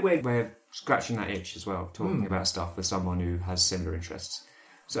it's a great way of scratching that itch as well, talking about stuff with someone who has similar interests.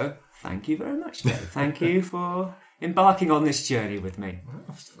 So, thank you very much, Dave. Thank you for embarking on this journey with me.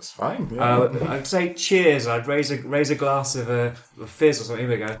 That's fine. Yeah. I'd say cheers. I'd raise a glass of a fizz or something.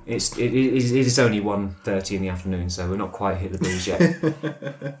 Here we go. It is only 1:30 in the afternoon, so we're not quite hit the booze yet.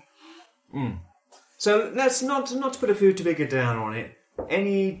 So let's not to put a food too big a down on it.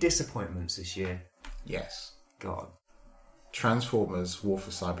 Any disappointments this year? Yes. God. Transformers: War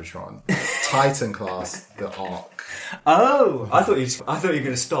for Cybertron, Titan class, the Ark. Oh, I thought you were going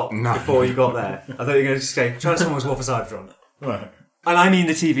to stop before you got there. I thought you were going to say Transformers: War for Cybertron. Right. And I mean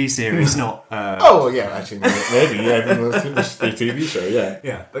the TV series, not. Oh yeah, actually maybe the TV show. Yeah.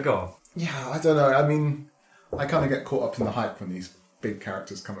 Yeah, but go on. Yeah, I don't know. I mean, I kind of get caught up in the hype when these big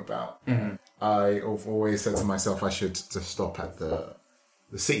characters come about. Mm-hmm. I've always said to myself I should just stop at the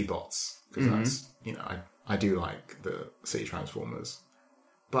city bots because that's I do like the city Transformers,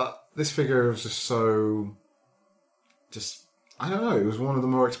 but this figure was just I don't know. It was one of the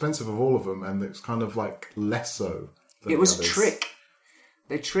more expensive of all of them, and it's kind of like less so. Than it was others. A trick.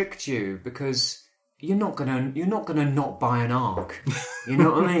 They tricked you because you're not gonna not buy an Ark. You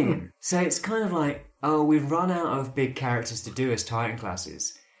know what I mean? So it's kind of like, oh, we've run out of big characters to do as Titan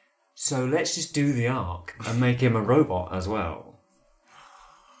classes, so let's just do the Ark and make him a robot as well.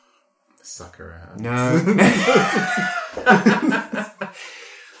 Sucker ass. No.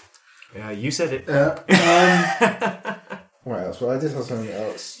 Yeah, you said it. What else? Well, I did have something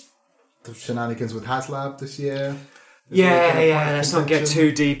else. The shenanigans with HasLab this year. Let's not get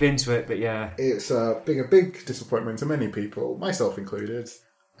too deep into it, but yeah. It's a big disappointment to many people, myself included.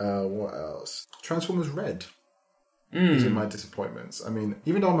 What else? Transformers Red is in my disappointments. I mean,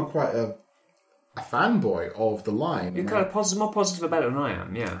 even though I'm quite a fanboy of the line. You're kind of more positive about it than I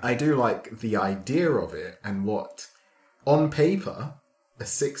am, yeah. I do like the idea of it and what, on paper, a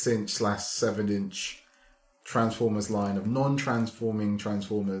 6-inch/7-inch Transformers line of non-transforming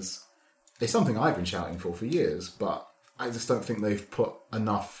Transformers is something I've been shouting for years, but I just don't think they've put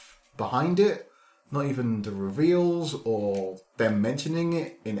enough behind it. Not even the reveals or them mentioning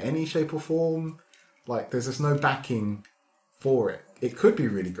it in any shape or form. Like, there's just no backing for it. It could be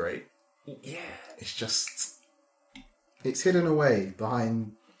really great. Yeah. It's just... It's hidden away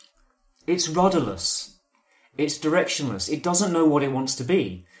behind... It's rudderless. It's directionless. It doesn't know what it wants to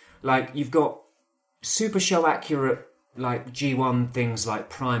be. Like, you've got super show accurate, like, G1 things like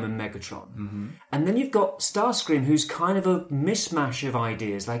Prime and Megatron. Mm-hmm. And then you've got Starscream, who's kind of a mishmash of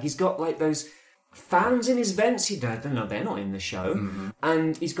ideas. Like, he's got, like, those fans in his vents. They're not in the show,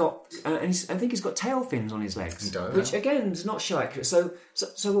 and he's got, I think he's got tail fins on his legs, He does. which again is not show accurate. So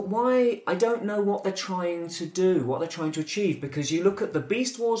why? I don't know what they're trying to do, what they're trying to achieve, because you look at the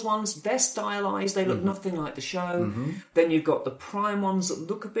Beast Wars ones, they're stylized, they look nothing like the show. Then you've got the Prime ones that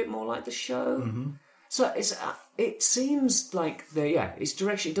look a bit more like the show. So it seems like its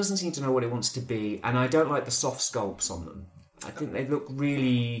direction. It doesn't seem to know what it wants to be, and I don't like the soft sculpts on them. I think they look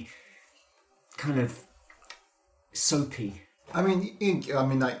really kind of soapy. I mean,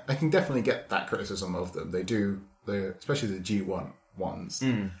 I can definitely get that criticism of them. They do, especially the G1 ones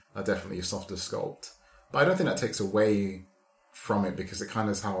are definitely a softer sculpt. But I don't think that takes away from it, because it kind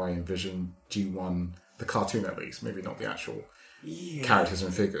of is how I envision G1, the cartoon at least, maybe not the actual characters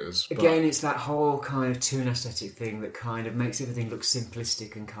and figures. But Again, it's that whole kind of toon aesthetic thing that kind of makes everything look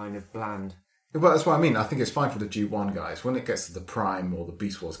simplistic and kind of bland. But that's what I mean. I think it's fine for the G1 guys. When it gets to the Prime or the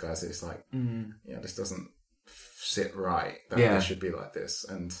Beast Wars guys, it's like, this doesn't sit right. That should be like this.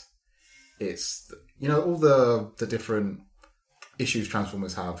 And it's, all the different issues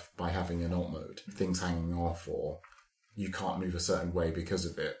Transformers have by having an alt mode. Things hanging off, or you can't move a certain way because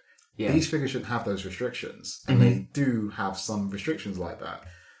of it. Yeah. These figures shouldn't have those restrictions. And they do have some restrictions like that.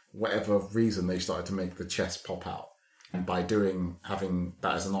 Whatever reason, they started to make the chest pop out. And by having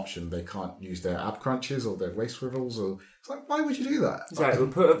that as an option, they can't use their ab crunches or their waist swivels. Or it's like, why would you do that? Right,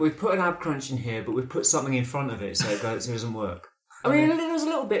 we've put an ab crunch in here, but we've put something in front of it so it doesn't work. I mean, there's a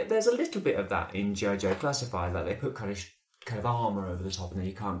little bit of that in JoJo Classified. Like they put kind of armor over the top, and then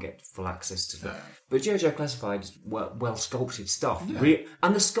you can't get full access to that. But JoJo Classified is well sculpted stuff, and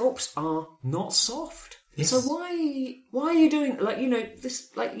the sculpts are not soft. Yes. So why are you doing this?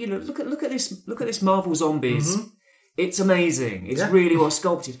 Look at this Marvel Zombies. It's amazing. It's really well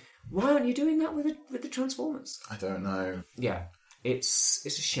sculpted. Why aren't you doing that with the Transformers? I don't know. Yeah, it's a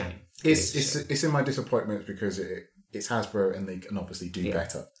shame. It's in my disappointment because it's Hasbro and they can obviously do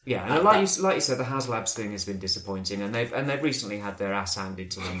better. Yeah, and like you said, the HasLabs thing has been disappointing, and they've recently had their ass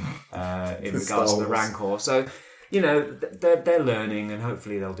handed to them in regards to the Rancor. So they're learning, and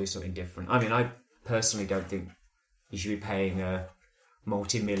hopefully they'll do something different. I mean, I personally don't think you should be paying a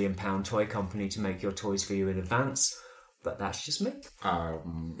multi-million-pound toy company to make your toys for you in advance, but that's just me.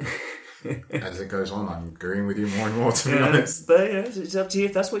 As it goes on, I'm agreeing with you more and more, to be honest. But it's up to you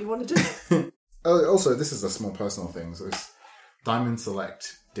if that's what you want to do. Also, this is a small personal thing. So Diamond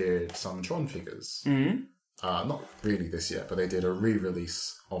Select did some Tron figures. Not really this year, but they did a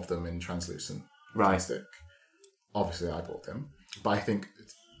re-release of them in translucent plastic. Obviously, I bought them. But I think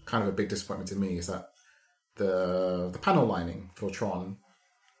it's kind of a big disappointment to me is that the panel lining for Tron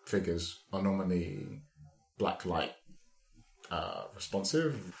figures are normally black light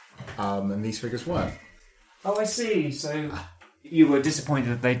responsive, and these figures weren't. Oh, I see. So you were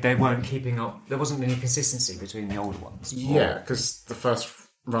disappointed that they weren't keeping up. There wasn't any consistency between the older ones. Yeah, because the first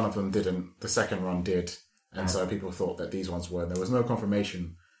run of them didn't. The second run did, and so people thought that these ones were. There was no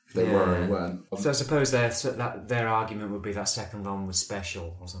confirmation if they were or weren't. So I suppose their argument would be that second run was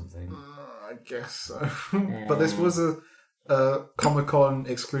special or something. I guess so. But this was a Comic-Con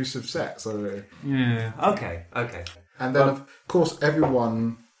exclusive set, so... Yeah, okay. And then, of course,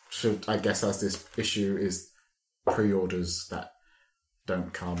 everyone should, I guess, has this issue is pre-orders that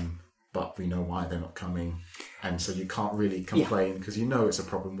don't come, but we know why they're not coming. And so you can't really complain, because you know it's a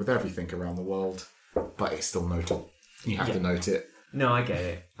problem with everything around the world, but it's still noted. You have to note it. No, I get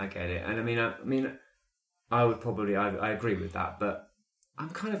it. And I mean, I would probably... I agree with that, but I'm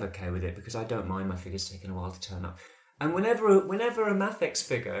kind of okay with it because I don't mind my figures taking a while to turn up. And whenever a Mafex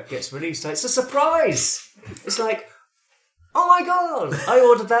figure gets released, it's a surprise. It's like, oh my god, I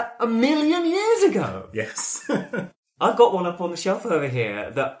ordered that 1,000,000 years ago. Yes. I've got one up on the shelf over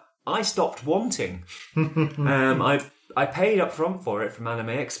here that I stopped wanting. I paid up front for it from Anime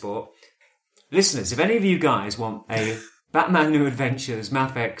Export. Listeners, if any of you guys want a Batman New Adventures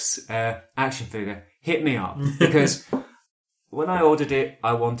Mafex action figure, hit me up because... When I ordered it,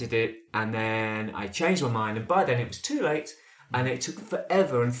 I wanted it, and then I changed my mind, and by then it was too late, and it took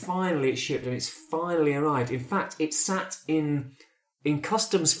forever, and finally it shipped, and it's finally arrived. In fact, it sat in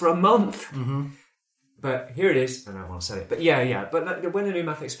customs for a month. Mm-hmm. But here it is. I don't want to say it, but yeah. But when a new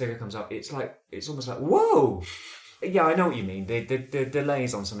Mafex figure comes up, it's almost like, whoa! Yeah, I know what you mean. The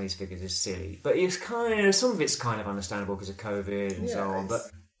delays on some of these figures is silly, but it's some of it's kind of understandable because of COVID and so on. But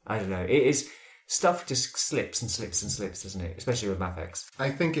I don't know. It is. Stuff just slips, doesn't it? Especially with Mafex. I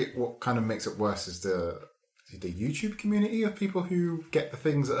think what kind of makes it worse is the YouTube community of people who get the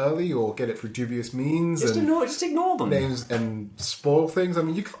things early or get it through dubious means. Just ignore them. Names and spoil things. I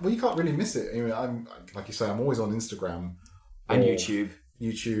mean, you can't really miss it. I mean, I'm like you say, I'm always on Instagram and YouTube.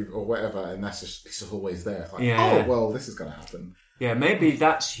 YouTube or whatever, and it's just always there. Like, Yeah. oh, well, this is going to happen. Yeah, maybe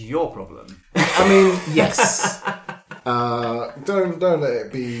that's your problem. I mean, yes. Don't let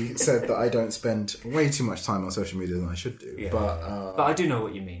it be said that I don't spend way too much time on social media than I should do. Yeah. But I do know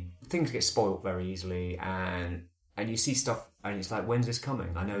what you mean. Things get spoilt very easily, and you see stuff, and it's like, when's this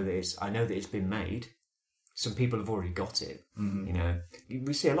coming? I know that it's been made. Some people have already got it. Mm-hmm. You know,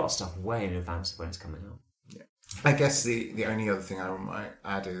 we see a lot of stuff way in advance of when it's coming out. yeah. I guess the only other thing I might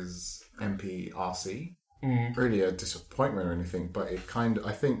add is MPRC. Really a disappointment or anything, but I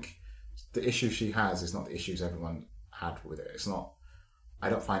think the issue she has is not the issues everyone had with it. It's not. I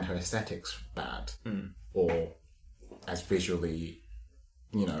don't find her aesthetics bad or as visually,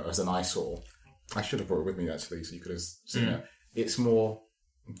 as an eyesore. I should have brought it with me actually, so you could have seen it. It's more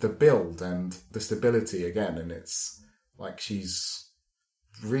the build and the stability again, and it's like she's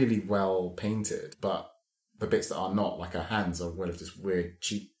really well painted, but the bits that are not, like her hands, are one of this weird,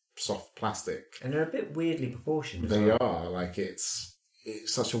 cheap, soft plastic. And they're a bit weirdly proportioned. They are like it's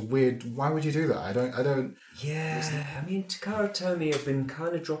such a weird. Why would you do that? I don't. Yeah, I mean, Takara Tomy have been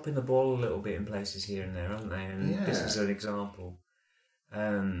kind of dropping the ball a little bit in places here and there, haven't they? And this is an example.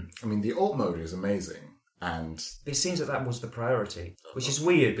 I mean, the alt mode is amazing, and it seems that was the priority, which is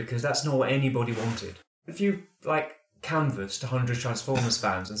weird because that's not what anybody wanted. If you canvassed 100 Transformers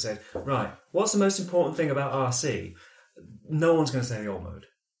fans and said, right, what's the most important thing about RC? No one's going to say the alt mode.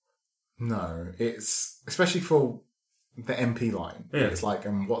 No, it's especially for the MP line. Yeah. It's like,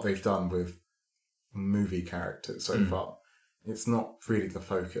 and what they've done with movie characters so far, it's not really the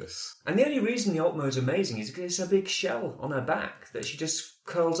focus. And the only reason the alt mode's amazing is because it's a big shell on her back that she just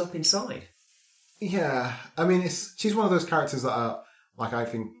curls up inside. Yeah, I mean, she's one of those characters that are I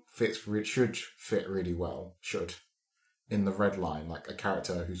think should fit really well. In the red line, like a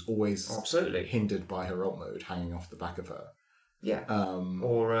character who's always absolutely hindered by her alt mode hanging off the back of her. Yeah.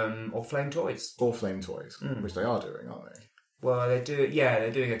 Or flame toys. Or flame toys, which they are doing, aren't they? Well, they do. Yeah,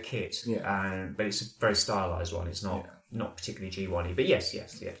 they're doing a kit. Yeah. But it's a very stylized one. It's not particularly G1-y, but yes,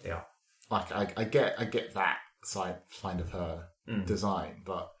 they are. Like I get that side of her design,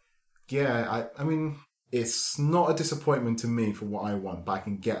 but yeah, I mean, it's not a disappointment to me for what I want, but I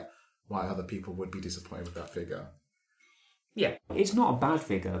can get why other people would be disappointed with that figure. Yeah, it's not a bad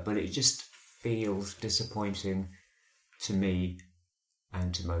figure, but it just feels disappointing to me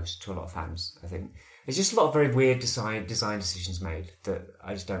and to a lot of fans, I think. There's just a lot of very weird design decisions made that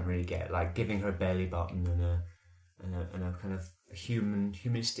I just don't really get, like giving her a belly button and a kind of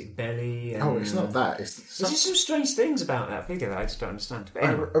humanistic belly. And, it's not that. There's just some strange things about that figure that I just don't understand. But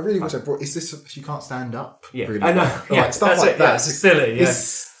anyway, I really wish I brought. Is this she can't stand up? Yeah, really I know. Well. Yeah, stuff that's like it. that. Yeah, it's silly. Yeah.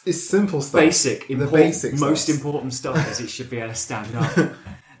 It's simple stuff. The most important stuff is it should be able to stand up.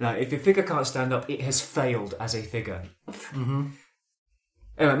 Now, if your figure can't stand up, it has failed as a figure. Mm-hmm.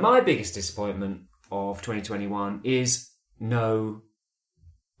 Anyway, my biggest disappointment of 2021 is no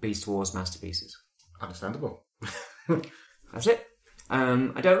Beast Wars masterpieces. Understandable. That's it.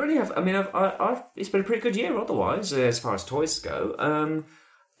 I don't really have. I mean, I've it's been a pretty good year otherwise, as far as toys go.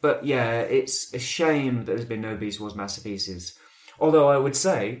 But yeah, it's a shame that there's been no Beast Wars masterpieces. Although I would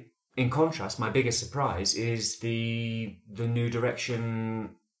say, in contrast, my biggest surprise is the new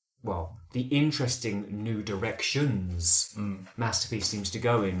direction. Well, the interesting new directions Masterpiece seems to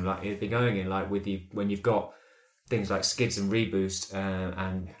go in, like it'd be going in, like when you've got things like Skids and Reboost,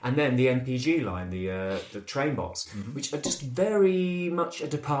 and then the MPG line, the train bots, which are just very much a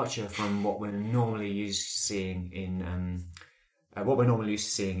departure from what we're normally used to seeing in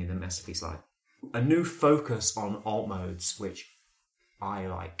the Masterpiece line. A new focus on alt modes, which I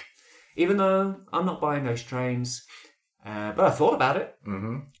like, even though I'm not buying those trains, but I thought about it.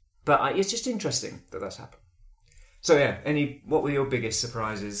 Mm-hmm. But it's just interesting that that's happened. So yeah, what were your biggest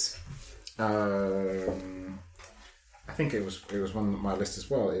surprises? I think it was one on my list as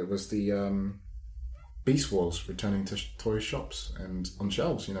well. It was the Beast Wars returning to toy shops and on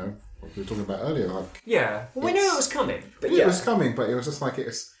shelves. You know, what we were talking about earlier. Like, yeah, well, we knew it was coming. But it was coming, but it was just like it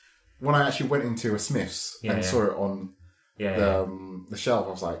was when I actually went into a Smith's and saw it on the shelf. I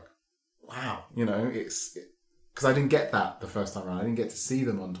was like, wow, you know, it's. Because I didn't get that the first time around. I didn't get to see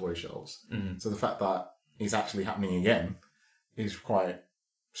them on toy shelves. Mm-hmm. So the fact that it's actually happening again is quite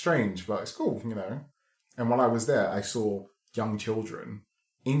strange, but it's cool, you know. And while I was there, I saw young children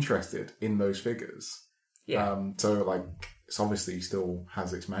interested in those figures. Yeah. So it's obviously still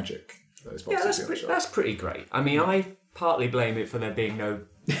has its magic. Those boxes that's pretty great. I mean, I partly blame it for there being no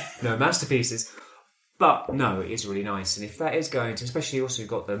masterpieces. But no, it is really nice. And if that is going to, especially also you've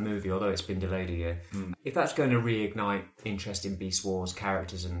got the movie, although it's been delayed a year, if that's going to reignite interest in Beast Wars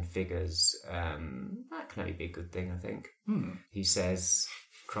characters and figures, that can only be a good thing, I think. He says,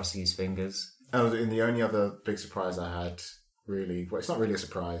 crossing his fingers. And the only other big surprise I had, really, well, it's not really a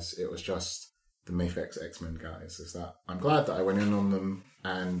surprise, it was just the Mafex X-Men guys. Is that I'm glad that I went in on them,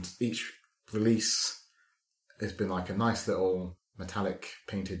 and each release has been like a nice little metallic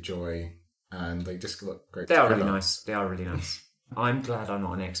painted joy, and they just look great. They are really nice. They are really nice. I'm glad I'm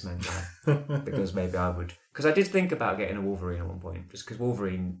not an X-Men guy, because maybe I would. Because I did think about getting a Wolverine at one point, just because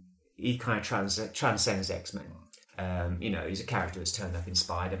Wolverine, he kind of transcends X-Men. He's a character that's turned up in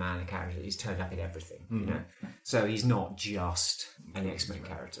Spider-Man, a character he's turned up in everything, you know. So he's not just an X-Men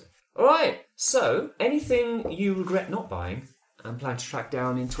character. All right. So, anything you regret not buying and plan to track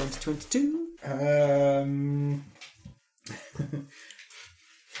down in 2022? I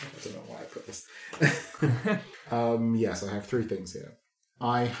don't know why I put this. Yes, I have 3 things here.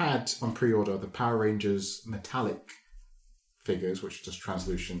 I had on pre-order the Power Rangers metallic figures, which are just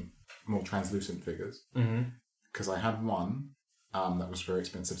more translucent figures. Because I had one that was very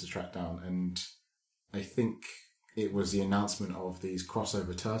expensive to track down, and I think it was the announcement of these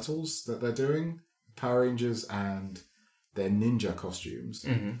crossover turtles that they're doing, Power Rangers and their ninja costumes.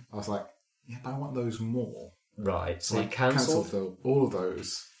 I was like, yeah, but I want those more. Right, so I you cancelled? all of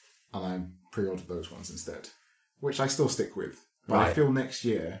those, and I pre-ordered those ones instead, which I still stick with. But Right. I feel next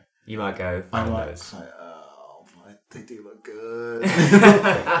year You might go I find might those. say, oh, they do look good.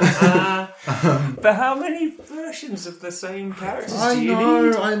 But how many versions of the same characters I do you need?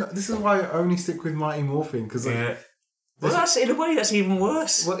 know. This is why I only stick with Mighty Morphin, because Yeah. Well, that's in a way that's even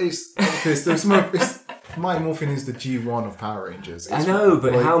worse. well, it's Mighty Morphin is the G1 of Power Rangers. I It's know,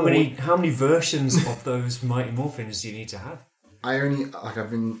 but like how many versions of those Mighty Morphins do you need to have?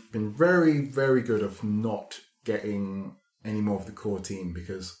 I've been very, very good of not getting any more of the core team,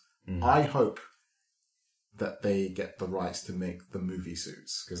 because I hope that they get the rights to make the movie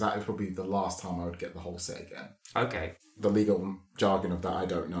suits, because that is probably the last time I would get the whole set again. Okay, The legal jargon of that I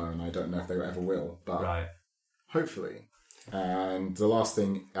don't know, and I don't know if they ever will, but right. hopefully. And the last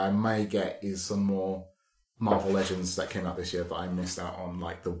thing I may get is some more Marvel Legends that came out this year that I missed out on,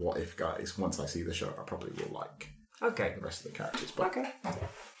 like the What If guys. Once I see the show, I probably will like Okay. the rest of the characters. But Okay.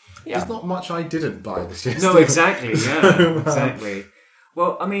 there's not much I didn't buy this year. No, still. exactly. Yeah, exactly.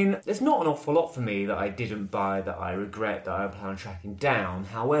 Well, I mean, there's not an awful lot for me that I didn't buy that I regret that I plan on tracking down.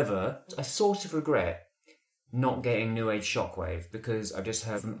 However, I sort of regret not getting New Age Shockwave, because I just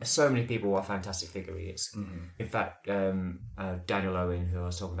heard from so many people what a fantastic figure he is. In fact, Daniel Owen, who I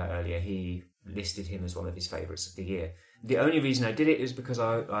was talking about earlier, he listed him as one of his favourites of the year. The only reason I did it is because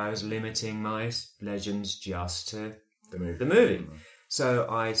I was limiting my Legends just to The movie. the movie. So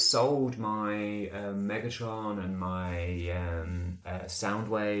I sold my Megatron and my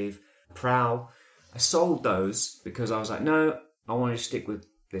Soundwave, Prowl. I sold those because I was like, no, I want to stick with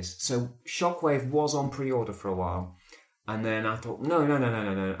this. So Shockwave was on pre-order for a while. And then I thought, no,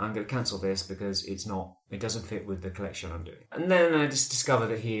 I'm going to cancel this because it doesn't fit with the collection I'm doing. And then I just discovered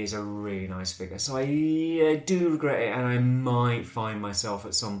that he is a really nice figure. So I do regret it, and I might find myself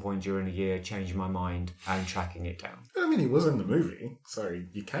at some point during the year changing my mind and tracking it down. I mean, he was in the movie, so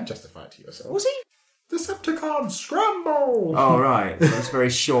you can justify it to yourself. Was he? Decepticons scramble! Oh, right. Well, it's a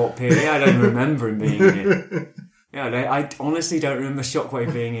very short period. I don't remember him being in it. Yeah, I honestly don't remember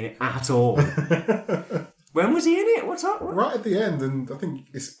Shockwave being in it at all. When was he in it? What's up? Right at the end, and I think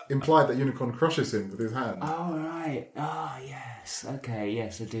it's implied that Unicorn crushes him with his hand. Oh, right. Oh, yes. Okay,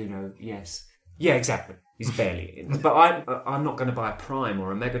 yes, I do know. Yes. Yeah, exactly. He's barely in. But I'm not going to buy a Prime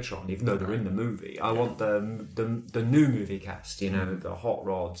or a Megatron, even though they're in the movie. I want the new movie cast, the Hot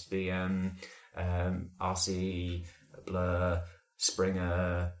Rods, the RC, Blur,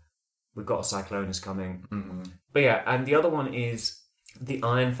 Springer. We've got a Cyclonus coming. Mm-hmm. But yeah, and the other one is the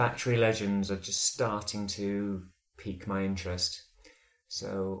Iron Factory Legends are just starting to pique my interest.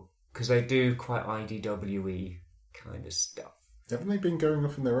 So, because they do quite IDW-y kind of stuff. Haven't they been going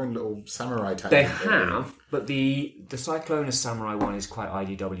off in their own little samurai tangent? They have, but the Cyclonus Samurai one is quite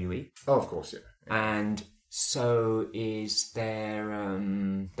IDW-y. Oh, of course, yeah. And so is their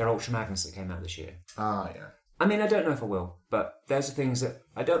Ultra Magnus that came out this year. Ah, yeah. I mean, I don't know if I will, but there's the things that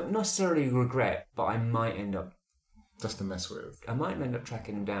I don't necessarily regret, but I might end up... Just to mess with. I might end up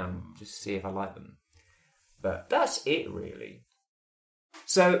tracking them down just to see if I like them. But that's it, really.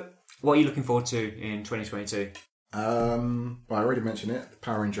 So, what are you looking forward to in 2022? Well, I already mentioned it. The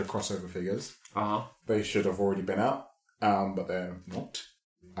Power Ranger crossover figures. Uh-huh. They should have already been out, but they're not.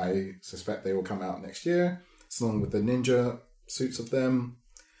 I suspect they will come out next year, along with the ninja suits of them.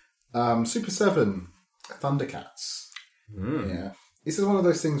 Super 7. Thundercats. Yeah. This is one of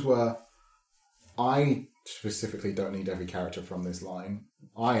those things where I specifically don't need every character from this line.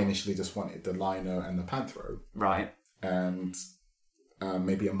 I initially just wanted the Lino and the Panthro. Right. And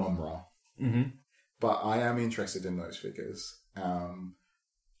maybe a Mumra. Mm-hmm. But I am interested in those figures.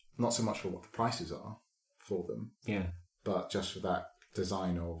 Not so much for what the prices are for them. Yeah. But just for that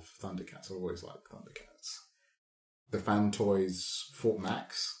design of Thundercats. I always like Thundercats. The Fan Toys Fort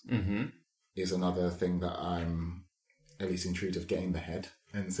Max is another thing that I'm at least intrigued of getting the head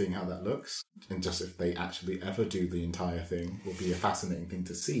and seeing how that looks. And just if they actually ever do the entire thing will be a fascinating thing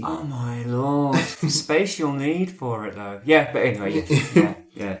to see. Oh my lord. The space you'll need for it though. Yeah, but anyway,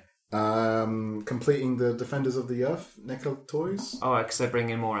 yeah. Completing the Defenders of the Earth NECA toys. Oh, because they're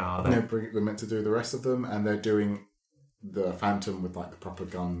bringing more out, are they? They're meant to do the rest of them, and they're doing the Phantom with like the proper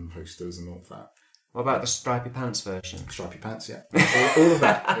gun posters and all of that. What about the Stripy Pants version? Stripy Pants, yeah. all of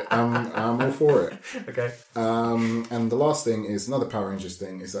that. I'm all for it. Okay. And the last thing is another Power Rangers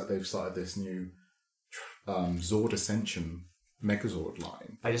thing, is that they've started this new Zord Ascension Megazord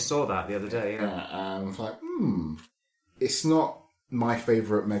line. I just saw that the other day, yeah. And it's like, it's not my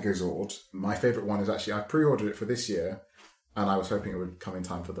favourite Megazord. My favourite one is actually, I pre-ordered it for this year, and I was hoping it would come in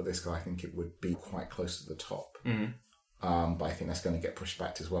time for the disc. I think it would be quite close to the top. But I think that's going to get pushed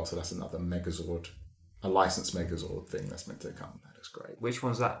back as well. So that's another Megazord, a licensed Megazord thing that's meant to come. That is great. Which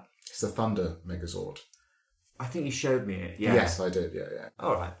one's that? It's the Thunder Megazord. I think you showed me it. Yeah. Yes, I did. Yeah.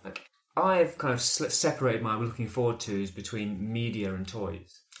 All right. Okay. I've kind of separated my looking forward to's between media and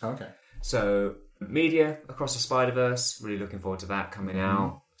toys. Okay. So media Across the Spider-Verse, really looking forward to that coming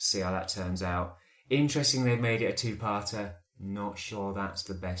out. See how that turns out. Interesting they've made it a two-parter. Not sure that's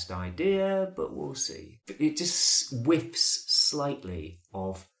the best idea, but we'll see. It just whiffs slightly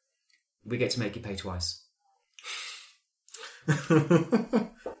of, we get to make you pay twice.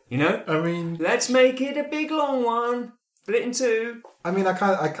 You know? I mean, let's make it a big long one. Split in two. I mean,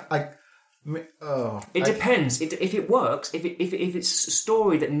 It depends. If it works, if it's a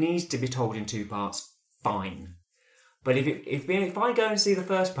story that needs to be told in two parts, fine. But if I go and see the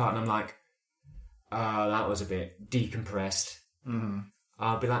first part and I'm like, that was a bit decompressed,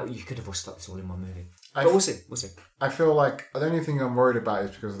 I'll be like, you could have stuck this all in one movie. But we'll see. I feel like the only thing I'm worried about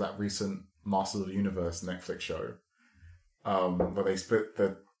is because of that recent Masters of the Universe Netflix show, where they split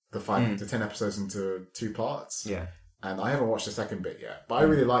the 5 to 10 episodes into two parts. Yeah. And I haven't watched the second bit yet, but I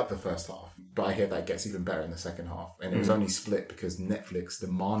really like the first half. But I hear that gets even better in the second half, and it was only split because Netflix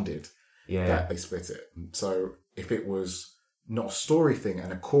demanded that they split it. So if it was not a story thing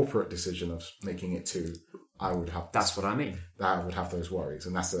and a corporate decision of making it two, I would have. That's what I mean. I would have those worries,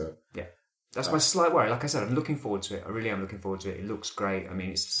 and that's my slight worry. Like I said, I'm looking forward to it. I really am looking forward to it. It looks great. I mean,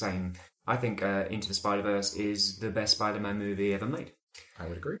 it's the same. I think Into the Spider-Verse is the best Spider-Man movie ever made. I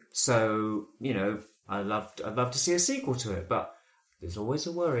would agree. So, I'd love to see a sequel to it, but there's always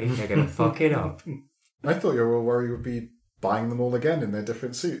a worry they're going to fuck it up. I thought your worry would be buying them all again in their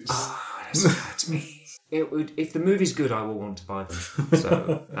different suits. That's hurt me. It would. If the movie's good, I will want to buy them.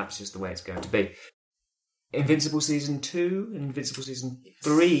 So that's just the way it's going to be. Invincible Season 2 and Invincible Season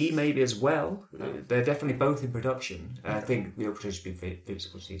 3 maybe as well. They're definitely both in production. I think we'll potentially be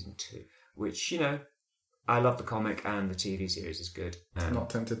Invincible Season 2, which, I love the comic and the TV series is good. Not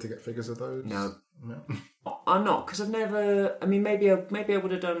tempted to get figures of those? No. I'm not, because I've never... I mean, maybe I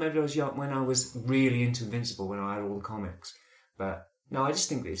would have done, maybe I was young when I was really into Invincible, when I had all the comics. But no, I just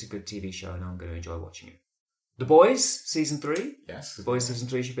think that it's a good TV show and I'm going to enjoy watching it. The Boys, Season 3. Yes. The Boys Season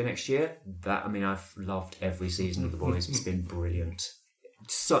 3 should be next year. I've loved every season of The Boys. It's been brilliant.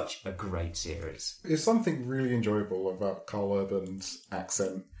 Such a great series. There's something really enjoyable about Carl Urban's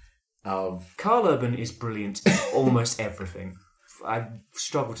accent. Carl Urban is brilliant in almost everything. I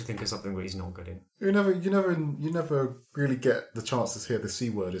struggle to think of something where he's not good in. You never really get the chance to hear the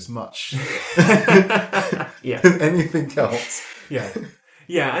C word as much. Yeah. Anything else. Yeah.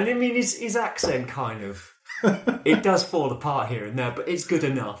 Yeah, and I mean his accent kind of it does fall apart here and there, but it's good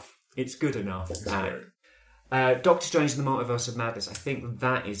enough. It's good enough. Doctor Strange and the Multiverse of Madness, I think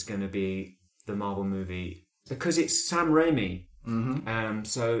that is going to be the Marvel movie because it's Sam Raimi.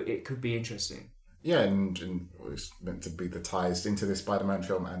 So it could be interesting. Yeah, and it's meant to be the ties into this Spider-Man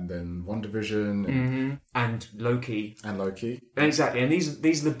film, and then WandaVision and Loki. Exactly, and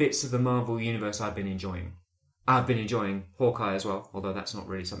these are the bits of the Marvel universe I've been enjoying. I've been enjoying Hawkeye as well, although that's not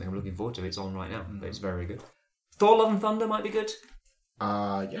really something I'm looking forward to. It's on right now, but it's very good. Thor: Love and Thunder might be good.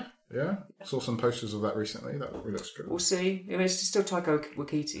 Yeah. Saw some posters of that recently. That really looks good. We'll see. I mean, it's still Taika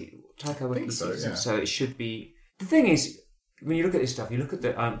Waititi. So it should be. The thing is, when you look at this stuff, you look at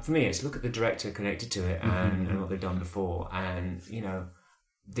the for me, it's look at the director connected to it and what they've done before, and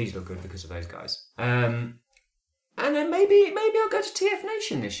these look good because of those guys. And then maybe I'll go to TF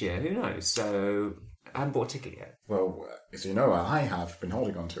Nation this year. Who knows? So I haven't bought a ticket yet. Well, as you know, I have been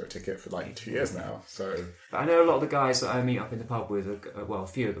holding on to a ticket for like 2 years now. So But I know a lot of the guys that I meet up in the pub with, a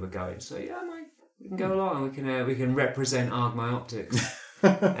few of them are going. So yeah, we can go along. We can represent Arg My Optics. We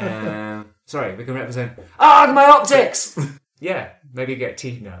can represent Arg My Optics. Yeah, maybe get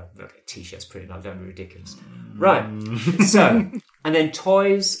t-shirts printed. Don't be ridiculous. Right. So, and then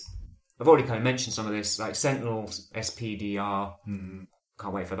toys. I've already kind of mentioned some of this, like Sentinels, SPDR.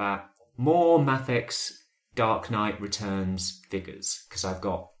 Can't wait for that. More Mathex Dark Knight Returns figures, because I've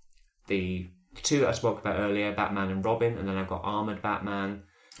got the two that I spoke about earlier, Batman and Robin, and then I've got Armoured Batman.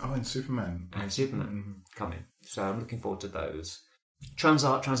 Oh, and Superman. Coming. So I'm looking forward to those.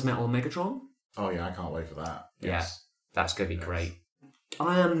 Transart, Transmetal, Megatron. Oh yeah, I can't wait for that. Yes. Yeah, that's going to be great.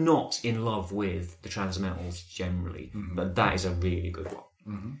 I am not in love with the Transmetals generally, but that is a really good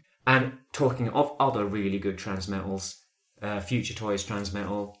one. And talking of other really good Transmetals, Future Toys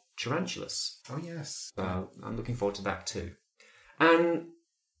Transmetal, Tarantulas. Oh yes. So I'm looking forward to that too. And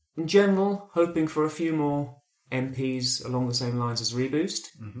in general, hoping for a few more MPs along the same lines as Reboost.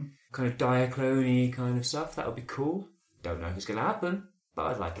 Kind of Diaclone kind of stuff. That would be cool. Don't know if it's going to happen, but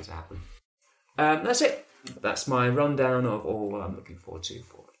I'd like it to happen. That's it. That's my rundown of all I'm looking forward to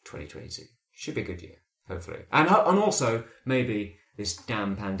for 2022. Should be a good year, hopefully. And also, maybe this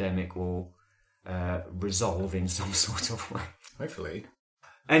damn pandemic will resolve in some sort of way. Hopefully.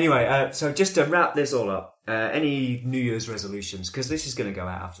 Anyway, so just to wrap this all up, any New Year's resolutions? Because this is going to go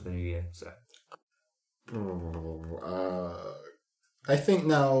out after the New Year. So, I think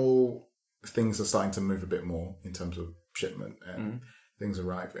now things are starting to move a bit more in terms of shipment and things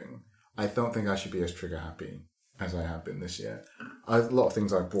arriving. I don't think I should be as trigger happy as I have been this year. A lot of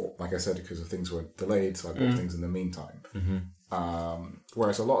things I bought, like I said, because of things were delayed, so I bought things in the meantime.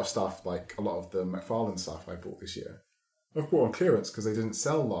 Whereas a lot of stuff, like a lot of the McFarlane stuff I bought this year, I've bought on clearance because they didn't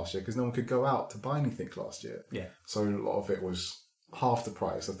sell last year because no one could go out to buy anything last year. yeah. So a lot of it was half the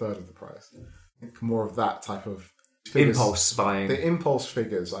price, a third of the price. I think more of that type of figures, Impulse buying. The impulse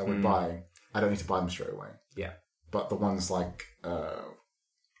figures I would buy, I don't need to buy them straight away. Yeah. But the ones like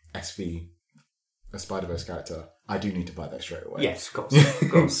SV, a Spider-Verse character, I do need to buy that straight away. Yes, of course. Of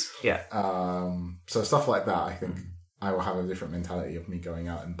course. Yeah. So stuff like that, I think I will have a different mentality of me going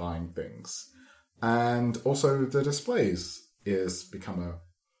out and buying things. And also the displays is become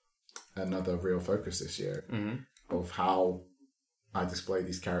another real focus this year of how I display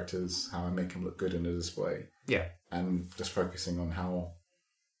these characters, how I make them look good in a display. Yeah. And just focusing on how,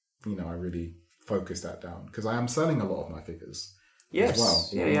 I really focus that down. Because I am selling a lot of my figures. Yes. As well.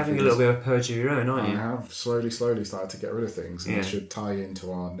 Yeah, you're having a little bit of purge of your own, aren't you? I have slowly started to get rid of things. And it should tie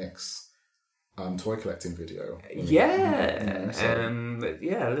into our next toy collecting video. Yeah. A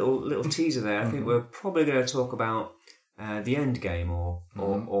little teaser there. I think we're probably going to talk about the end game or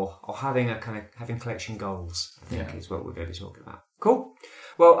having having collection goals. I think is what we're going to be talking about. Cool.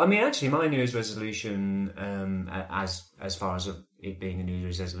 Well, I mean, actually, my New Year's resolution, as far as it being a New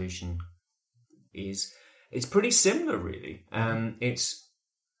Year's resolution, it's pretty similar, really. It's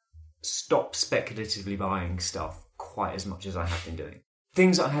stop speculatively buying stuff quite as much as I have been doing.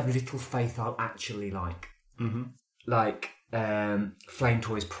 Things that I have little faith I'll actually like. Like Flame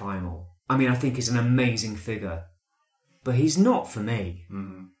Toys Primal. I mean, I think he's an amazing figure, but he's not for me.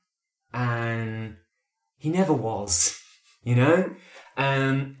 And he never was,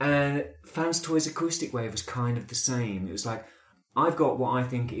 And Fans Toys Acoustic Wave was kind of the same. It was like, I've got what I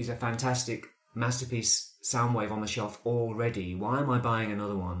think is a fantastic masterpiece Soundwave on the shelf already. Why am I buying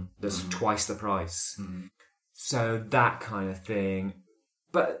another one that's twice the price? So that kind of thing.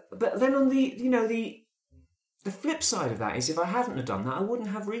 But then on the flip side of that is if I hadn't have done that, I wouldn't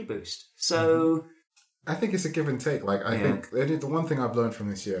have Reboost. So I think it's a give and take. Like I think the one thing I've learned from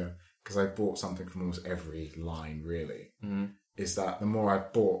this year, because I bought something from almost every line really, is that the more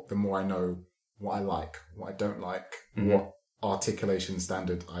I've bought, the more I know what I like, what I don't like, what articulation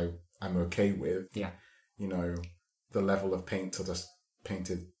standard I'm okay with. Yeah. The level of paint or just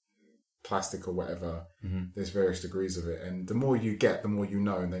painted plastic or whatever. There's various degrees of it, and the more you get, the more you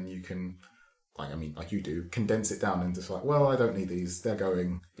know, and then you can, like you do, condense it down and just like, well, I don't need these, they're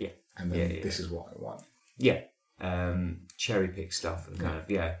going, and then this is what I want. Cherry pick stuff and kind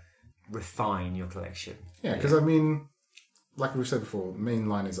of refine your collection. Because I mean, like we've said before, the main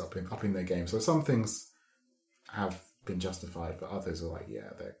line is upping their game, so some things have been justified, but others are like,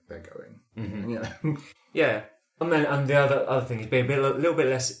 they're going. And the other thing is being a little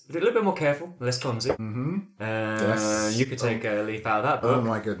bit more careful, less clumsy. Yes. You could take a leaf out of that book. Oh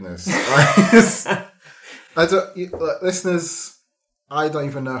my goodness! Listeners, I don't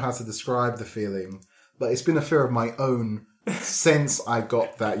even know how to describe the feeling, but it's been a fear of my own since I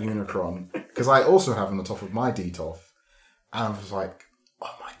got that Unicron. Because I also have on the top of my DTOF. And I was like,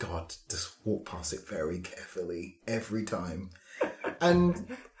 oh my God, just walk past it very carefully every time.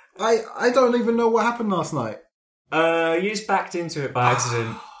 And I don't even know what happened last night. You just backed into it by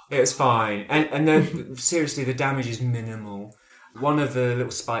accident. It was fine. And then, seriously, the damage is minimal. One of the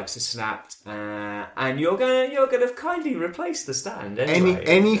little spikes has snapped, and you're gonna kindly replace the stand. Anyway.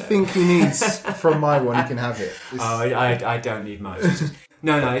 Anything he needs from my one, he can have it. I don't need much.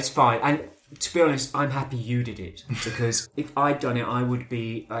 No, it's fine. And to be honest, I'm happy you did it, because if I'd done it, I would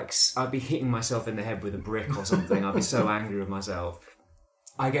be I'd be hitting myself in the head with a brick or something. I'd be so angry with myself.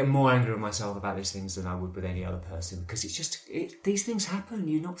 I get more angry with myself about these things than I would with any other person, because these things happen.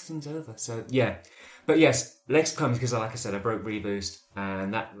 You knock things over. So yeah. But yes, legs clumsy because, like I said, I broke Reboost,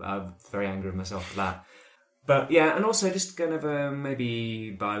 and that I'm very angry with myself for that. But yeah, and also just kind of maybe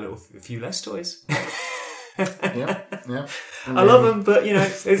buy a few less toys. Yeah. I love them, but you know,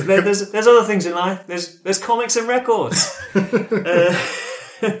 there's other things in life. There's comics and records.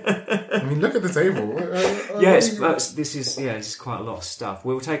 I mean, look at the table. This is quite a lot of stuff.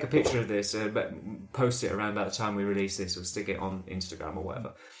 We'll take a picture of this, but post it around about the time we release this, or stick it on Instagram or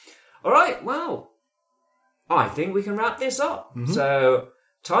whatever. All right, well, I think we can wrap this up. Mm-hmm. So,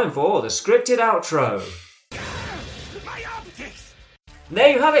 time for the scripted outro. My optics! There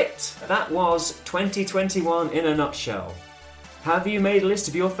you have it. That was 2021 in a nutshell. Have you made a list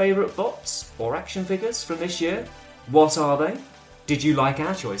of your favourite bots or action figures from this year? What are they? Did you like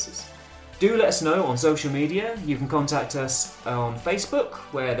our choices? Do let us know on social media. You can contact us on Facebook,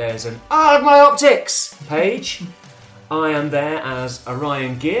 where there's an My Optics page. I am there as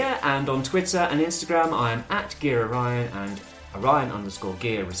Orion Gear, and on Twitter and Instagram I am at Gear Orion and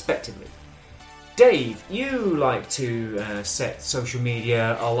Orion_Gear respectively. Dave, you like to set social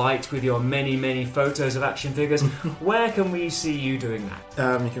media alight with your many, many photos of action figures. Where can we see you doing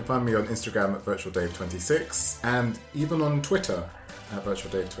that? You can find me on Instagram at VirtualDave26 and even on Twitter at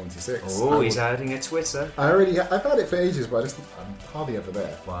VirtualDave26. Oh, he's adding a Twitter. I've had it for ages, but I'm hardly ever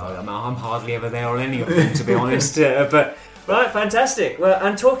there. Well, I'm hardly ever there on any of them, to be honest. But right, fantastic. Well,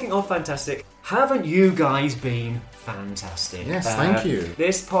 and talking of fantastic, haven't you guys been fantastic? Yes, thank you.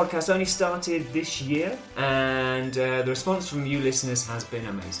 This podcast only started this year, and the response from you listeners has been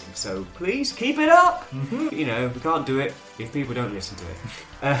amazing. So please keep it up. Mm-hmm. You know, we can't do it if people don't listen to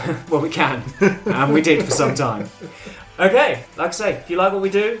it. Well, we can, and we did for some time. Okay, like I say, if you like what we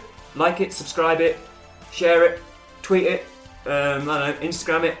do, like it, subscribe it, share it, tweet it,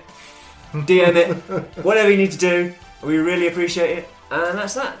 Instagram it, DM it, whatever you need to do. We really appreciate it. And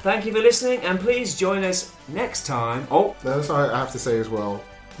that's that. Thank you for listening, and please join us next time. Oh, that's what I have to say as well.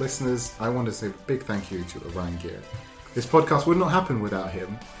 Listeners, I want to say a big thank you to Orion Gear. This podcast would not happen without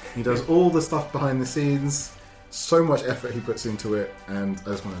him. He does all the stuff behind the scenes, so much effort he puts into it, and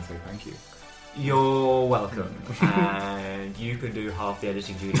I just want to say thank you. You're welcome. And you can do half the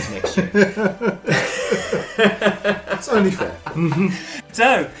editing duties next year. It's only fair.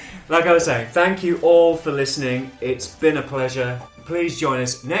 So, like I was saying, thank you all for listening. It's been a pleasure. Please join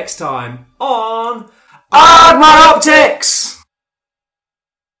us next time on My Optics!